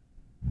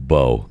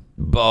 Bo.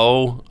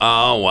 Bo.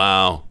 Oh,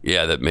 wow.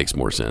 Yeah, that makes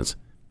more sense.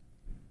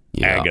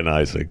 Yeah.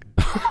 Agonizing.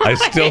 I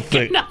still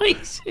think.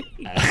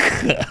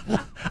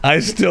 I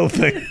still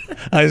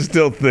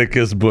think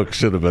his book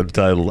should have been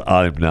titled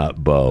 "I'm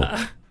Not Bo."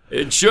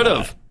 It should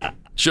have.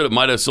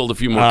 Might have sold a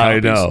few more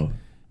copies. I know.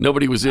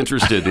 Nobody was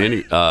interested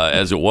in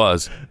as it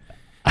was.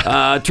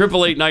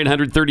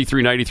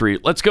 888-900-3393.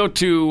 Let's go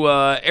to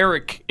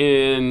Eric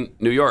in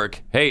New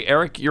York. Hey,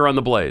 Eric, you're on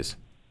the Blaze.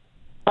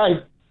 Hi,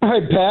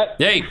 Pat.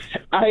 Hey.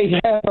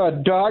 I have a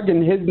dog,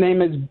 and his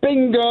name is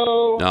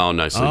Bingo. Oh,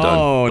 nicely done.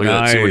 Oh, Look at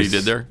that. nice. See what he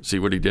did there? See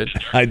what he did?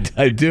 I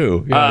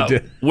do. Yeah, I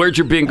did. Where'd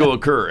your bingo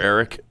occur,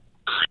 Eric?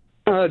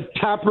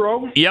 Top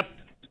row. Yep.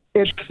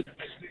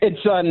 It's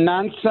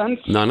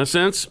nonsense.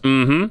 Nonsense.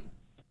 Mm-hmm.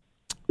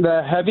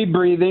 The heavy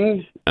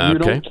breathing. Okay. You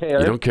don't care.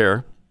 You don't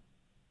care.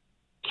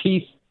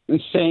 Keith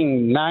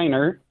saying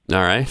niner.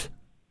 All right.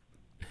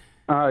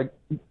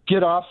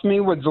 Get off me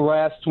was the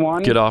last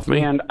one. Get off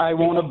me. And I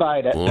won't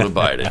abide it. Won't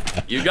abide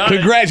it. You got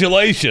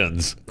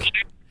Congratulations.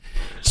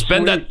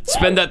 Spend that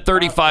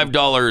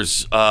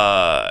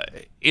 $35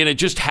 in a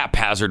just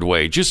haphazard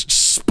way. Just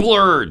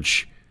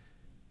splurge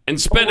and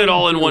spend it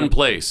all in one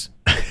place.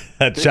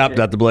 At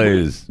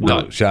shop.theblaze.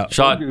 No, shop.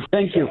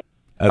 Thank you.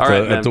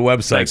 At the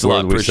website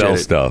where we sell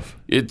stuff.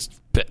 It's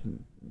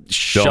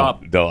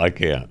shop. No, I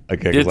can't.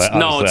 It's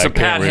a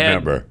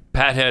Pathead.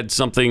 Pathead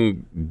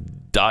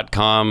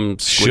something.com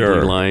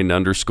Sure. line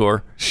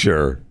underscore.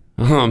 Sure.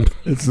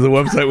 It's the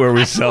website where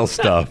we sell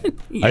stuff.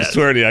 Yes. I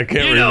swear to you, I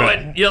can't remember. You know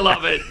it. You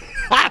love it.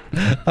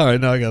 All right,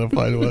 now I got to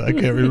find one. I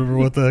can't remember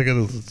what the heck it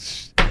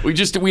is.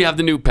 We have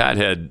the new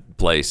Pathead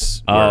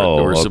place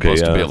where we're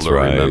supposed to be able to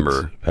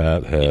remember.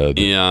 Pathead.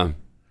 Yeah.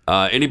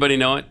 Anybody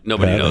know it?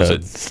 Nobody knows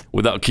it.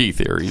 Without Keith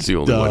here, he's the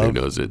only one who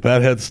knows it.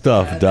 Pathead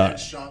stuff.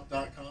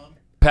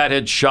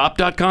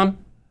 Patheadshop.com?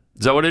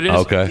 Is that what it is?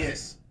 Okay.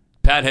 Yes.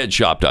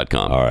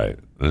 Patheadshop.com. All right.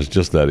 It's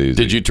just that easy.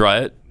 Did you try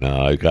it?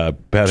 No, I got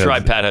Pathead. Try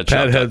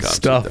patheadshop.com.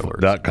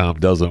 Patheadstuff.com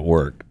doesn't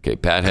work. Okay,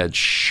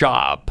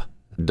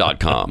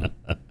 patheadshop.com.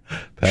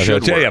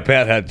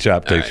 Pathead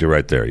Shop takes you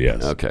right there,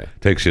 yes. Okay.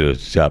 Takes you to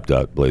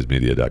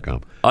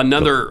shop.blazemedia.com.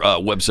 Another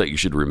website you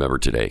should remember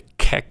today,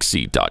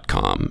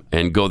 Kexi.com.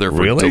 And go there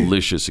for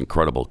delicious,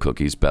 incredible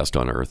cookies, best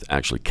on earth.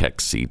 Actually,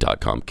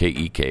 Kexi.com,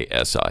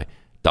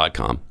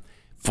 Keksi.com.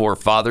 For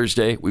Father's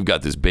Day, we've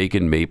got this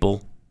bacon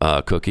maple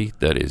cookie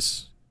that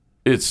it's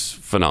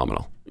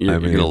phenomenal. You're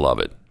going to love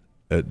it.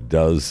 It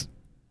does.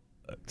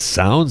 It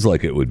sounds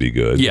like it would be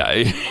good.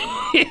 Yeah.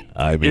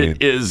 I mean,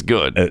 it is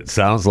good. It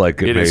sounds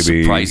like it may is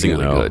be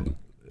surprisingly good.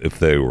 If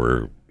they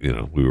were,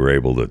 we were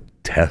able to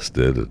test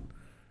it.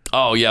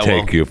 Oh, yeah.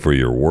 Take you for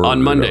your word.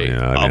 On Monday,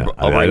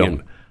 I'll bring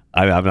in.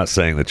 I'm not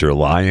saying that you're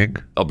lying.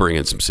 I'll bring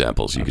in some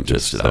samples. You can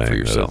test it out for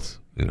yourself.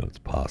 It's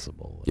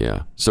possible.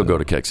 Yeah. So go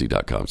to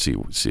Kexi.com. See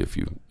if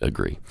you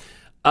agree.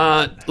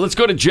 Let's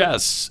go to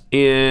Jess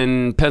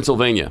in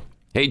Pennsylvania.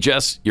 Hey,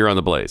 Jess, you're on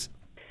the Blaze.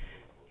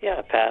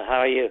 Yeah, Pat, how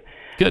are you?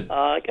 Good.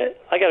 I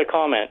got a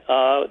comment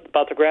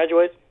about the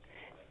graduates.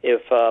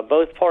 If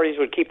both parties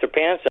would keep their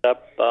pants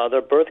up,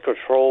 their birth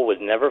control would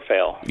never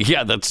fail.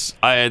 Yeah, that's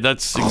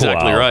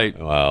exactly right.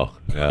 Wow.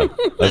 Yeah.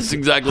 That's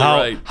exactly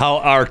right. How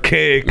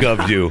archaic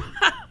of you.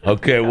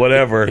 Okay,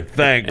 whatever.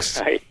 Thanks.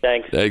 All right,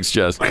 thanks. Thanks,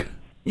 Jess.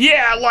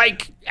 Yeah,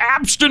 like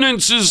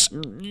abstinence is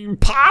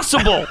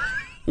possible.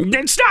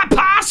 It's not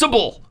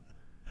possible.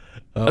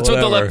 That's what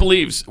the left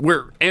believes.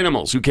 We're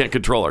animals who can't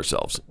control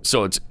ourselves.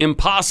 So it's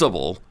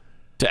impossible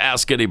to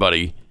ask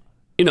anybody,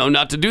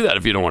 not to do that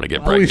if you don't want to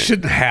get pregnant. We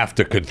shouldn't have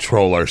to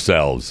control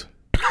ourselves.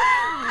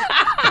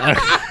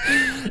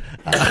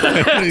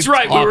 That's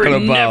right. We were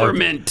never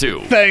meant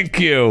to. Thank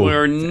you. We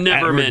were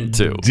never meant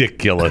to.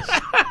 Ridiculous.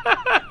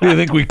 What do you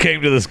think we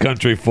came to this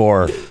country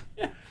for?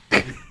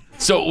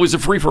 So it was a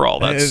free-for-all.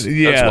 That's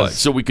why.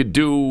 So we could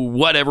do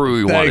whatever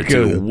we wanted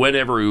to,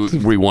 whenever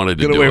we wanted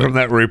to do it. Get away from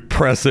that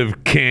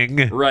repressive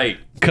king. Right.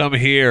 Come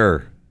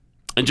here.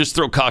 And just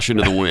throw caution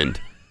to the wind.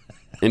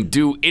 And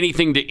do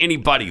anything to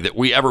anybody that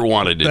we ever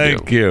wanted to do.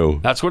 Thank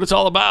you. That's what it's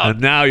all about.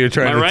 And now you're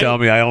trying to tell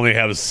me I only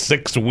have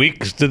 6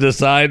 weeks to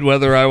decide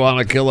whether I want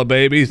to kill a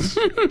baby?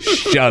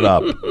 Shut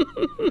up.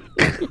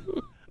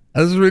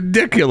 That's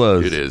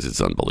ridiculous. It is.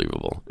 It's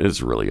unbelievable.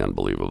 It's really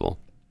unbelievable.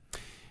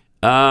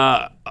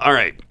 All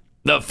right.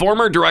 The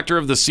former director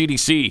of the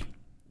CDC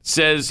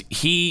says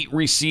he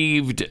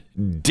received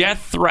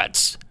death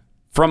threats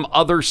from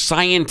other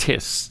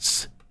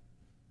scientists.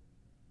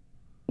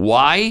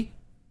 Why?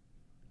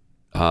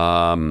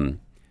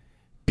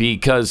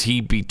 Because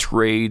he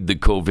betrayed the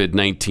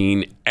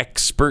COVID-19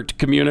 expert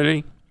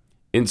community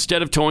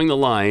instead of towing the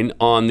line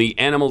on the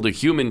animal to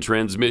human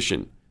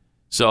transmission.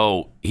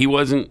 So he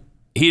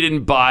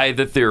didn't buy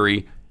the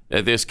theory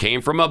that this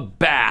came from a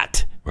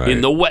bat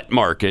in the wet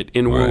market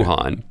in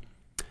Wuhan.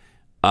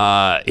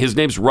 His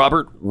name's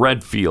Robert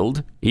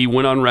Redfield. He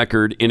went on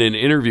record in an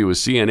interview with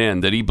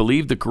CNN that he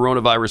believed the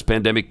coronavirus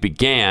pandemic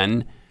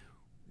began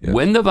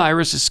when the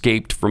virus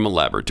escaped from a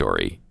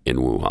laboratory in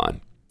Wuhan.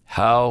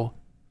 How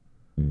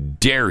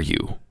dare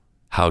you?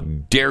 How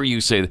dare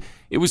you say that?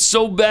 It was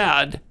so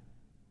bad,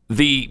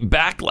 the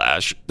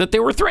backlash, that they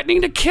were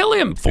threatening to kill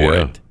him for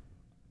it.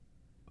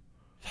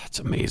 That's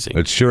amazing.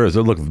 It sure is.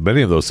 Look,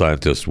 many of those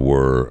scientists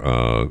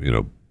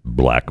were,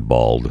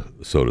 blackballed,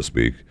 so to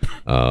speak,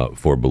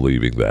 for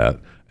believing that.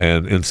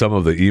 And in some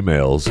of the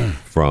emails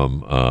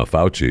from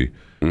Fauci,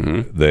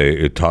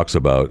 it talks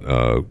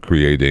about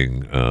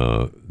creating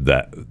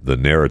the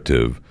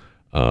narrative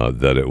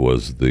that it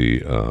was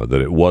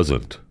that it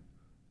wasn't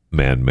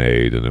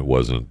man-made and it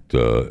wasn't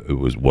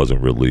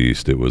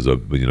released. It was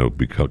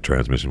because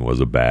transmission was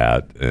a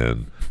bat,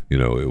 and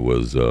it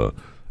was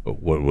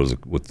what was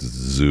it with the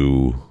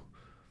zoo.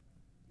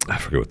 I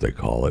forget what they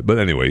call it, but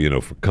anyway,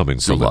 for coming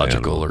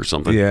zoological from or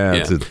something.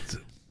 Yeah.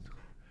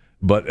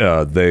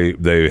 But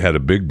they had a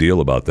big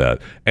deal about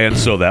that, and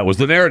so that was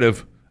the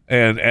narrative,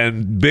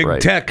 and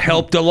big tech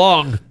helped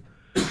along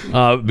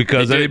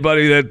because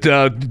anybody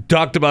that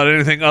talked about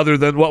anything other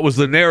than what was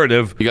the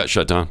narrative, you got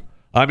shut down.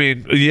 I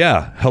mean,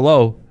 yeah,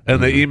 hello,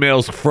 and the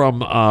emails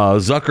from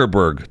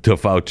Zuckerberg to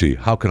Fauci.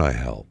 How can I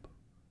help?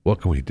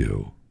 What can we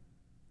do?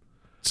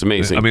 It's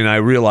amazing. I mean, I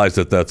realize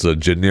that that's a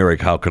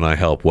generic, how can I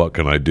help? What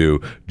can I do?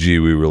 Gee,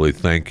 we really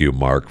thank you,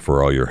 Mark,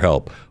 for all your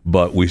help.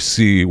 But we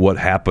see what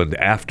happened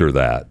after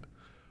that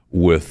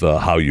with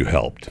how you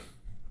helped.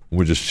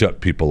 We just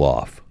shut people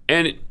off.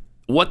 And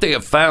what they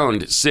have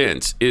found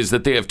since is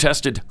that they have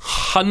tested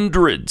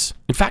hundreds.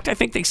 In fact, I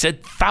think they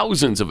said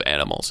thousands of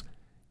animals.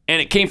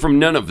 And it came from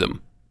none of them.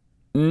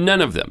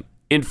 None of them.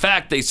 In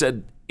fact, they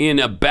said in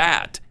a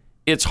bat,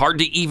 it's hard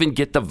to even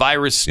get the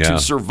virus to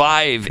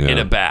survive in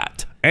a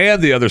bat.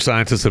 And the other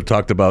scientists have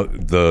talked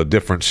about the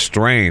different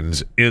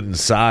strains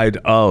inside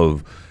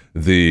of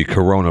the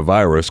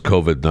coronavirus,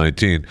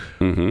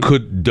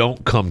 COVID-19,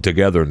 don't come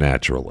together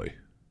naturally.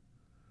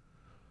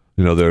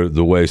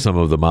 The way some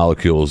of the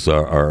molecules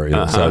are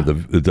inside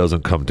it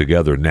doesn't come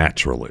together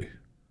naturally.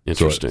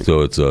 Interesting.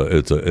 So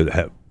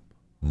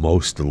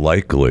most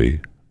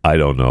likely, I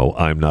don't know,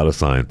 I'm not a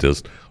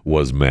scientist,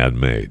 was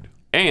man-made.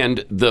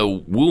 And the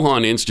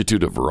Wuhan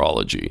Institute of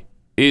Virology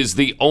is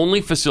the only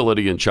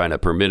facility in China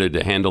permitted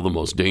to handle the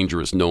most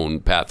dangerous known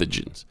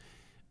pathogens,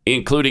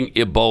 including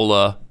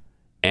Ebola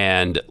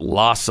and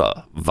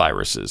Lassa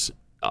viruses.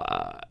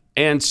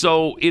 And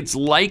so it's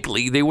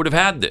likely they would have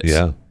had this.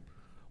 Yeah.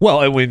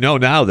 Well, and we know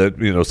now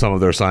that, some of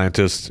their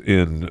scientists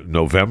in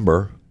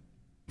November,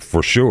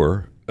 for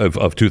sure,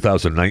 of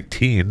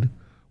 2019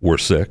 were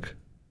sick.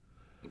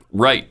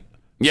 Right.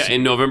 Yeah,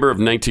 in November of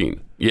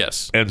 19.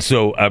 Yes. And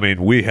so, I mean,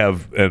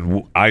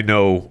 and I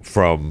know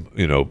from,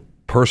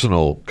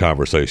 personal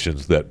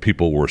conversations that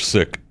people were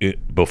sick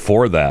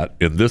before that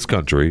in this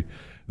country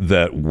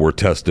that were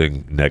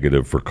testing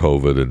negative for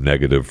COVID and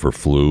negative for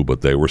flu, but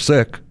they were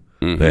sick.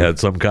 They had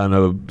some kind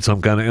of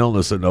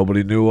illness that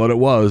nobody knew what it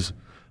was.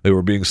 They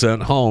were being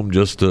sent home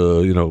just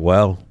to,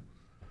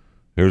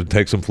 here to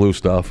take some flu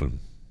stuff and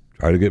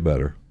try to get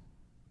better.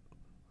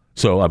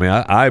 So, I mean,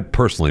 I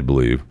personally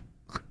believe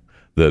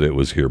that it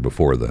was here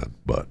before then,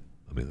 but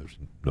I mean, there's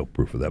no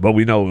proof of that. But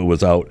we know it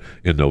was out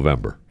in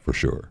November for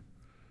sure.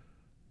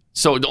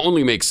 So it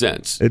only makes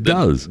sense. It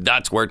does.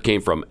 That's where it came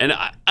from. And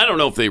I don't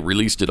know if they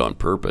released it on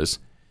purpose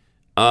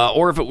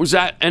or if it was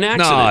an accident.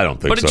 No, I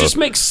don't think so. But it just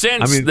makes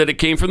sense that it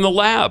came from the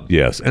lab.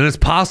 Yes, and it's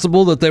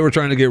possible that they were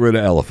trying to get rid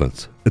of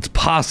elephants. It's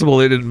possible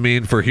they didn't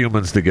mean for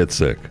humans to get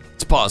sick.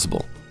 It's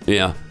possible.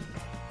 Yeah.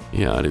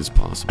 Yeah, it is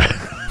possible.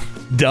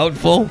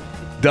 Doubtful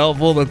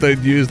that they'd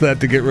use that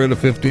to get rid of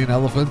 15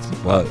 elephants?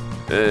 But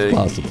it's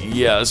possible.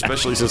 Yeah,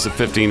 especially since the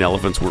 15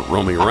 elephants weren't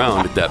roaming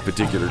around at that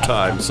particular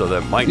time, so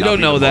that might not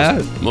be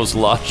the most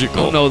logical scenario. You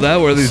don't know that?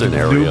 Were these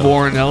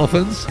newborn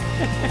elephants?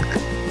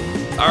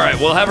 All right,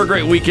 well, have a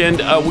great weekend.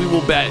 We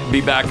will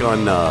be back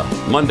on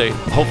Monday,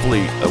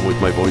 hopefully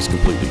with my voice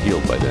completely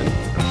healed by then.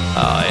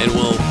 And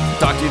we'll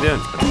talk to you then.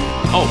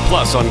 Oh,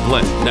 plus on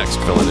Glenn next,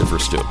 filling in for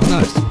Stu.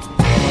 Nice.